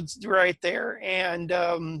the road's right there. And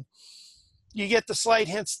you get the slight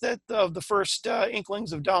hints that of the first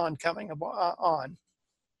inklings of dawn coming on.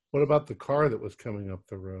 What about the car that was coming up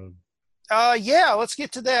the road? Yeah, let's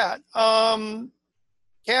get to that.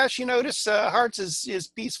 Cash, you notice Hearts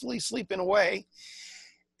is peacefully sleeping away.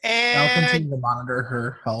 I'll continue And to monitor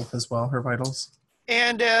her health as well, her vitals.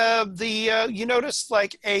 and you notice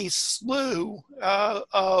like a slew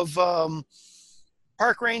of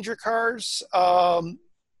park ranger cars,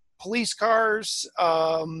 police cars,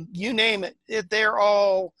 you name it, they're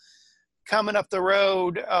all coming up the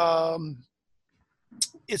road.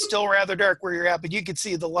 It's still rather dark where you're at, but you can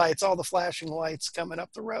see the lights, all the flashing lights coming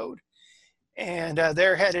up the road, and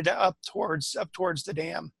they're headed up towards the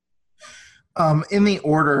dam. In the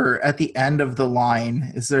order at the end of the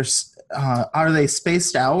line, is there? Are they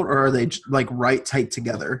spaced out, or are they like right tight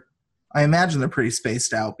together? I imagine they're pretty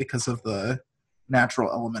spaced out because of the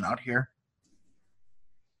natural element out here.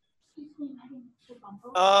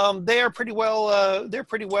 They are pretty well. They're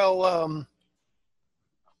pretty well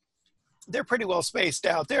spaced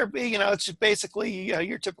out. It's just basically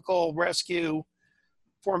your typical rescue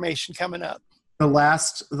formation coming up. The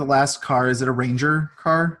last car, is it a Ranger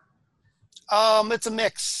car? It's a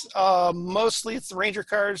mix. Mostly it's the Ranger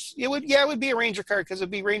cars. It would be a Ranger car because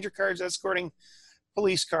it'd be Ranger cars escorting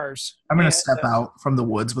police cars. I'm going to step out from the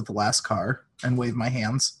woods with the last car and wave my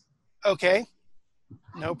hands. Okay.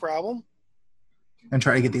 No problem. And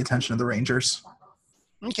try to get the attention of the Rangers.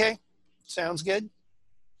 Okay. Sounds good.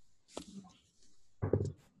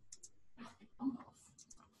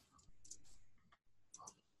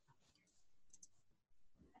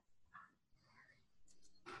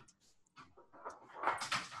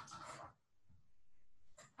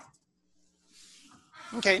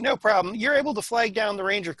 Okay, no problem. You're able to flag down the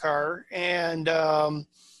Ranger car, and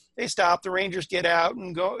they stop. The Rangers get out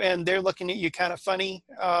and go, and they're looking at you kind of funny,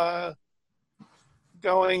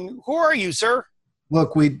 going, "Who are you, sir?"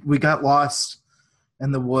 Look, we got lost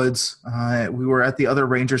in the woods. We were at the other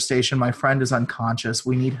Ranger station. My friend is unconscious.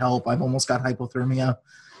 We need help. I've almost got hypothermia.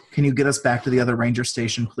 Can you get us back to the other Ranger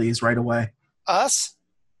station, please, right away? Us?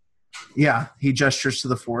 Yeah, he gestures to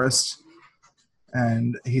the forest,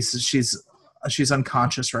 and he says she's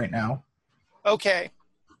unconscious right now. Okay.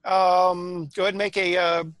 Go ahead and make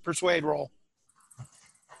a persuade roll.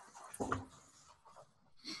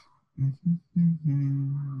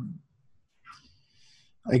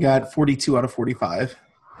 I got 42 out of 45.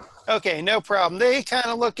 Okay, no problem. They kind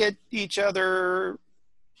of look at each other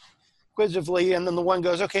inquisitively, and then the one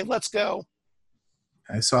goes, "Okay, let's go."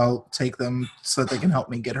 Okay, so I'll take them so that they can help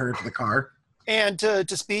me get her to the car. And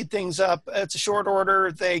to speed things up, it's a short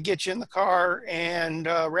order. They get you in the car and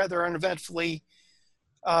rather uneventfully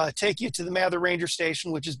take you to the Mather Ranger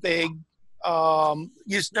Station, which is big. You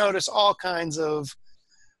just notice all kinds of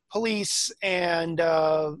police and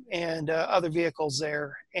other vehicles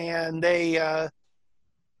there, and they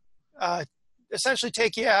essentially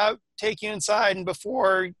take you out, take you inside, and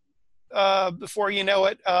before you know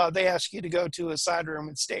it, they ask you to go to a side room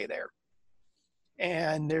and stay there.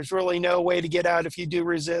 And there's really no way to get out. If you do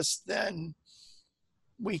resist, then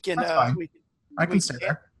we can. I can stay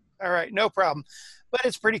there. All right, no problem. But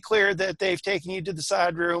it's pretty clear that they've taken you to the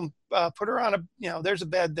side room, put her on there's a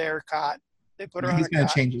bed there, cot. They put her on. He's going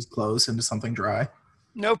to change his clothes into something dry.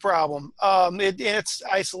 No problem. It's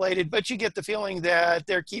isolated, but you get the feeling that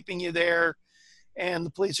they're keeping you there, and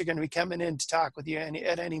the police are going to be coming in to talk with you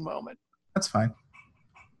at any moment. That's fine.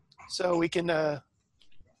 So we can.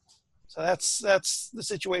 So that's the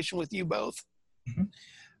situation with you both. Mm-hmm.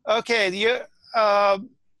 Okay,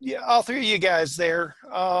 all three of you guys there.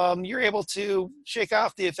 You're able to shake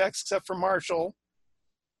off the effects, except for Marshall.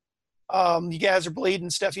 You guys are bleeding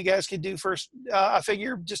stuff. You guys could do first. I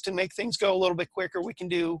figure just to make things go a little bit quicker, we can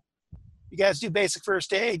do. You guys do basic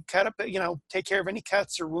first aid, cut up, take care of any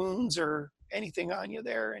cuts or wounds or anything on you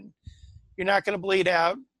there, and you're not going to bleed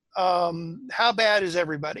out. How bad is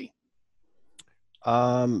everybody?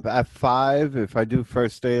 At 5, if I do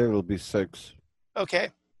first aid, it'll be 6.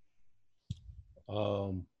 Okay.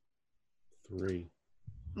 3.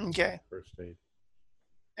 Okay. First aid.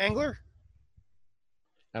 Angler?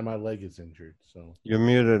 And my leg is injured, so. You're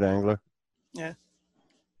muted, Angler. Yeah.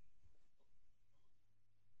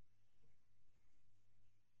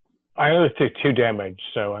 I only took 2 damage,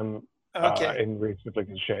 so I'm Okay. in reasonably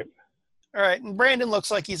good shape. All right. And Brandon looks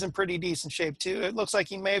like he's in pretty decent shape, too. It looks like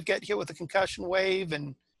he may have got hit with a concussion wave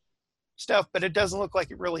and stuff, but it doesn't look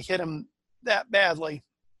like it really hit him that badly.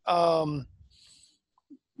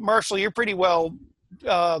 Marshall, you're pretty well.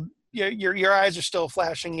 Your eyes are still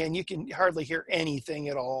flashing in. You can hardly hear anything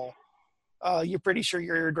at all. You're pretty sure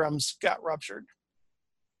your eardrums got ruptured,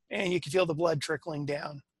 and you can feel the blood trickling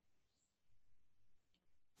down.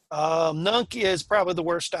 Nunk is probably the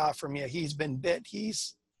worst off from you. He's been bit.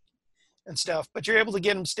 And stuff, but you're able to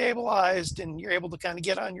get him stabilized and you're able to kind of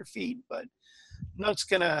get on your feet. But Nunk's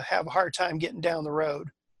going to have a hard time getting down the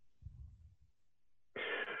road.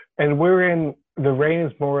 And the rain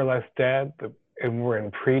is more or less dead, and we're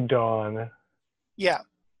in pre-dawn. Yeah. Is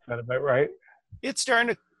that about right? It's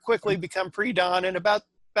starting to quickly become pre-dawn, and about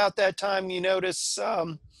that time you notice,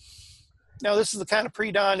 now this is the kind of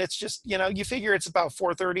pre-dawn, it's just, you figure it's about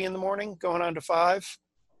 4:30 in the morning, going on to 5.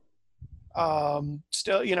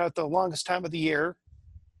 Still, at the longest time of the year.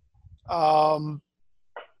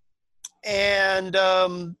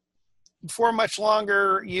 Before much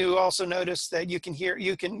longer, you also notice that you can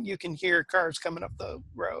hear cars coming up the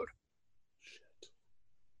road. Shit.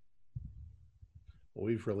 Well,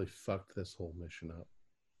 we've really fucked this whole mission up.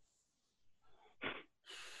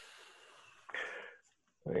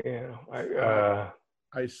 Yeah,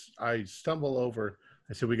 I stumble over.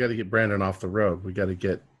 I said, we got to get Brandon off the road. We got to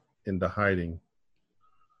get into hiding.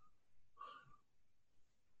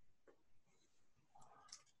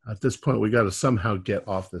 At this point, we got to somehow get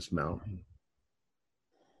off this mountain.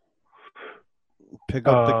 Pick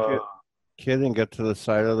up the kid and get to the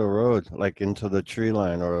side of the road, like into the tree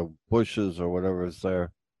line or bushes or whatever is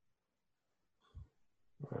there.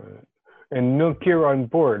 And Nook, you're on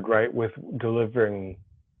board, right, with delivering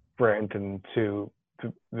Brandon to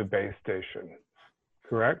the base station,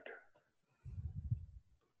 correct?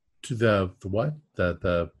 To the what?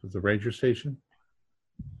 The ranger station?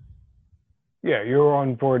 Yeah, you're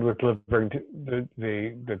on board with delivering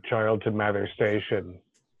the child to Mather Station.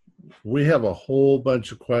 We have a whole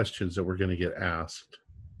bunch of questions that we're going to get asked.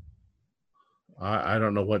 I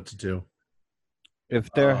don't know what to do.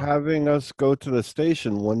 If they're having us go to the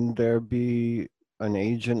station, wouldn't there be an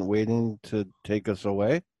agent waiting to take us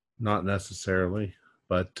away? Not necessarily,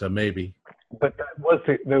 but maybe. But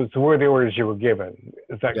those were the orders you were given.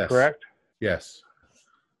 Is that correct? Yes.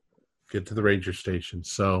 Get to the ranger station.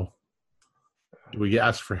 So, do we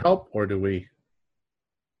ask for help or do we?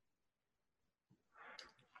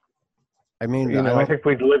 I mean, I think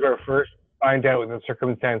we deliver first, find out the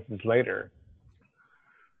circumstances later.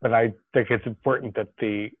 But I think it's important that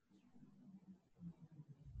the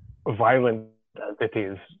violent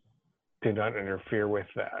entities do not interfere with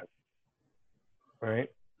that. Right?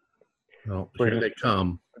 Well, here they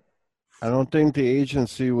come. I don't think the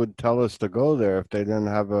agency would tell us to go there if they didn't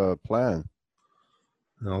have a plan.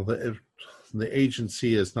 No, the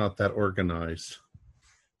agency is not that organized.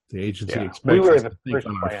 The agency expects us to think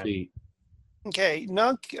on our feet. Okay,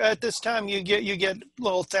 Nunk, at this time you get a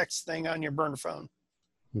little text thing on your burner phone.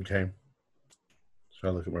 Okay. So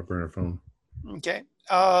I look at my burner phone. Okay.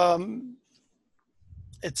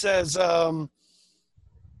 It says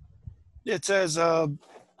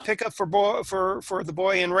pick up for the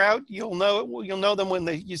boy en route. You'll know them when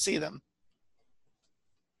you see them.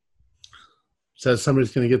 It says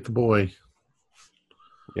somebody's going to get the boy.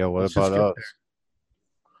 Yeah, what about us? There.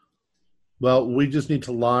 Well, we just need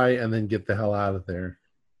to lie and then get the hell out of there,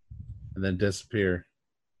 and then disappear.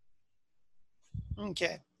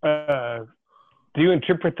 Okay. Do you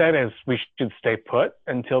interpret that as we should stay put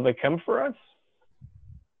until they come for us?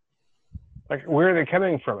 Like, where are they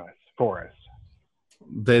coming for us?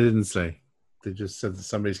 They didn't say. They just said that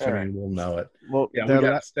somebody's coming and we'll know it. Well, yeah, we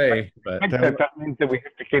got to stay. But that means that we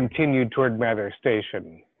have to continue toward Mather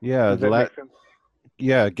Station. Yeah,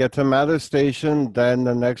 get to Mather Station. Then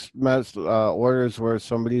the next orders where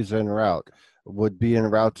somebody's en route would be en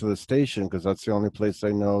route to the station because that's the only place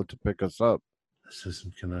they know to pick us up. This is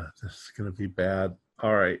gonna be bad.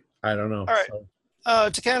 All right, I don't know. All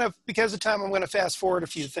right, to kind of because of time, I'm going to fast forward a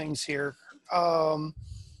few things here,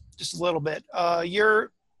 just a little bit.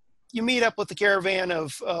 You meet up with the caravan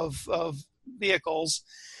of vehicles.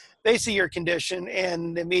 They see your condition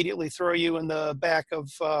and immediately throw you in the back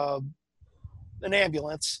of an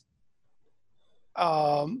ambulance.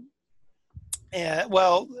 And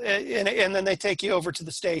then they take you over to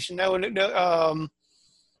the station. Now,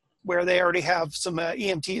 where they already have some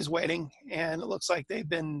EMTs waiting, and it looks like they've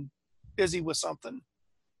been busy with something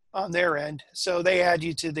on their end. So they add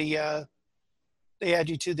you to the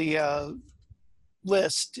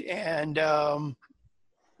list, and from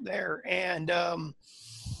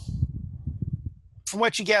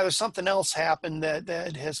what you gather, something else happened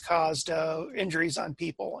that has caused injuries on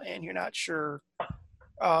people, and you're not sure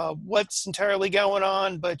what's entirely going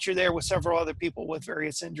on, but you're there with several other people with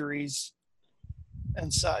various injuries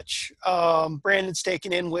and such. Brandon's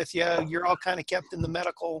taken in with you. You're all kind of kept in the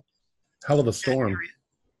medical. Hell of a storm. Area.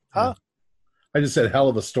 Huh? I just said hell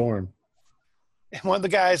of a storm. And one of the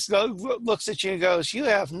guys looks at you and goes, "You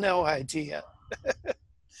have no idea."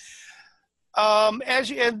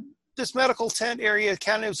 And this medical tent area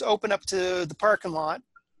kind of is open up to the parking lot.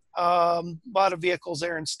 A lot of vehicles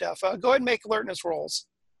there and stuff. Go ahead and make alertness rolls.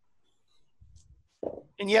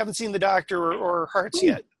 And you haven't seen the doctor or Hearts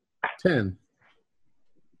yet. 10.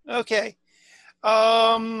 Okay.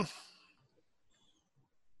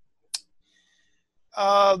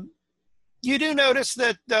 You do notice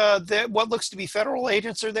that what looks to be federal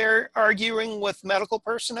agents are there arguing with medical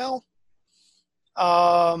personnel.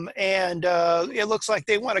 And it looks like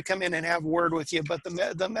they want to come in and have a word with you, but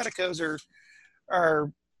the medicos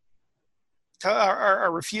are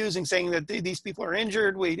refusing, saying that these people are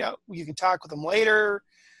injured. You can talk with them later.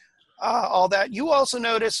 All that. You also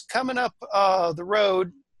notice coming up the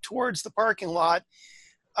road towards the parking lot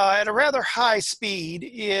at a rather high speed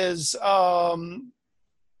is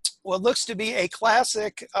what looks to be a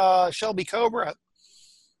classic Shelby Cobra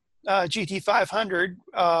GT 500,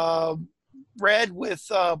 red with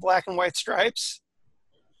black and white stripes,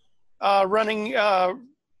 running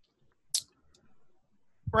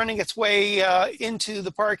its way into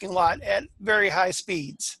the parking lot at very high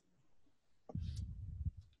speeds.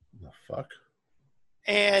 The fuck?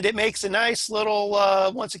 And it makes a nice little,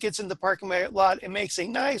 once it gets in the parking lot, it makes a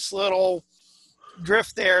nice little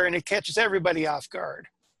drift there, and it catches everybody off guard.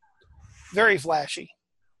 Very flashy.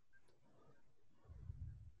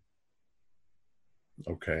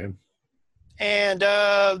 Okay. And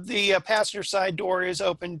the passenger side door is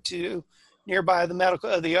open to nearby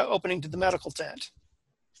the opening to the medical tent.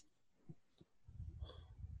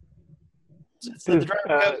 So the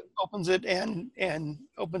driver opens it and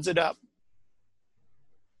opens it up.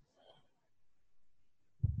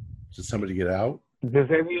 Did somebody get out? Does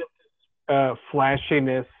any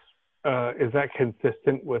flashiness, is that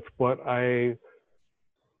consistent with what I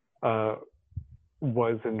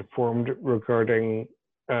was informed regarding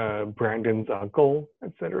Brandon's uncle,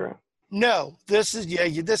 etc.? No, this is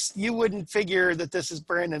you wouldn't figure that this is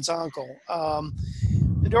Brandon's uncle.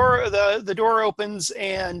 The door opens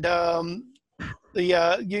and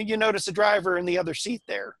you notice the driver in the other seat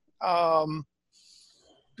there.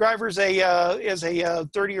 Driver's is a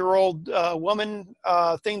 30-year-old woman.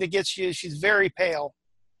 Thing that gets you, she's very pale.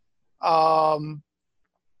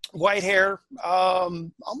 White hair,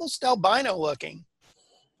 almost albino looking.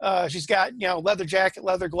 She's got leather jacket,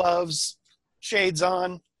 leather gloves, shades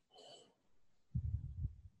on.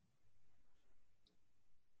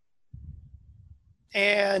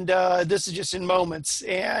 And this is just in moments,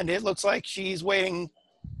 and it looks like she's waiting.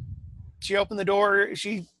 She opened the door.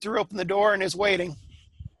 She threw open the door and is waiting.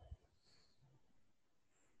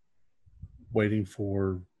 Waiting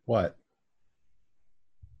for what?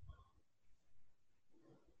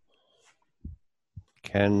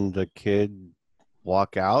 Can the kid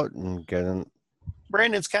walk out and get in?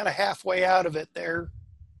 Brandon's kind of halfway out of it there.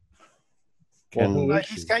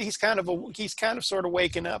 He's kind of sort of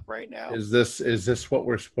waking up right now. Is this what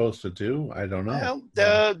we're supposed to do? I don't know.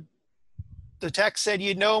 Well, the text said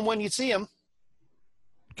you'd know him when you see him.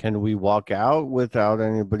 Can we walk out without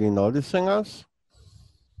anybody noticing us?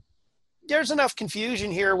 There's enough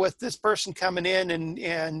confusion here with this person coming in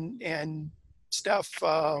and stuff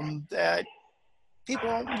that people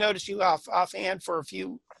won't notice you offhand for a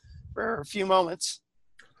few moments.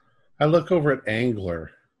 I look over at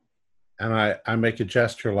Angler, and I make a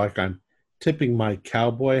gesture like I'm tipping my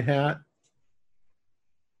cowboy hat.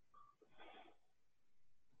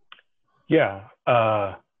 Yeah.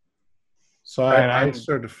 So I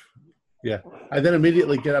sort of, yeah. I then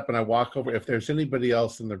immediately get up and I walk over if there's anybody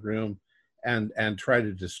else in the room and try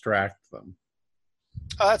to distract them.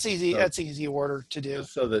 Oh, that's easy. That's easy order to do.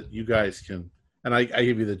 So that you guys can, and I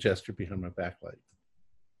give you the gesture behind my back light.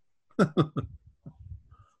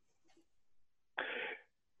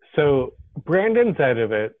 So Brandon's out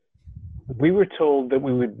of it. We were told that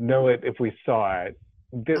we would know it if we saw it.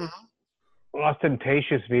 This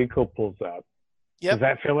ostentatious vehicle pulls up. Yep. Does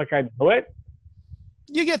that feel like I know it?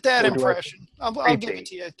 You get that impression. I'll give it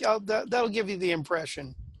to you. That'll give you the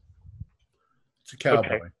impression. It's a cowboy.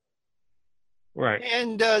 Okay. Right.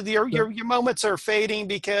 And your moments are fading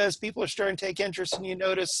because people are starting to take interest, and you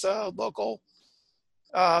notice the local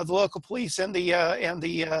police and the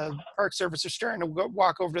park service are starting to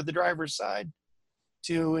walk over to the driver's side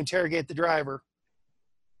to interrogate the driver.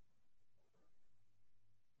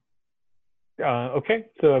 Okay,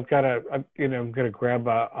 so I'm gonna grab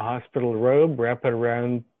a hospital robe, wrap it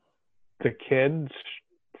around the kid's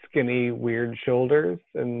skinny, weird shoulders,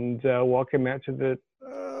 and walk him out to the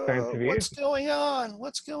fancy view. What's going on?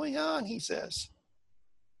 What's going on? He says.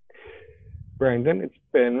 Brandon, it's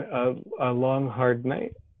been a long, hard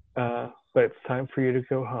night, but it's time for you to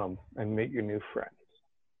go home and meet your new friends.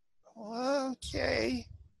 Okay.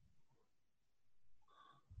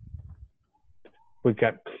 We've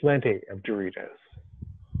got plenty of Doritos.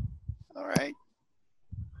 All right.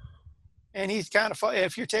 And he's kind of,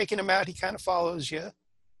 if you're taking him out, he kind of follows you.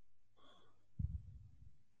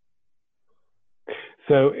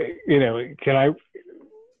 So,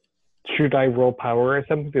 should I roll power or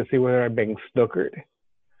something to see whether I'm being snookered?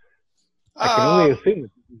 I can only assume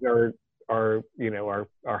that these are our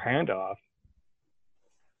handoff.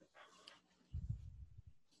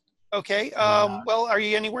 Okay. Well, are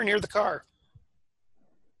you anywhere near the car?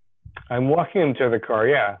 I'm walking him to the car,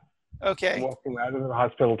 yeah. Okay. I'm walking out of the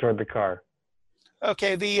hospital toward the car.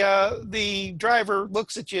 Okay. The driver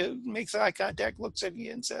looks at you, makes eye contact, looks at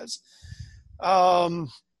you, and says, "Over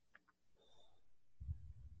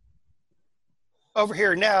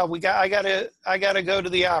here now. I gotta go to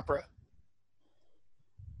the opera."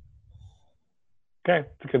 Okay,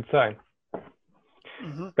 it's a good sign.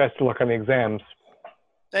 Mm-hmm. Best of luck on the exams.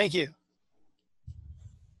 Thank you.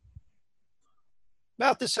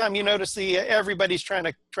 About this time, you notice everybody's trying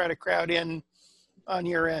to crowd in on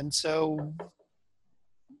your end. So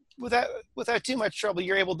without too much trouble,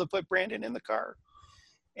 you're able to put Brandon in the car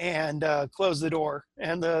and close the door.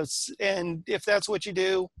 And if that's what you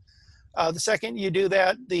do, the second you do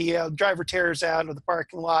that, the driver tears out of the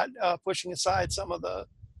parking lot, pushing aside some of the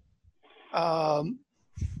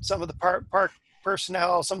park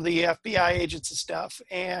personnel, some of the FBI agents and stuff,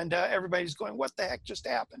 and everybody's going, "What the heck just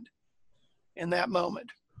happened?" In that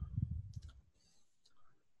moment.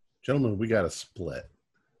 Gentlemen, we got a split.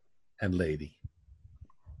 And lady.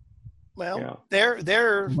 Well, yeah.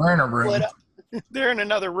 they're We're in a room. split up. They're in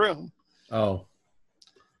another room. Oh.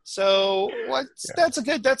 So that's a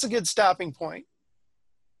good stopping point.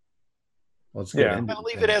 Well, it's Yeah. I'm gonna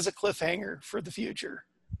leave it as a cliffhanger for the future.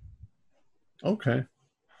 Okay.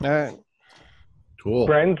 All right. Cool.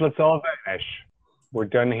 Friends, let's all vanish. We're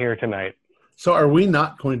done here tonight. So are we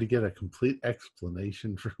not going to get a complete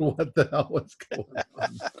explanation for what the hell was going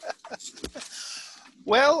on?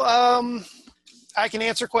 Well, I can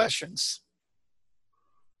answer questions.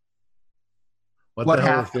 What What the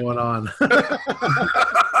hell is happened? going on?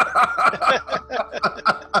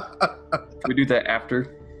 Can we do that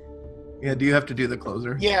after? Yeah, do you have to do the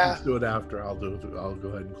closer? Yeah. Let's do it after. I'll go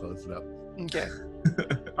ahead and close it up. Okay.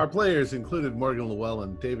 Our players included Morgan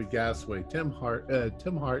Llewellyn, David Gasway, Tim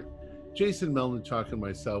Hart, Jason Melnichuk, and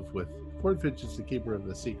myself, with Ford Fitch as the keeper of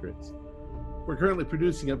the secrets. We're currently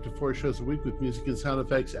producing up to 4 shows a week with music and sound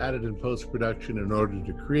effects added in post-production in order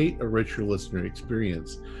to create a richer listener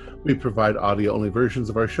experience. We provide audio-only versions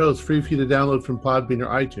of our shows free for you to download from Podbean or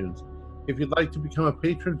iTunes. If you'd like to become a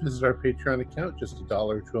patron, visit our Patreon account. Just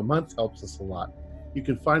 $1 a month helps us a lot. You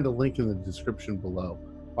can find a link in the description below.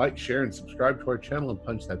 Like, share, and subscribe to our channel and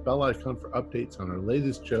punch that bell icon for updates on our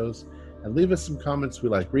latest shows. And leave us some comments. We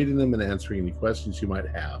like reading them and answering any questions you might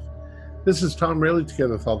have. This is Tom Rayleigh,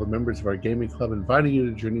 together with all the members of our gaming club, inviting you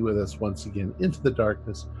to journey with us once again into the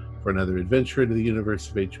darkness for another adventure into the universe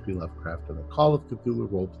of H.P. Lovecraft and the Call of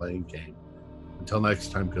Cthulhu role-playing game. Until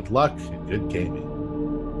next time, good luck and good gaming.